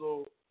goalpost.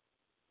 So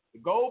the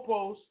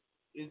goalpost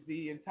is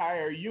the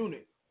entire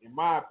unit, in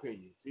my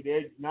opinion. See,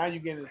 now you're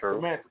getting the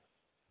semantics.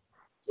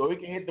 So it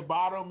can hit the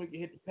bottom, it can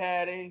hit the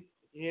padding,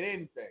 it can hit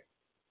anything.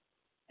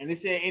 And it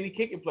said any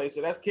kicking play,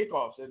 so that's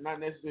kickoffs. It's not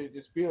necessarily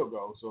just field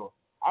goal. So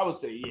I would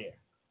say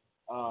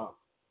yeah.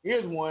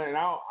 Here's one, and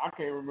I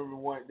can't remember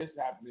when this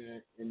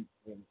happened in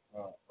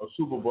a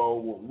Super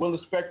Bowl. Will a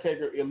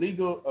spectator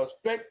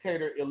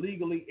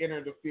illegally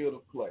enter the field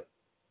of play?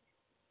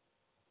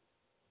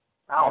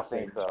 I don't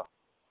think so.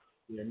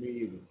 Yeah, me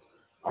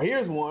either.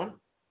 Here's one.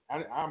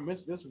 I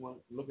missed this one.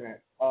 Looking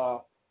at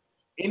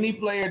any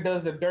player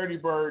does a Dirty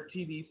Bird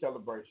TV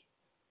celebration.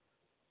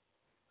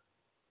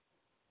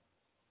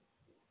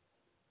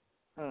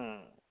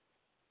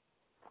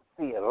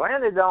 See,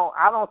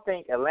 I don't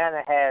think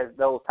Atlanta has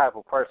those type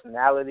of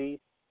personalities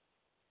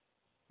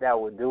that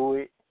would do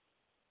it.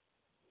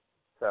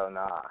 So,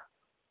 nah.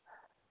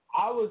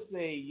 I would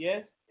say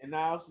yes, and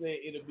I'll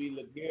say it'll be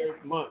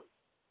LeGarrette Blount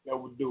that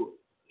would do it.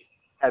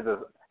 As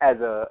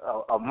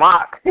a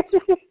mock. Yeah,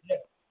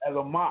 as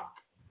a mock.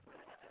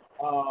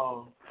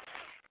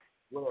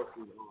 What else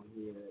is on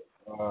here?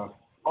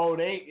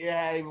 They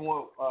had even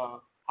one.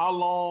 How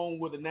long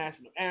will the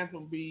national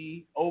anthem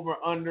be? Over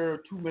under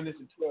 2 minutes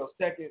and 12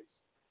 seconds.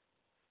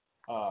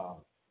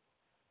 How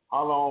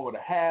long will the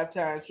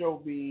halftime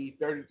show be?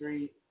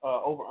 33.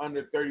 Over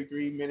under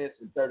 33 minutes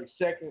and 30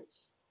 seconds.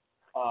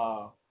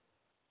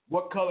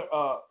 What color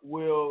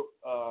will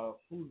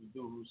who's the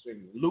dude who's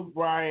singing? Luke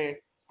Bryan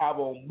have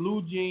on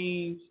blue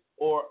jeans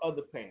or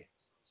other pants?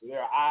 So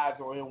there are eyes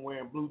on him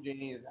wearing blue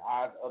jeans,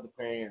 eyes other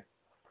pants.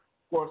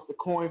 Of course, the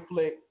coin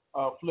flip,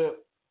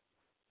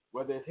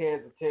 whether it's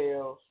heads or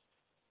tails.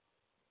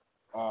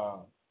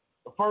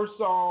 The first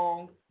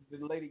song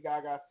that Lady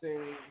Gaga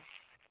sings.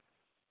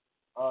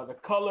 The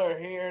color of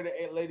hair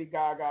that Lady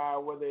Gaga,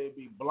 whether it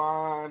be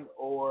blonde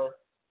or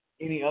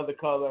any other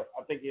color,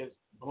 I think it's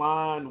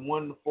blonde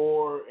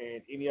 1-4,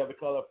 and any other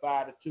color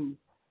 5-2.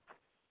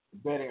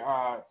 Betting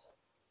odds.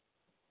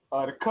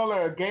 The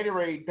color of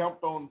Gatorade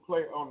dumped on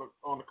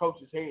the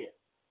coach's head.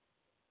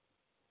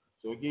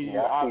 So it gives you the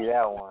I see option.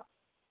 that one.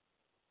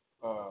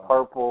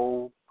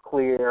 Purple,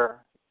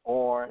 clear,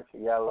 orange,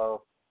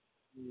 yellow.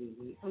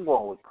 I'm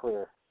going with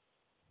clear.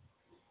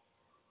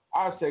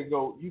 I say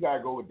you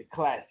gotta go with the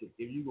classic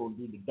if you're gonna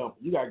do the dump.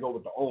 You gotta go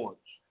with the orange,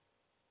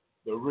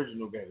 the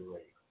original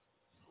Gatorade.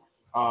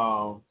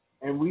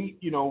 And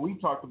we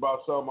talked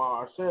about some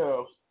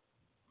ourselves.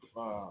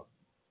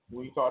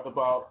 We talked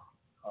about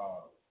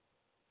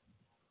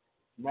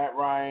Matt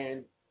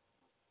Ryan,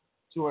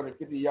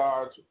 250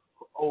 yards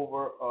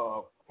over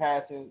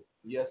passing,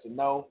 yes or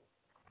no.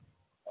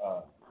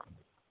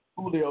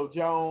 Julio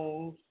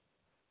Jones,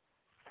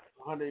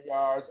 100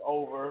 yards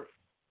over,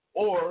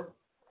 or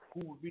who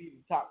would be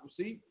the top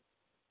receiver.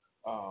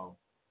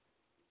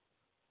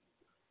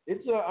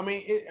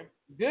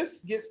 This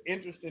gets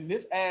interesting.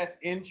 This adds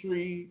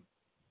intrigue.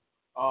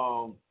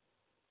 But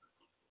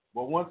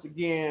once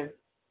again,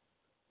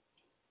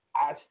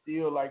 I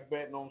still like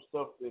betting on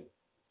stuff that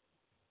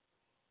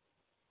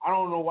I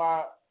don't know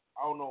why.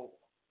 I don't know.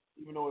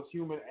 Even though it's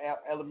human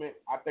element,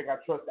 I think I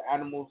trust the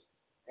animals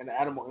and the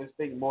animal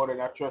instinct more than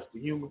I trust the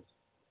humans,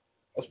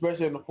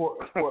 especially in a sport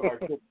like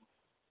football.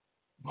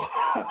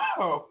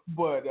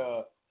 But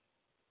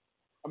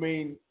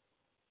when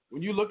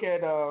you look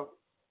at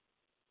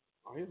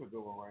here's a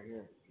good one right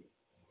here,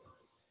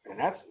 and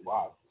that's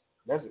wow,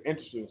 that's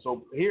interesting.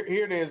 So here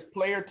it is: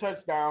 player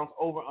touchdowns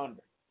over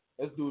under.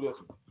 Let's do this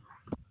one.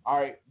 All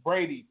right,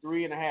 Brady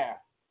 3.5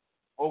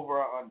 over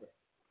or under.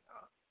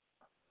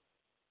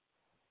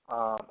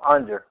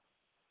 Under.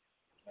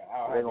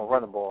 They're gonna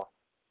run the ball.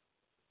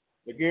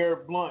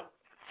 LeGarrette Blount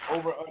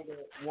over under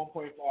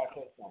 1.5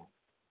 touchdowns.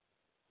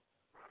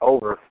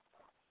 Over.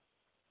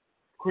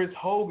 Chris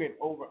Hogan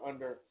over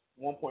under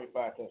 1.5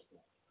 touchdowns.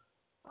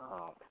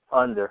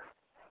 Under.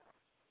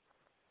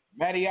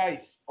 Matty Ice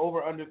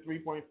over under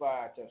 3.5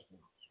 touchdowns.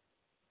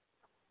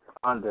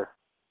 Under.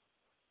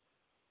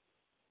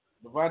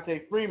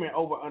 Devontae Freeman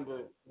over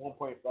under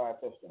 1.5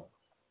 touchdowns.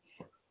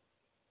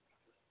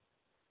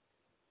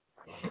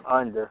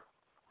 Under.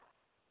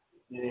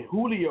 And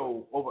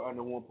Julio over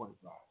under 1.5.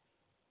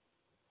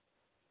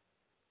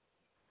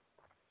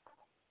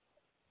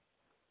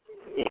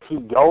 If he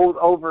goes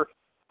over,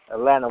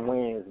 Atlanta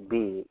wins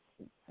big.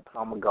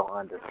 I'm going to go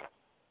under.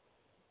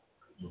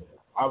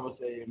 I would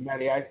say if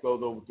Matty Ice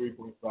goes over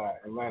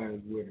 3.5, Atlanta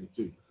is winning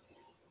too.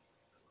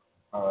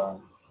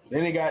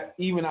 Then they got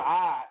even an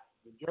odd,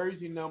 the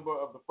jersey number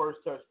of the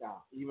first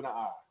touchdown, even an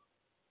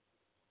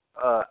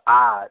odd.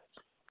 Odd.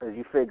 Because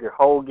you figure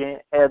Hogan,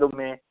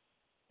 Edelman,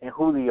 and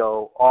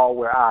Julio all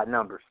wear odd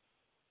numbers.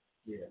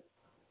 Yeah.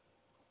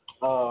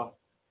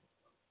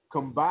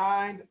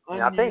 Combined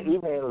and I think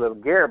even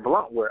LeGarrette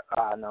Blount wear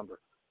odd numbers.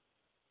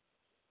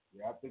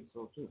 Yeah, I think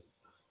so too.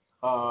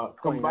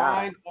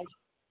 29.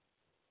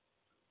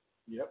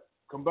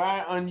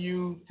 Combined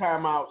unused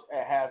timeouts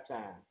at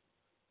halftime.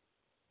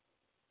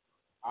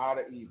 Odd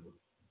or even?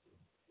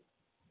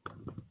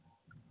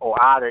 Oh,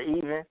 odd or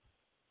even?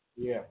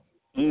 Yeah.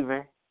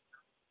 Even.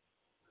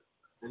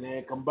 And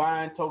then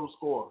combined total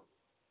score.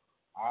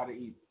 Odd or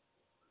even?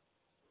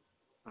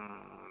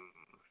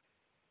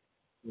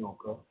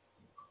 Okay.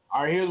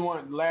 All right, here's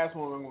one. The last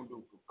one we're going to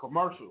do.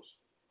 Commercials.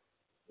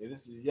 And this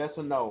is yes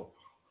or no.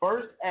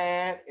 First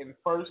ad in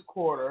first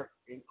quarter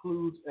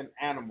includes an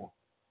animal.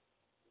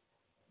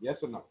 Yes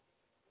or no?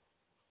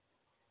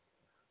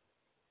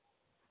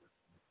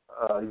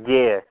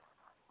 Yeah.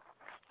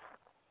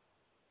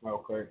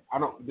 Okay.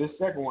 This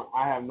second one,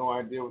 I have no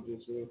idea what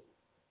this is.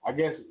 I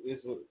guess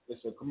it's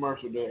a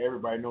commercial that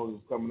everybody knows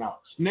is coming out.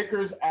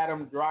 Snickers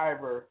Adam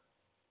Driver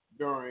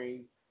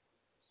during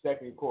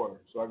second quarter.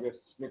 So I guess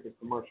Snickers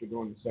commercial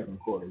during the second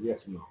quarter. Yes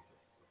or no?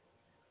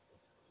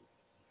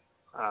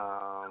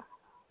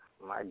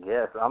 I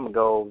guess I'm gonna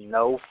go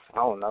no. I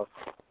don't know.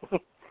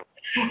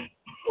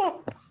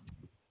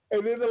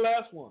 And then the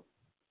last one.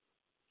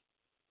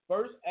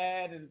 First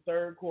ad in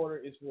third quarter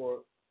is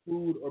for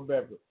food or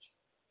beverage.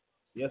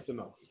 Yes or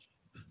no?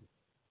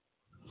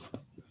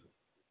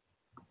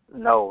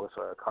 No, it's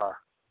for a car.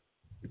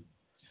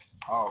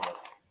 All right.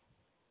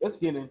 Let's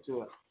get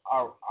into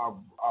our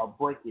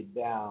break it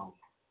down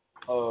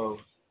of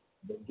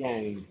the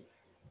game.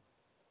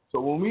 So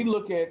when we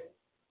look at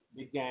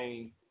the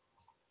game,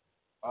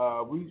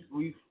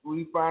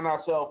 we find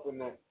ourselves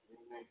in a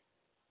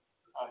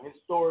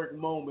historic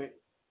moment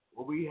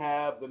where we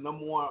have the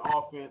number one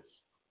offense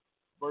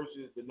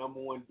versus the number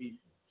one defense.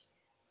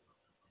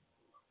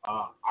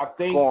 I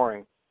think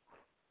scoring.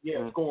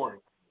 Yeah, scoring.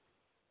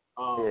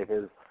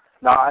 Because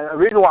the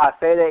reason why I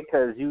say that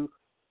because you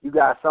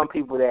got some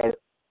people that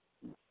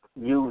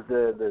use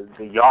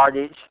the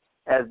yardage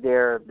as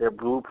their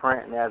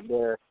blueprint and as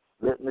their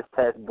litmus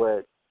test,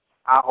 but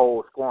I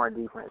hold scoring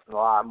defense in a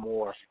lot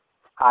more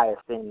high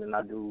esteem than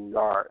I do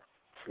yards.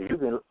 Because you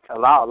can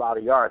allow a lot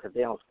of yards if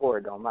they don't score,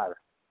 it don't matter.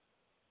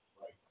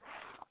 Right.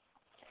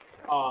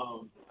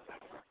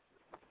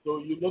 So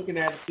you're looking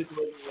at a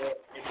situation where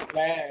in the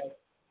past,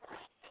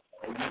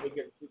 you look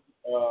at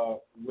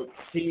with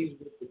teams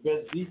with the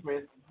best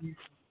defense, you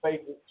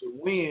favored to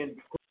win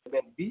because of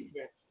that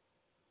defense.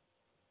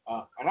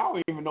 And I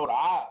don't even know the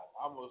odds.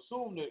 I'm gonna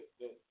assume that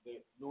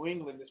New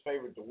England is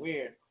favored to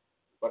win.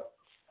 But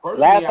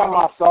last time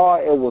I saw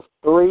it was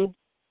 3.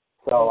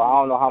 So I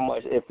don't know how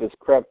much if it's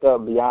crept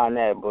up beyond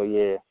that, but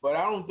yeah. But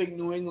I don't think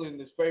New England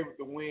is favored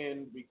to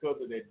win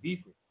because of their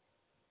defense.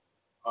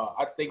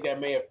 I think that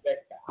may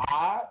affect the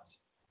odds,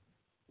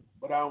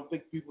 but I don't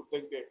think people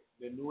think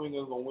that New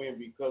England's gonna win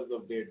because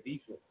of their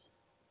defense.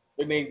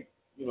 Then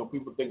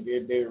people think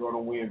they're gonna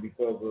win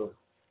because of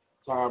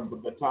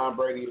the Tom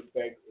Brady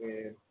effect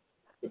and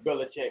the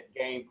Belichick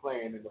game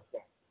plan and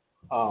effect.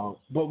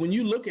 But when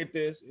you look at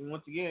this, and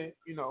once again,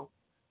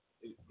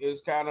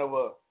 it's kind of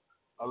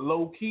a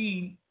low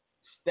key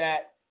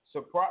stat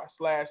surprise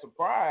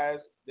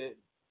that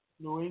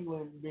New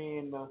England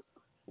being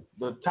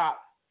the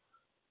top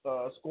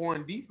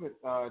scoring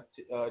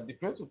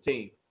defensive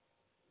team,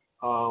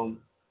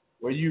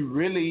 where you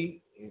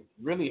really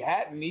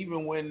hadn't,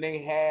 even when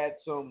they had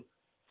some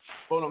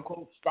quote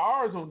unquote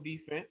stars on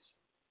defense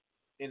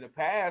in the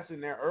past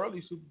in their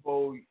early Super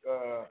Bowl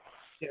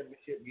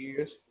championship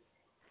years,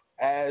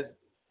 as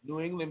New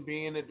England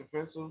being a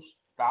defensive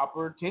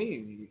stopper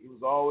team. It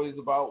was always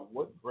about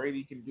what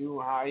Brady can do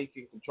and how he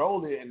can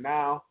control it, and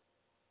now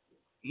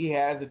he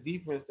has a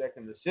defense that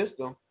can assist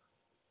him.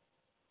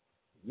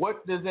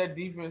 What does that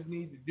defense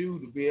need to do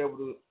to be able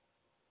to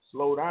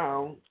slow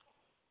down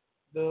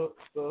the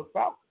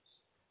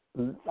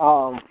Falcons?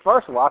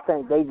 First of all, I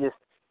think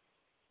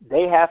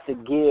they have to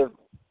give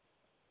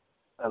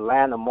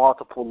Atlanta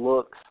multiple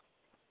looks,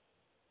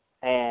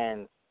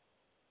 and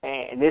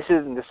this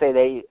isn't to say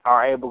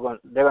they're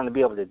going to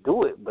be able to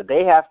do it, but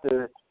they have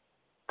to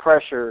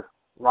pressure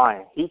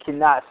Ryan. He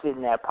cannot sit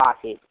in that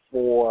pocket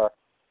for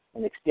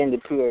an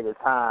extended period of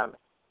time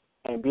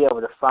and be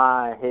able to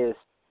find his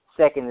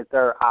second and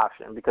third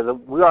option, because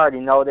we already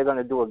know they're going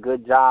to do a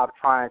good job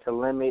trying to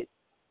limit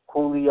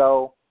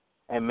Julio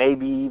and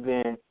maybe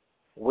even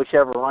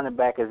whichever running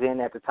back is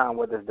in at the time,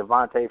 whether it's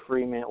Devontae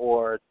Freeman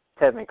or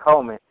Tevin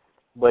Coleman.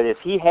 But if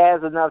he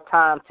has enough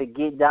time to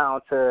get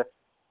down to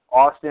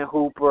Austin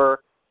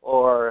Hooper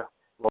or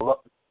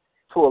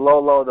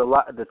Tualolo,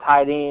 the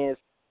tight ends,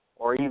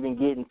 or even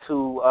getting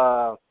to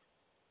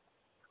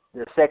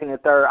the second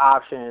and third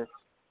options,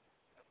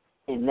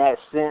 in that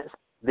sense,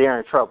 they're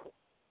in trouble.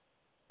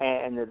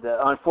 And the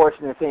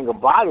unfortunate thing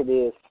about it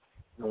is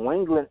New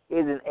England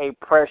isn't a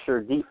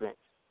pressure defense.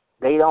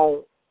 They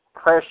don't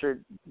pressure.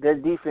 Their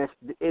defense,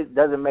 it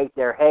doesn't make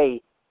their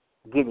hay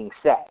getting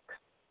sacks.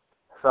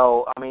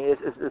 So, I mean,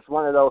 it's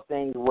one of those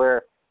things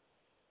where,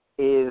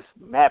 is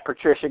Matt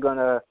Patricia going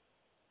to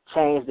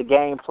change the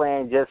game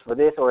plan just for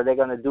this, or are they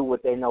going to do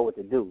what they know what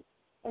to do?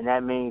 And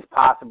that means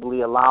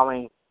possibly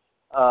allowing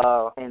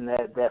in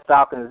that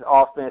Falcons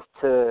offense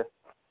to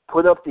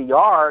put up the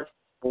yards,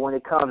 but when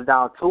it comes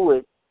down to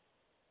it,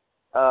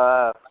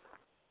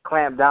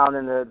 clamp down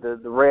in the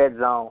red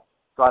zone.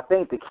 So I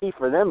think the key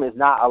for them is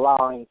not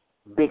allowing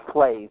big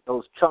plays,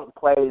 those chunk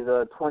plays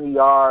of 20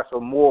 yards or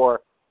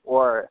more,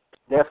 or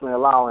definitely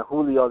allowing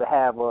Julio to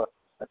have a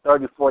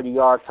 30,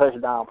 40-yard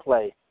touchdown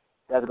play.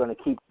 That's going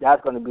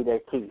to be their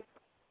key.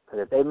 Because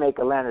if they make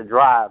Atlanta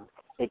drive,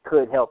 it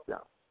could help them.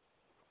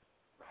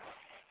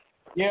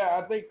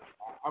 Yeah,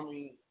 I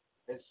mean,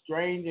 as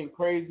strange and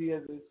crazy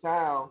as it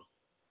sounds,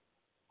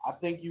 I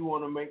think you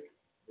want to make,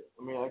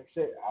 like I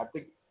said, I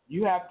think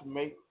you have to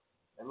make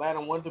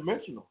Atlanta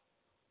one-dimensional.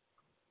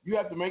 You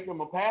have to make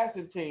them a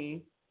passing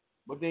team,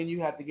 but then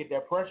you have to get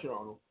that pressure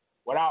on them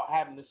without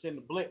having to send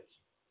a blitz.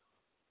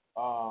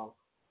 On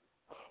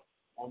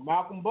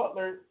Malcolm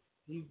Butler,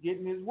 he's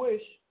getting his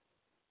wish.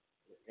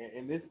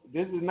 And this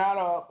is not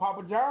a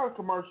Papa John's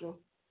commercial.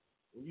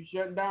 When you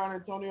shutting down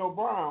Antonio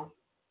Brown,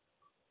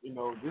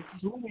 this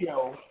is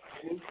Julio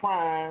in his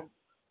prime,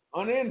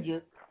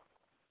 uninjured.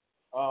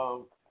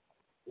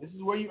 This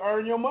is where you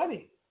earn your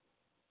money.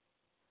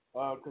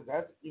 Because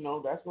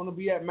that's going to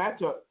be that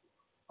matchup.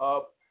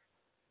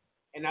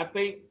 And I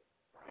think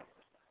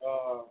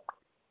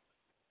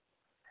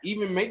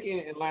even making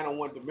Atlanta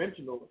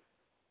one-dimensional,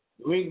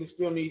 New England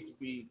still needs to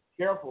be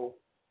careful,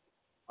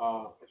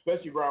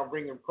 especially around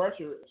bringing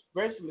pressure.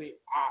 Especially,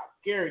 I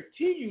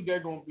guarantee you there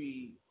are going to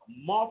be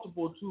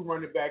multiple two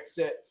running back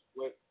sets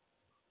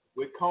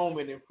with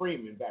Coleman and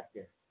Freeman back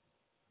there.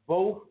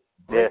 Both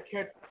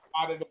catch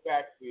out of the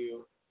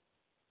backfield.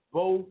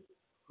 Both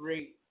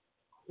create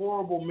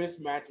horrible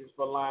mismatches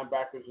for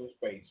linebackers in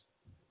space.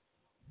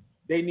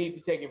 They need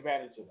to take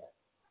advantage of that.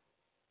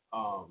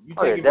 You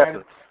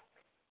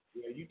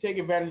take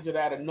advantage of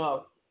that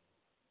enough,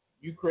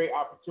 you create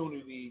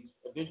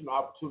additional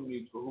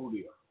opportunities for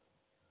Julio.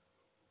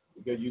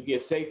 Because you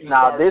get safety.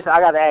 Now, I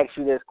got to ask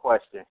you this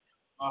question.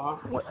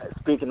 Uh-huh.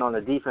 Speaking on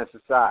the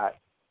defensive side,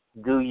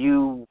 do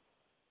you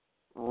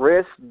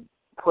risk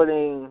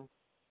putting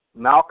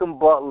Malcolm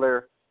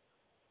Butler,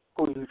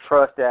 who you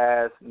trust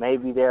as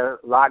maybe their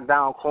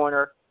lockdown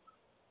corner,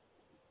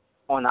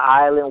 on the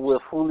island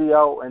with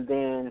Julio, and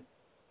then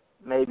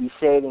maybe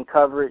shading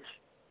coverage.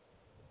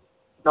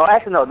 No,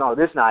 actually, no,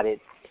 this is not it.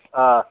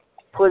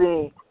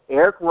 Putting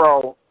Eric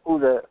Rowe,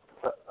 who's a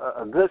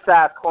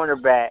good-sized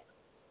cornerback,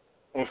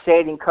 and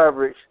shading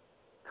coverage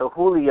to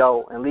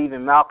Julio and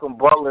leaving Malcolm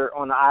Butler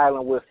on the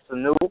island with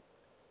Sanu?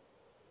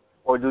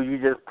 Or do you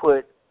just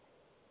put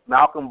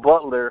Malcolm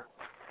Butler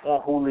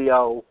on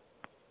Julio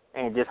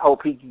and just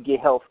hope he can get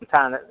help from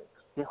time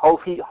to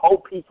hope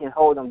he can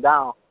hold him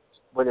down,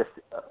 but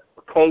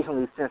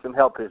occasionally send some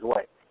help his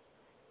way?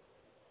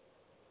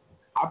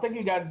 I think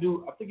you have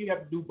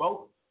to do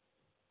both.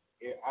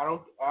 I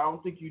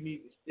don't think you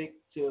need to stick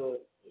to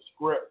the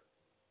script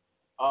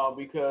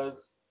because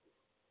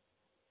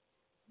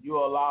you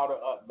allow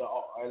the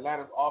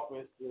Atlanta's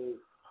offense to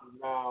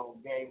now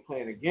game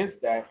plan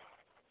against that,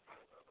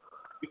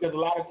 because a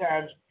lot of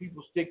times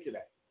people stick to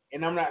that.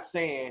 And I'm not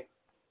saying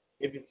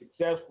if it's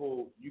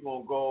successful, you're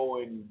going to go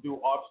and do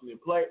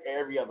alternate play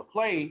every other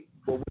play,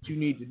 but what you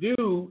need to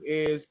do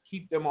is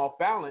keep them off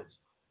balance.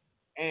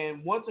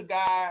 And once a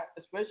guy,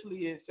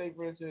 especially say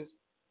for instance,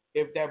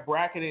 if that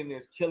bracketing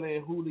is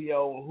killing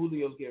Julio and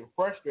Julio's getting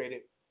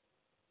frustrated,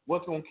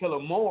 what's going to kill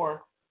him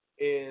more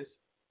is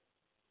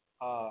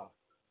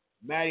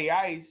Matty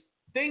Ice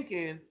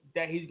thinking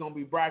that he's going to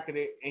be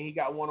bracketed and he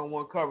got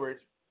one-on-one coverage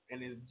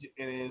and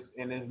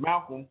his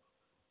Malcolm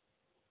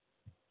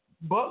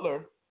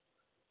Butler,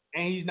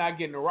 and he's not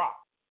getting the rock.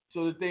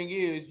 So the thing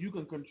is, you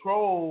can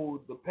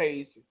control the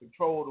pace and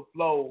control the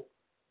flow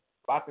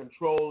by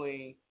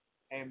controlling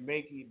and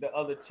making the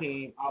other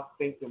team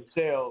outthink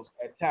themselves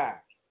at times.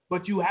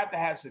 But you have to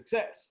have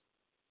success,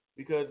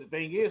 because the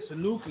thing is,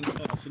 Sanu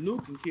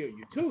can kill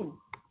you too,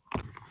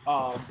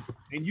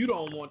 and you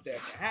don't want that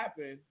to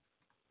happen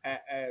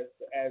as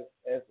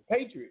the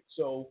Patriots.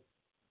 So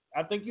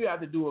I think you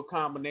have to do a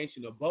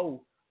combination of both.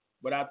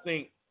 But I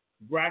think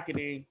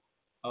bracketing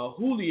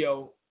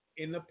Julio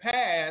in the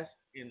past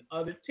in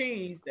other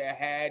teams that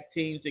had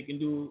teams that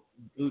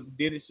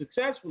did it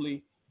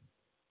successfully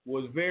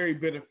was very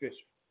beneficial.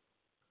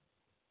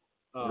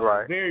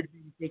 Right. Very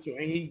beneficial,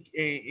 and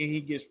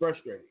he gets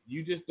frustrated.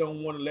 You just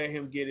don't want to let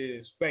him get it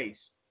in space.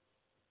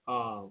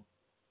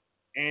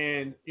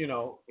 And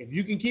if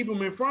you can keep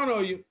him in front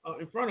of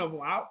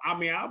him,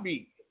 I'll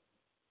be.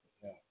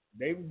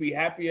 They would be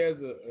happy as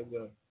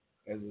a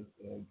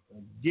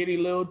giddy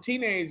little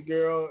teenage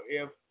girl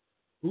if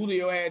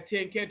Julio had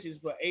 10 catches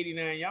for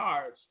 89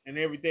 yards and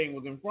everything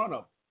was in front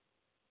of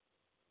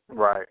him.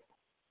 Right.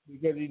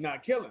 Because he's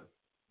not killing.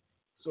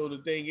 So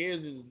the thing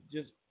is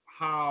just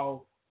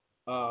how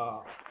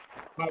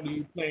do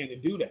you plan to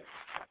do that?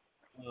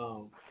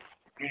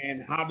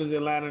 And how does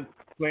Atlanta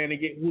plan to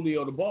get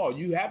Julio the ball?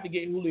 You have to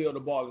get Julio the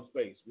ball in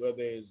space,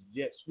 whether it's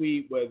jet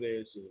sweep, whether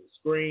it's a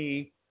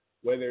screen,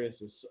 whether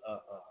it's a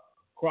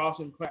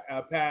crossing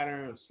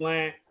pattern, a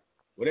slant,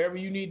 whatever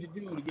you need to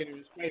do to get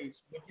in space.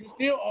 But you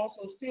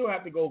still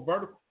have to go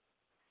vertical.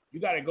 You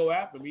got to go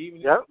after him,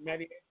 even if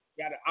Matty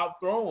got to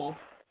outthrow him,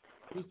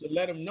 just to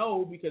let him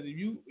know. Because if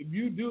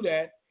you do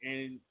that,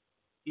 and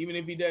even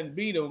if he doesn't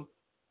beat him,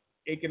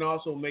 it can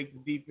also make the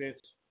defense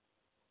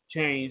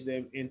change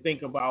and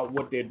think about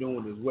what they're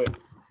doing as well.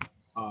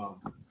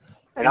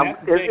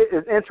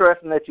 It's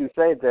interesting that you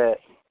say that,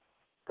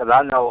 because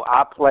I know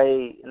I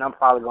played, and I'm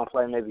probably going to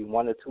play maybe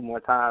one or two more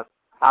times.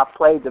 I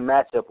played the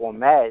matchup on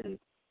Madden,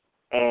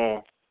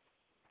 and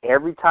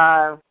every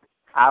time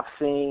I've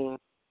seen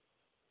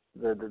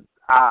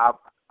I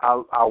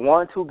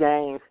won 2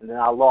 games, and then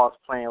I lost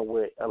playing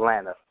with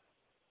Atlanta.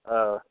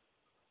 The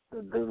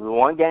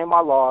one game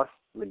I lost,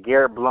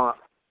 LeGarrette Blount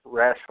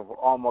rushed for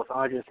almost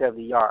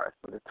 170 yards.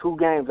 But the 2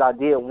 games I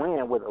did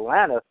win with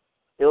Atlanta,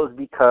 it was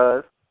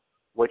because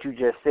what you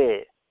just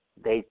said.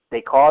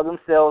 They called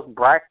themselves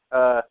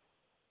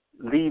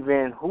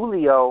leaving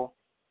Julio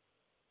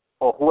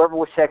or whoever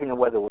was checking it,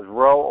 whether it was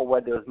Rowe or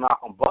whether it was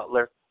Malcolm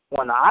Butler,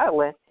 on the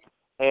island.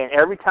 And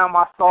every time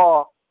I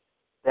saw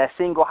that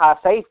single high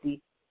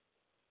safety,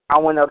 I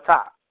went up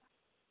top.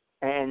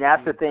 And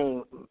that's the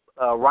thing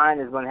Ryan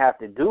is going to have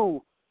to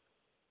do,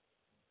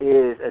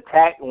 is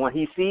attack. When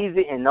he sees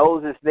it and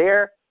knows it's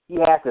there, he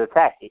has to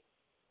attack it.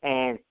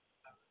 And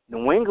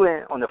New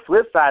England, on the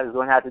flip side, is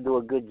going to have to do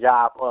a good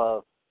job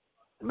of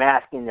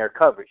masking their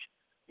coverage.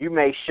 You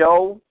may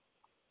show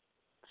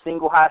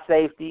single high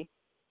safety,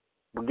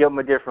 but give them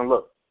a different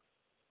look.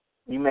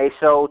 You may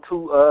show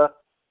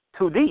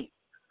too deep,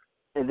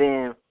 and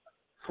then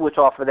switch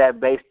off of that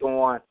based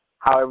on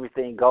how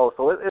everything goes.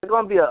 So it's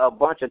going to be a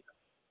bunch of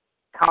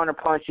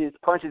punches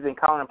and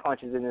counter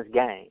punches in this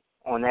game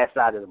on that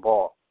side of the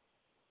ball.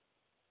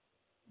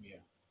 Yeah.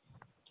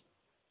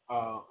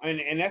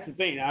 And that's the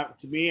thing.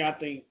 To me, I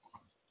think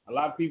a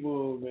lot of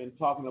people have been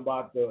talking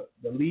about the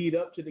lead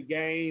up to the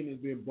game.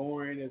 It's been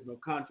boring. There's no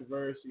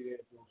controversy. There's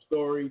no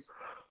stories.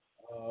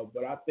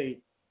 But I think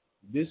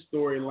this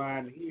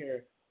storyline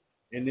here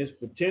and this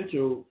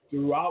potential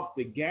throughout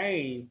the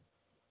game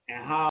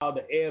and how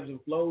the ebbs and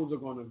flows are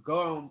going to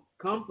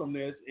come from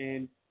this,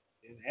 and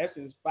in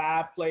essence,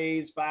 5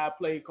 plays, 5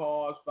 play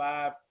calls,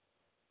 5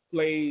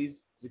 plays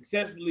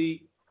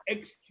successfully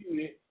execute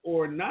it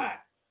or not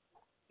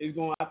is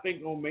going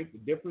to make the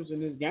difference in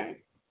this game.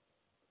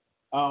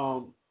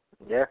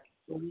 Yeah.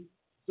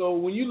 So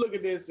when you look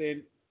at this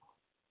and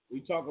we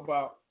talk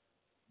about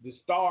the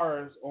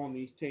stars on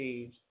these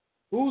teams,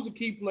 who's the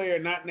key player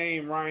not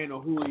named Ryan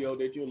or Julio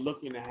that you're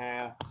looking to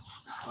have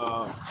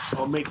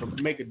or make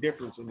a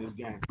difference in this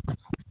game?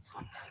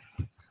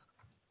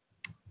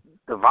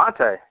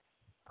 Devontae.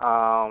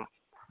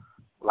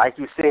 Like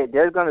you said,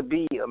 there's going to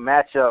be a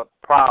matchup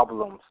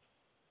problems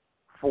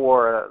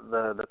for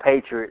the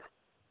Patriots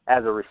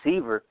as a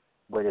receiver,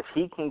 but if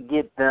he can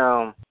get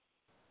them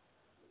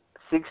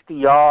 60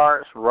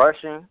 yards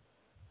rushing,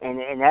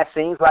 and that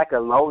seems like a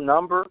low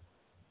number,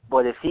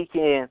 but if he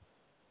can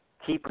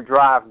keep a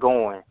drive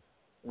going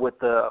with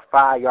a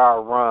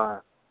 5-yard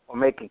run or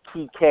make a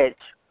key catch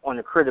on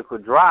a critical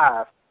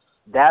drive,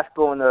 that's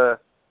going to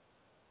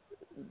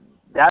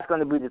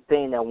be the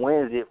thing that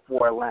wins it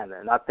for Atlanta.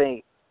 And I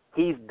think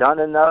he's done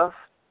enough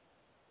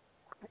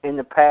in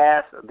the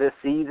past, this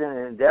season,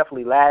 and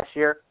definitely last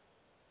year,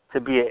 to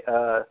be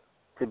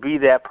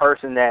that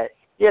person that,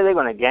 yeah, they're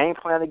going to game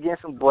plan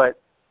against him, but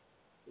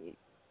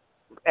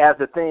as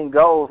the thing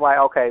goes, like,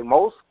 okay,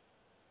 most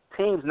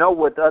teams know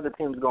what the other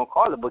team is going to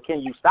call it, but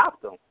can you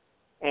stop them?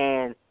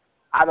 And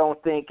I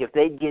don't think if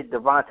they get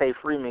Devontae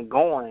Freeman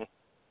going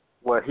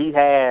where he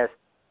has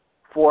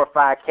 4 or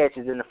 5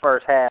 catches in the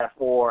first half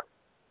or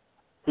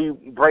he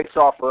breaks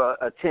off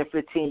a 10,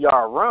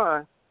 15-yard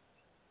run,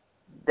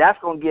 that's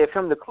going to give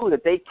him the clue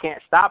that they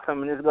can't stop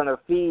him, and it's going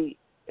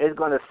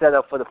to set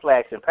up for the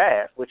flags and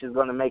pass, which is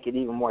going to make it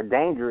even more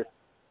dangerous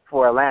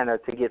for Atlanta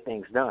to get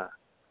things done.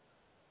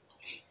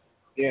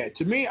 Yeah,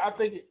 to me, I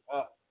think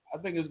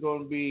it's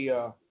going to be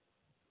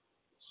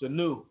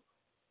Sanu.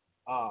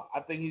 I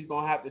think he's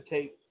going to have to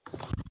take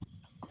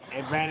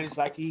advantage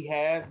like he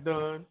has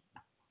done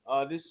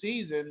this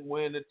season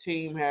when the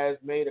team has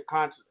made a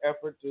conscious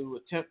effort to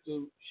attempt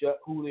to shut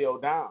Julio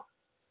down.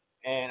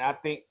 And I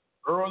think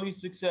early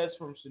success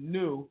from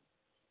Sanu,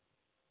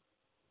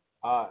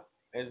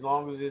 as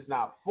long as it's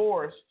not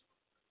forced,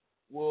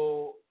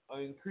 will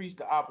increase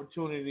the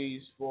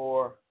opportunities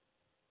for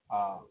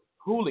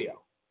Julio.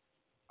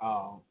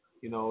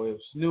 If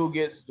Sanu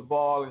gets the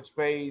ball in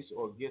space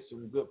or gets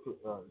some good,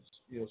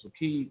 some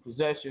key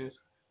possessions,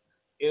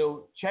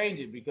 it'll change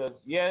it because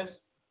yes,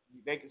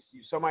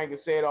 somebody can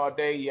say it all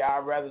day. Yeah,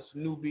 I'd rather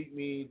Sanu beat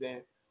me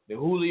than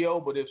Julio,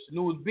 but if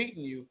Sanu is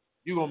beating you,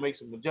 you're gonna make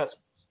some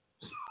adjustments.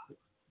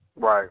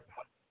 Right.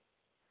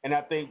 And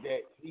I think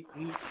that he is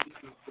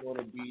going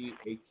to be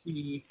a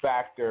key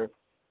factor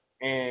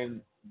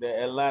in the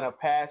Atlanta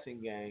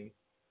passing game,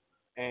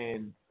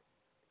 and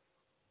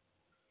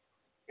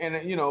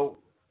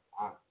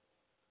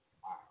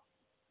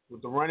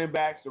with the running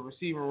backs, the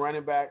receiving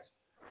running backs,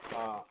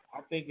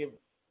 I think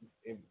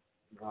if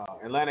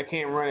Atlanta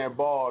can't run that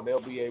ball, they'll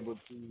be able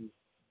to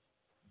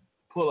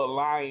pull a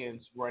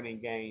Lions running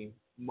game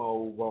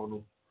mode on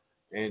them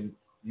and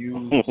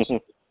use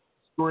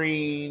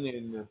screen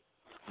and the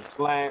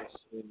slants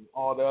and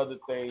all the other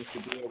things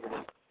to be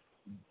able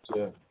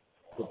to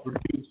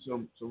produce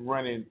some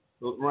running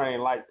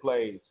like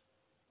plays.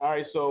 All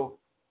right, so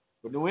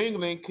for New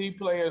England, key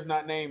players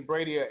not named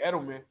Brady or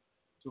Edelman.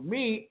 To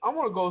me, I'm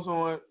going to go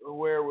somewhere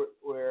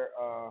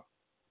where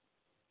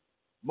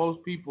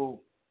most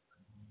people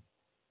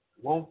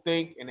won't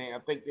think, and I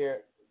think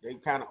they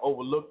kind of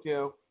overlooked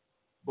him.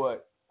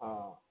 But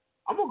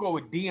I'm going to go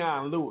with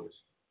Deion Lewis.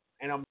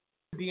 And I'm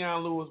going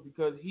Deion Lewis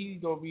because he's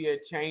going to be a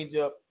change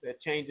of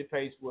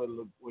pace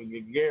when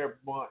Garrett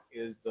Bunt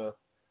is the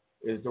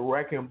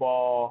wrecking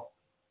ball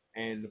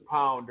and the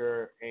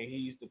pounder, and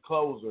he's the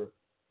closer.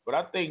 But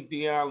I think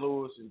Deion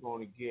Lewis is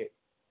going to get,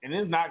 and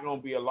it's not going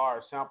to be a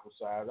large sample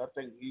size. I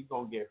think he's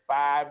going to get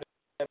 5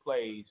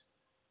 plays,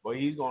 but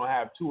he's going to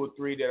have 2 or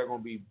 3 that are going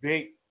to be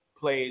big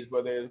plays,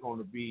 whether it's going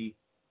to be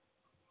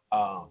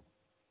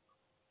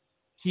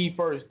key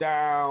first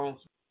downs,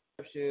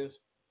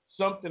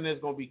 something that's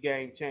going to be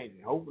game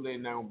changing. Hopefully,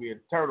 it's not going to be a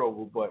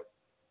turnover, but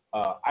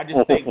I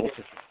just think that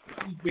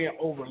he's being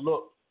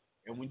overlooked.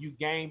 And when you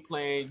game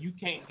plan, you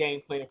can't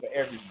game plan for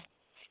everyone.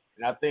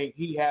 And I think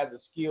he has a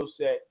skill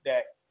set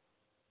that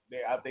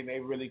I think they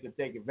really could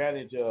take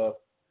advantage of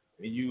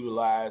and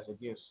utilize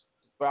against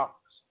the Falcons.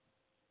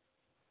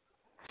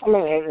 I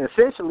mean,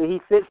 essentially, he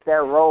fits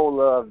that role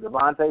of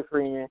Devontae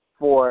Freeman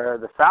for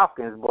the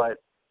Falcons,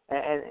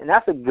 and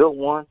that's a good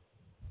one.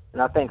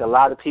 And I think a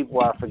lot of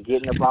people are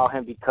forgetting about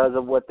him because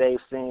of what they've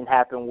seen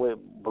happen with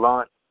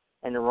Blunt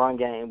and the run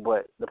game.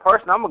 But the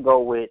person I'm gonna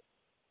go with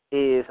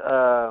is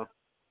I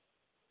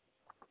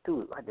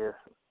just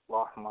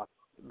lost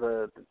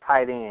the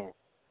tight end,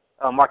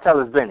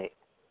 Martellus Bennett.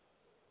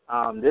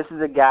 This is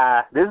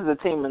a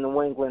team in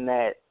New England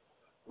that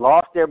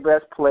lost their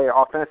best player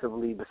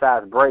offensively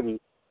besides Brady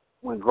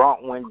when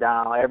Gronk went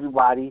down.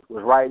 Everybody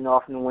was writing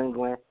off New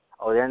England.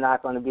 Oh, they're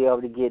not going to be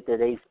able to get there.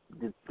 They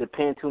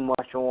depend too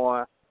much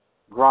on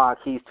Gronk.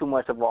 He's too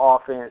much of an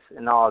offense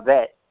and all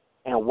that.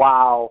 And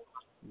while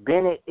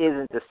Bennett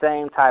isn't the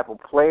same type of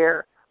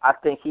player, I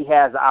think he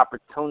has the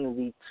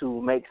opportunity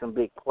to make some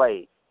big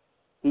plays.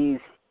 He's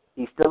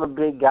still a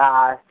big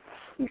guy.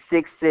 He's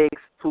 6'6",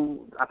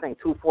 I think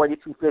 240,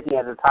 250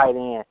 as a tight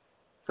end.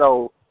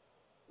 So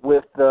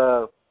with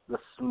the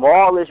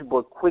smallish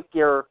but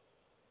quicker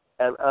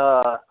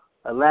Atlanta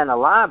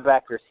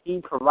linebackers,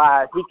 he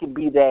can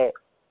be that.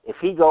 If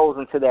he goes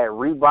into that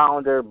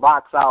rebounder,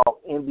 box out,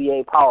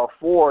 NBA power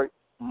forward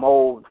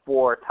mode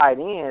for tight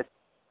ends,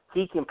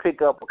 he can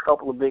pick up a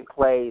couple of big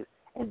plays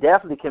and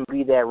definitely can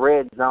be that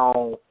red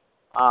zone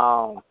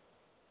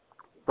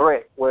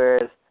threat.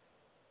 Whereas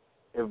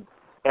if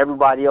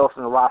everybody else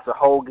in the roster,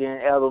 Hogan,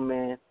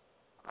 Edelman,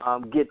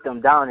 get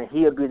them down, and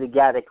he'll be the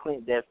guy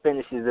that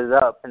finishes it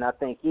up. And I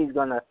think he's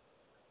going to,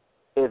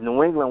 if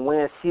New England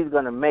wins, he's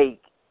going to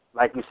make,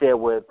 like you said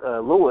with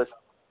Lewis,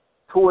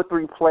 2 or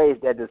 3 plays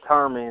that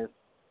determine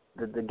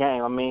the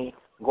game. I mean,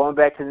 going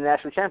back to the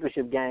national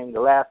championship game the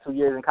last 2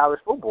 years in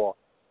college football,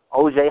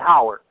 O.J.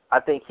 Howard, I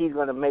think he's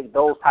going to make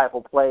those type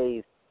of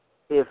plays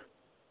if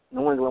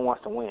New England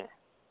wants to win.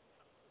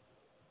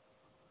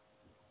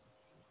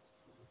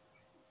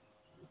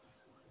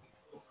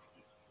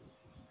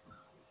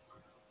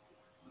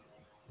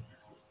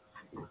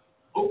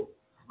 Oh,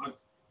 my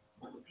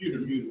computer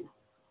muted.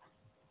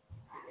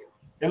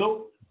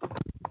 Hello?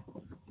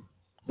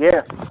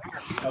 Yeah.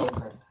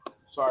 Okay.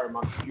 Sorry,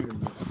 my computer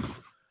muted.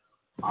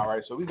 All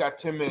right, so we got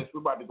 10 minutes.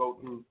 We're about to go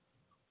through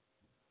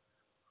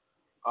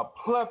a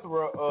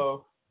plethora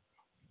of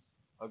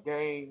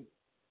game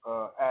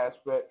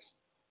aspects.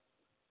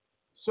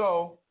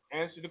 So,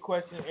 answer the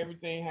question.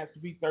 Everything has to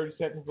be 30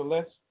 seconds or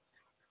less.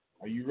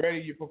 Are you ready?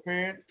 You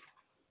prepared?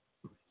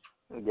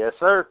 Yes,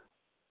 sir.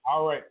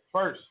 All right.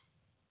 First,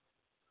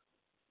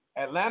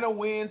 Atlanta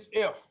wins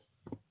if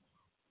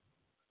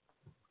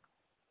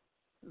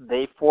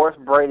they forced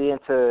Brady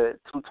into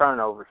 2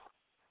 turnovers.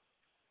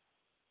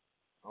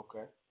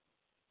 Okay.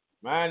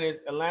 Mine is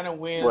Atlanta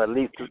wins. Well, at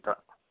least 2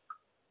 turnovers.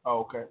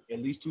 Oh, okay. At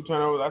least 2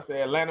 turnovers. I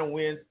say Atlanta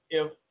wins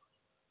if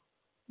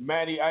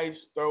Matty Ice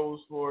throws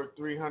for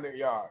 300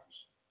 yards.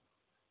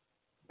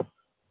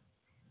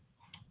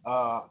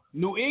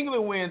 New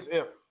England wins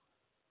if,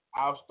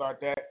 I'll start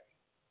that,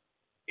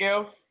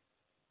 if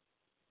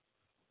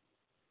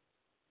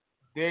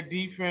their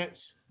defense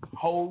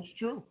holds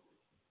true.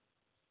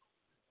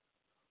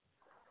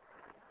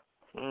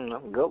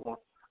 That's a good one.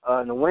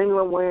 New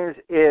England wins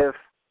if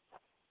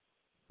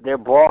their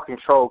ball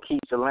control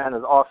keeps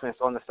Atlanta's offense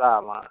on the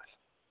sidelines.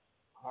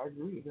 I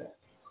agree with that.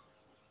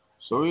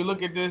 So we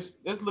look at this.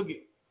 Let's look at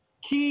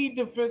key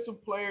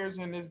defensive players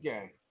in this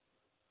game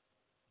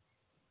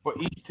for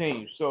each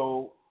team.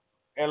 So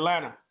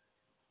Atlanta.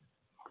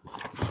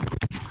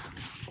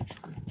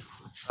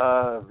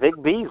 Vic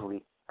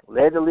Beasley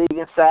led the league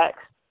in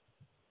sacks.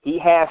 He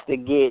has to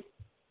get,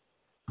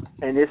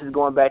 and this is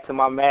going back to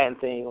my Madden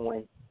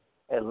thing,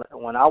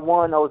 when I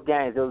won those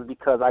games, it was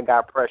because I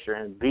got pressure,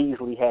 and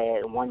Beasley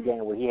had one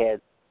game where he had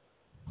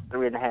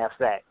 3.5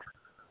 sacks.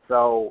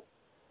 So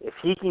if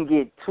he can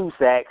get 2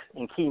 sacks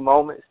in key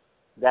moments,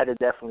 that'll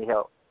definitely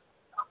help.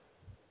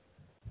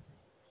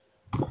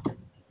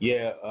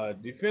 Yeah,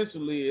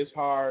 defensively it's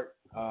hard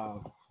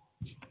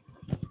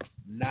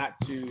not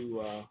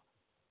to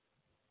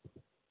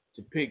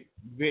pick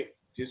Vic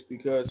just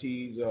because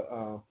he's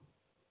a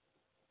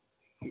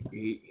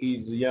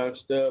young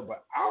stud.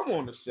 But I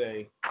want to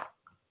say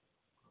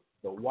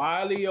the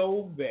wily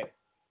old vet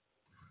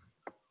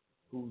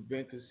who's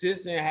been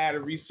consistent, had a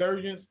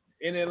resurgence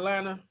in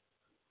Atlanta,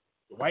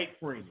 Dwight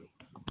Freeney.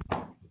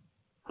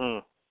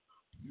 I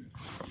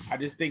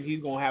just think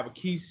he's gonna have a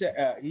key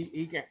sack.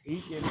 He can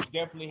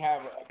definitely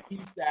have a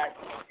key sack,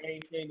 a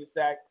game-changing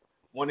sack,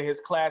 one of his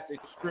classic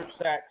strip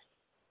sacks.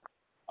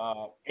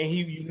 And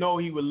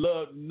he would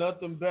love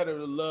nothing better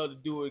to love to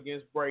do it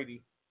against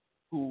Brady,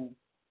 who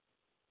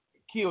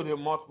killed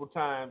him multiple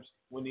times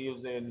when he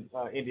was in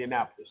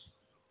Indianapolis.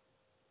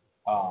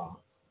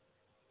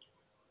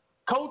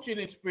 Coaching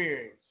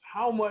experience.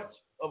 How much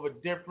of a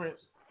difference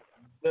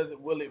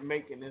will it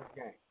make in this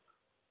game?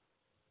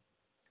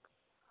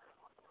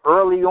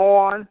 Early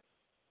on,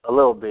 a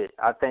little bit.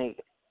 I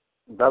think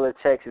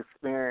Belichick's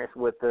experience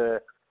with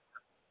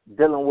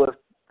dealing with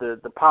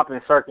the pomp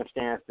and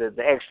circumstance, the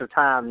extra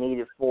time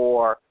needed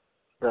for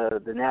the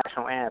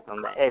national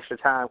anthem, the extra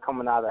time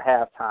coming out of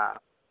halftime.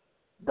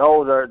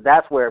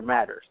 That's where it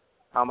matters.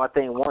 I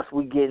think once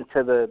we get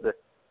into the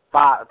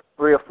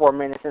 3 or 4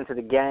 minutes into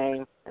the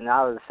game and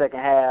out of the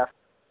second half,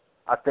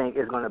 I think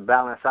it's going to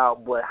balance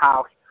out. But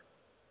how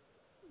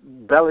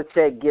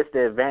Belichick gets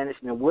the advantage,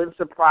 and it wouldn't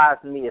surprise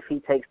me if he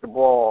takes the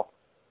ball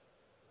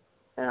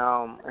in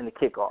the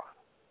kickoff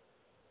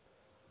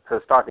to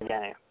start the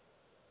game.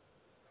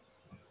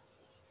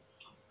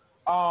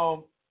 I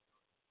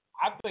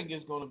think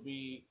it's going to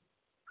be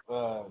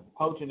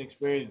coaching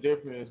experience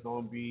different. It's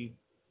going to be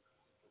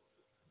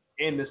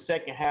in the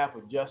second half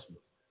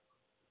adjustment.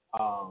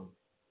 For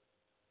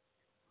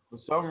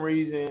some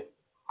reason,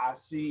 I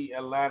see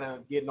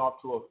Atlanta getting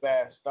off to a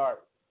fast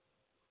start.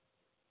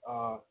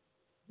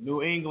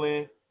 New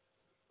England,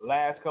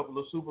 last couple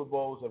of Super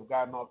Bowls have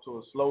gotten off to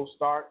a slow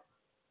start.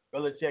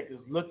 Belichick is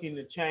looking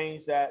to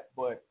change that,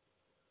 but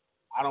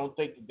I don't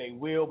think that they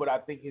will, but I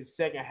think his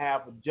second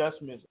half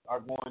adjustments are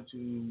going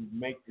to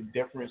make the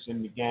difference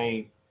in the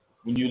game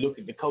when you look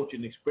at the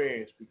coaching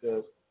experience,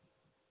 because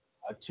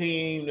a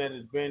team that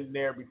has been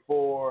there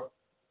before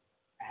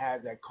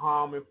has that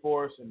calming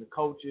force in the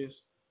coaches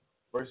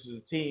versus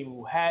a team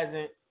who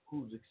hasn't,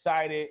 who's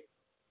excited,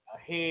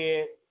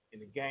 ahead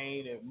in the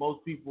game, and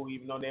most people,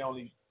 even though they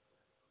only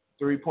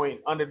 3-point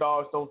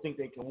underdogs, don't think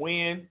they can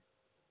win,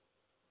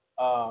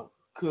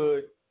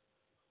 could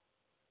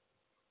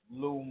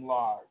loom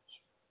large.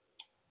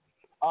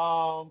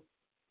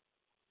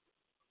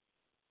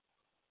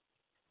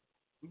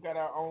 We got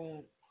our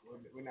own.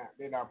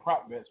 They're not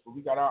prop bets, but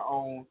we got our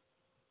own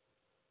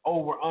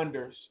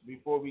over-unders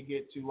before we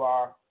get to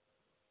our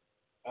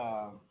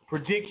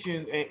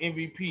predictions and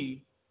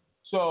MVP.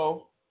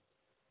 So,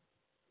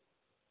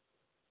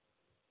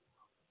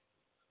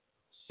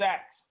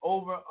 sacks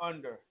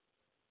over-under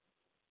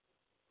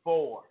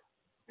 4,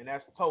 and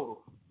that's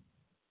total.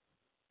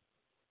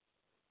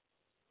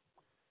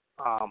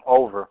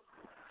 Over.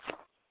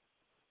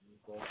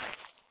 Okay.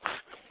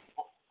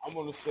 I'm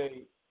going to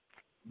say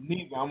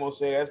neither. I'm going to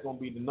say that's going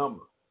to be the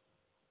number.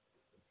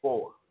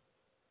 4.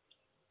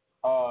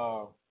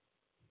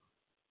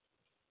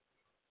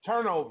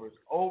 Turnovers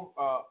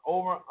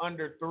over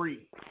under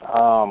 3.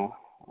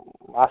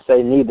 I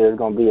say neither is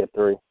going to be a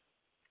 3.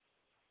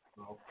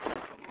 No.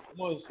 I'm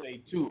going to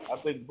say 2. I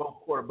think both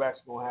quarterbacks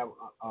are going to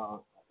have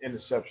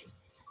interception.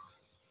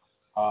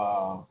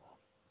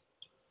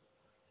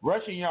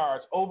 Rushing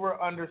yards over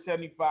under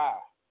 75.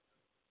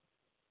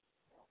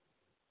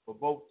 For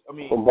both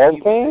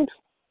teams?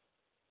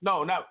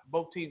 No, not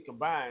both teams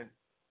combined.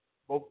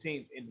 Both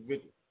teams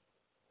individually.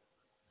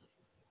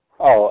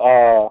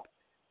 Over.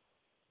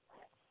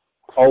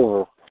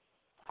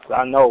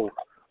 I know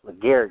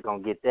LeGarrette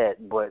gonna get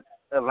that, but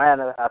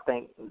Atlanta, I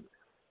think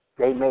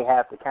they may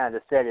have to kind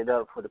of set it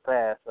up for the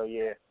pass. So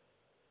yeah.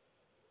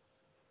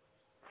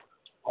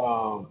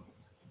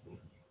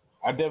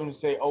 I definitely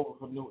say over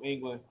for New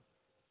England.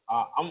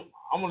 I'm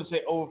gonna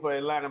say over for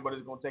Atlanta, but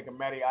it's gonna take a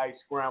Matty Ice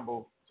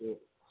scramble to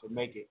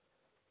make it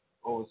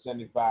over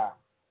 75.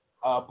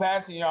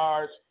 Passing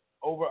yards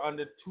over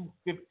under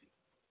 250.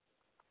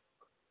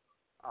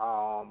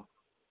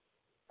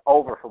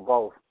 Over for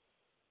both.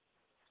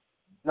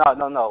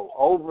 No.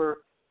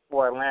 Over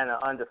for Atlanta,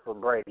 under for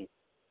Brady.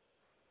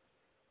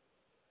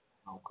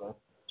 Okay.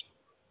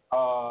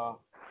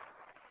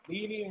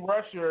 Leading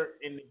rusher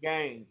in the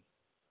game.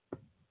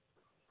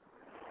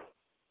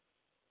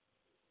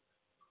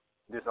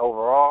 Just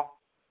overall?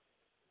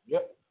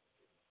 Yep.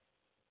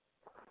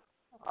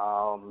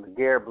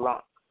 Garrett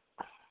Blunt.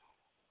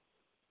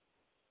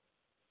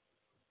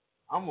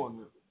 I'm going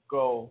to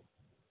go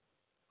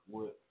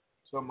with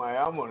somebody.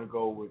 I'm going to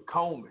go with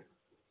Coleman.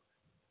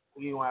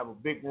 He's going to have a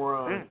big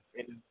run,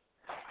 and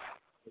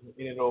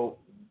it'll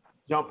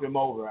jump him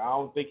over. I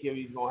don't think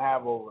he's going to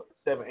have over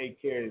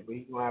 7-8 carries, but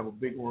he's going to have a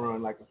big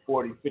run, like a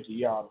 40, 50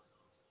 yards.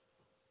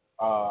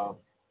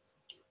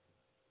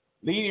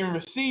 Leading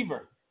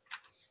receiver.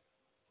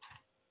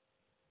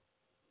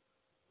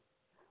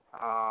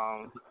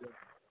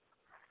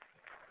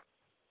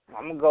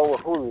 I'm going to go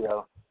with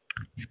Julio.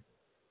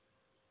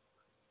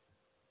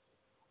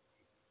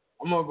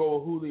 I'm going to go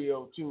with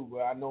Julio, too,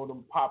 but I know the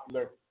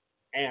popular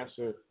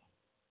answer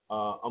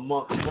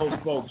amongst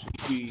most folks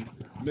would be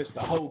Mr.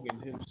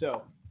 Hogan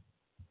himself.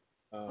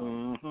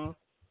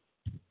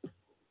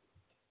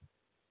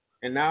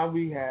 And now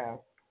we have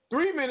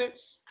 3 minutes,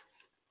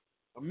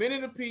 a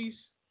minute apiece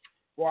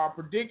for our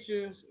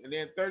predictions, and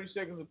then 30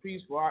 seconds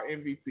apiece for our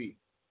MVP.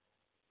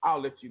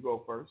 I'll let you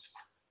go first.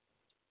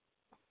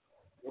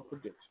 Your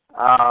prediction.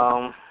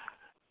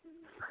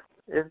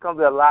 It's going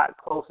to be a lot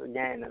closer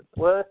game.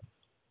 Well,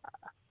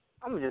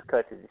 I'm going to just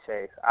cut to the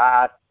chase.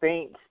 I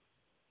think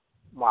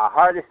my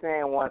heart is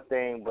saying one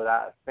thing, but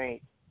I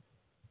think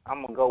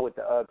I'm going to go with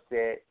the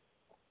upset.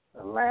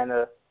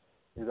 Atlanta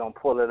is going to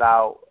pull it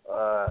out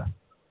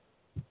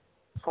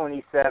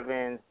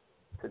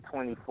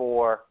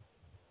 27-24.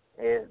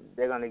 And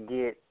they're going to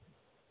get,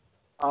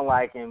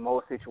 unlike in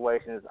most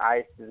situations,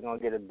 Ice is going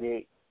to get a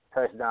big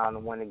touchdown to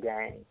win the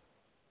game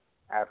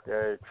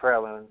after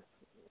trailing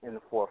in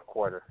the fourth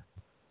quarter.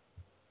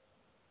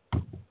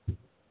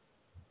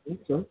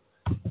 Okay.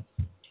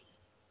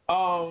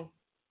 I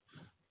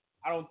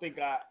don't think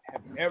I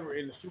have ever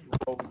in the Super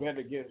Bowl bet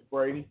against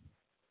Brady.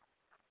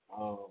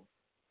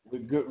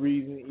 With good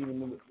reason,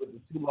 even with the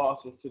 2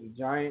 losses to the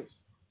Giants.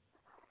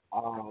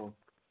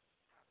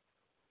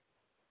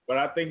 But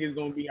I think it's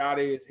going to be out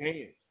of his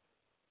hands.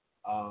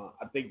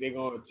 I think they're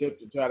going to attempt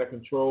to try to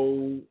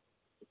control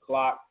the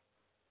clock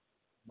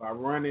by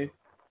running.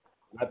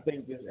 I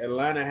think this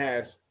Atlanta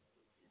has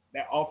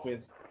that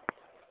offense.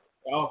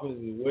 The offense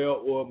is a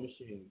well-oiled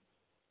machine.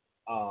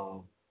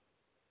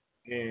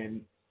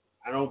 And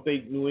I don't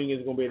think New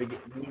England's going to be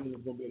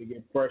able to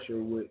get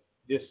pressure with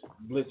this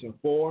blitzing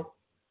 4.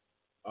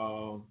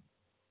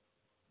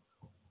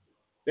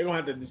 They're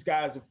going to have to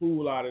disguise the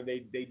fool out of their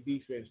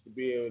defense to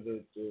be able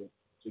to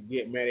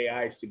get Matty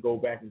Ice to go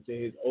back into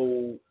his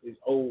old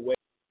way.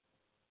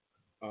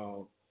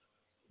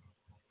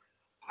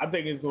 I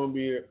think it's going to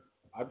be.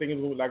 I think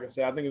it's going to, like I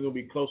said, I think it's going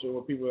to be closer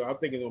with people. I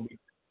think it's going to be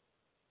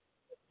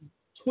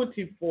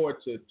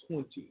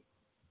 24-20.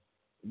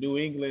 New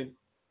England.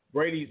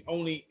 Brady's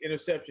only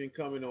interception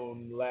coming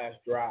on the last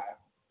drive,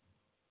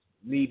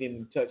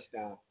 leading the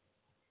touchdown.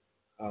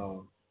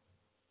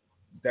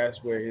 That's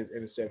where his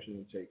interception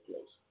will take place.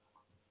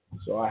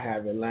 So I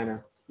have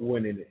Atlanta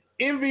winning it.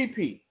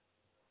 MVP.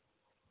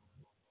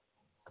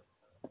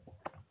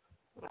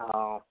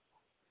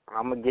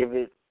 I'm going to give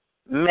it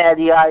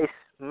Matty Ice,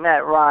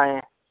 Matt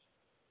Ryan,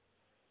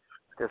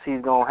 because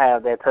he's going to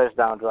have that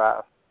touchdown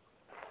drive.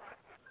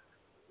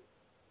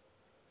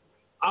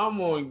 I'm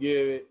going to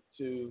give it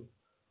to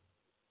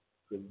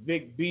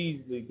Vic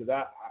Beasley because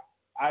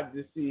I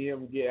just see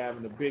him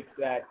having a big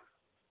sack,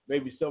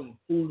 maybe something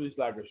foolish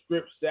like a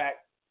strip sack,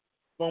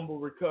 fumble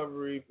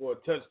recovery for a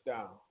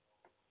touchdown.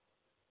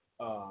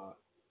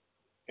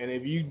 And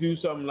if you do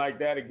something like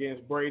that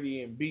against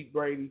Brady and beat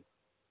Brady,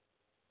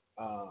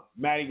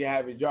 Matty can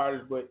have his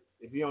yardage, but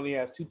if he only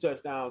has 2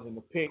 touchdowns and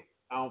a pick,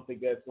 I don't think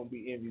that's going to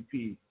be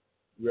MVP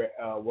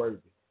worthy,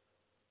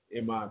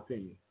 in my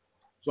opinion.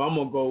 So I'm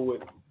going to go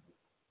with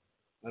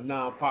a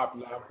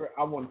non-popular.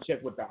 I want to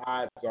check what the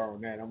odds are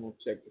on that. I'm going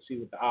to check to see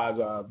what the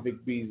odds are of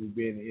Vic Beasley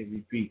being the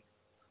MVP.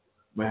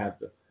 Might have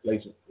to lay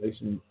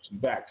some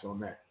backs on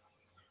that.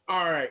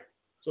 All right.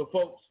 So,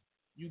 folks,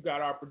 you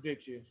got our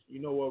predictions. You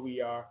know where we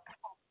are.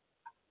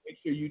 Make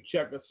sure you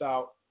check us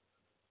out.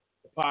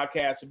 The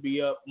podcast will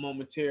be up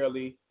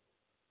momentarily.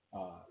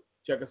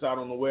 Check us out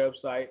on the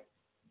website,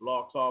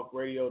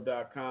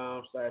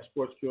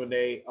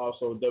 blogtalkradio.com/sportsqa.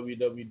 Also,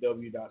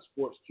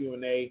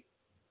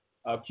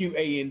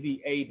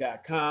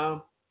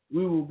 www.sportsqa.com.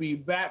 We will be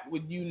back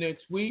with you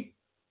next week.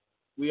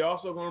 We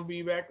also going to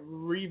be back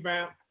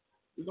revamped.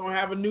 We're going to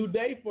have a new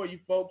day for you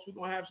folks. We're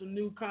going to have some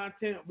new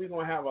content. We're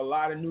going to have a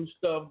lot of new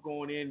stuff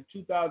going in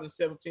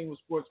 2017 with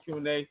Sports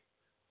Q&A.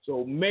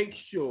 So make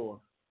sure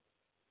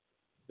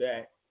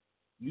that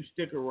you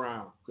stick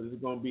around because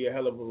it's going to be a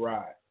hell of a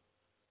ride.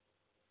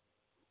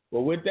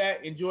 But with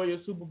that, enjoy your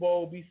Super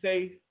Bowl. Be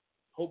safe.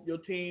 Hope your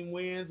team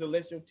wins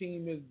unless your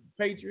team is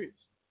Patriots.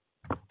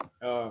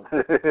 I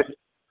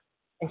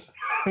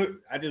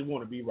just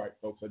want to be right,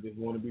 folks. I just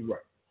want to be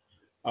right.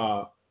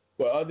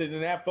 But other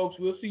than that, folks,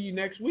 we'll see you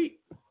next week.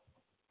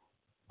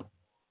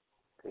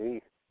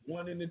 Peace.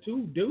 1 and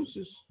 2,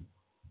 deuces.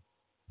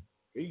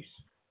 Peace.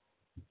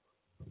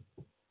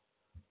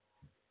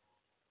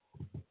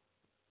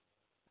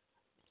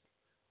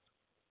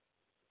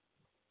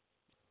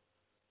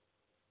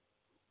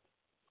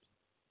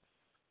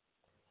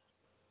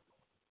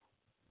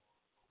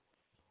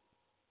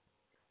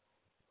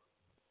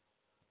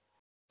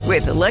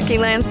 With the Lucky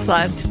Land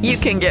Slots, you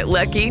can get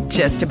lucky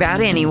just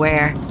about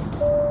anywhere.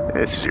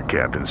 This is your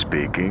captain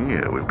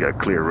speaking. We've got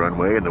clear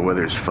runway and the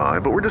weather's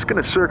fine, but we're just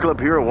going to circle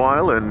up here a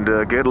while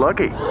and get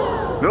lucky.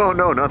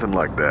 No, nothing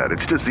like that.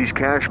 It's just these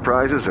cash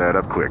prizes add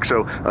up quick.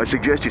 So I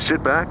suggest you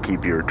sit back,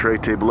 keep your tray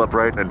table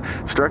upright, and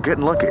start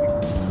getting lucky.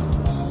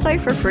 Play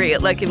for free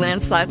at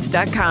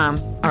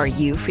LuckyLandSlots.com. Are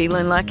you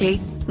feeling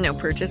lucky? No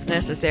purchase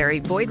necessary.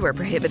 Void where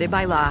prohibited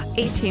by law.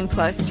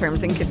 18+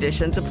 terms and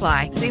conditions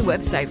apply. See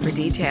website for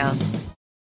details.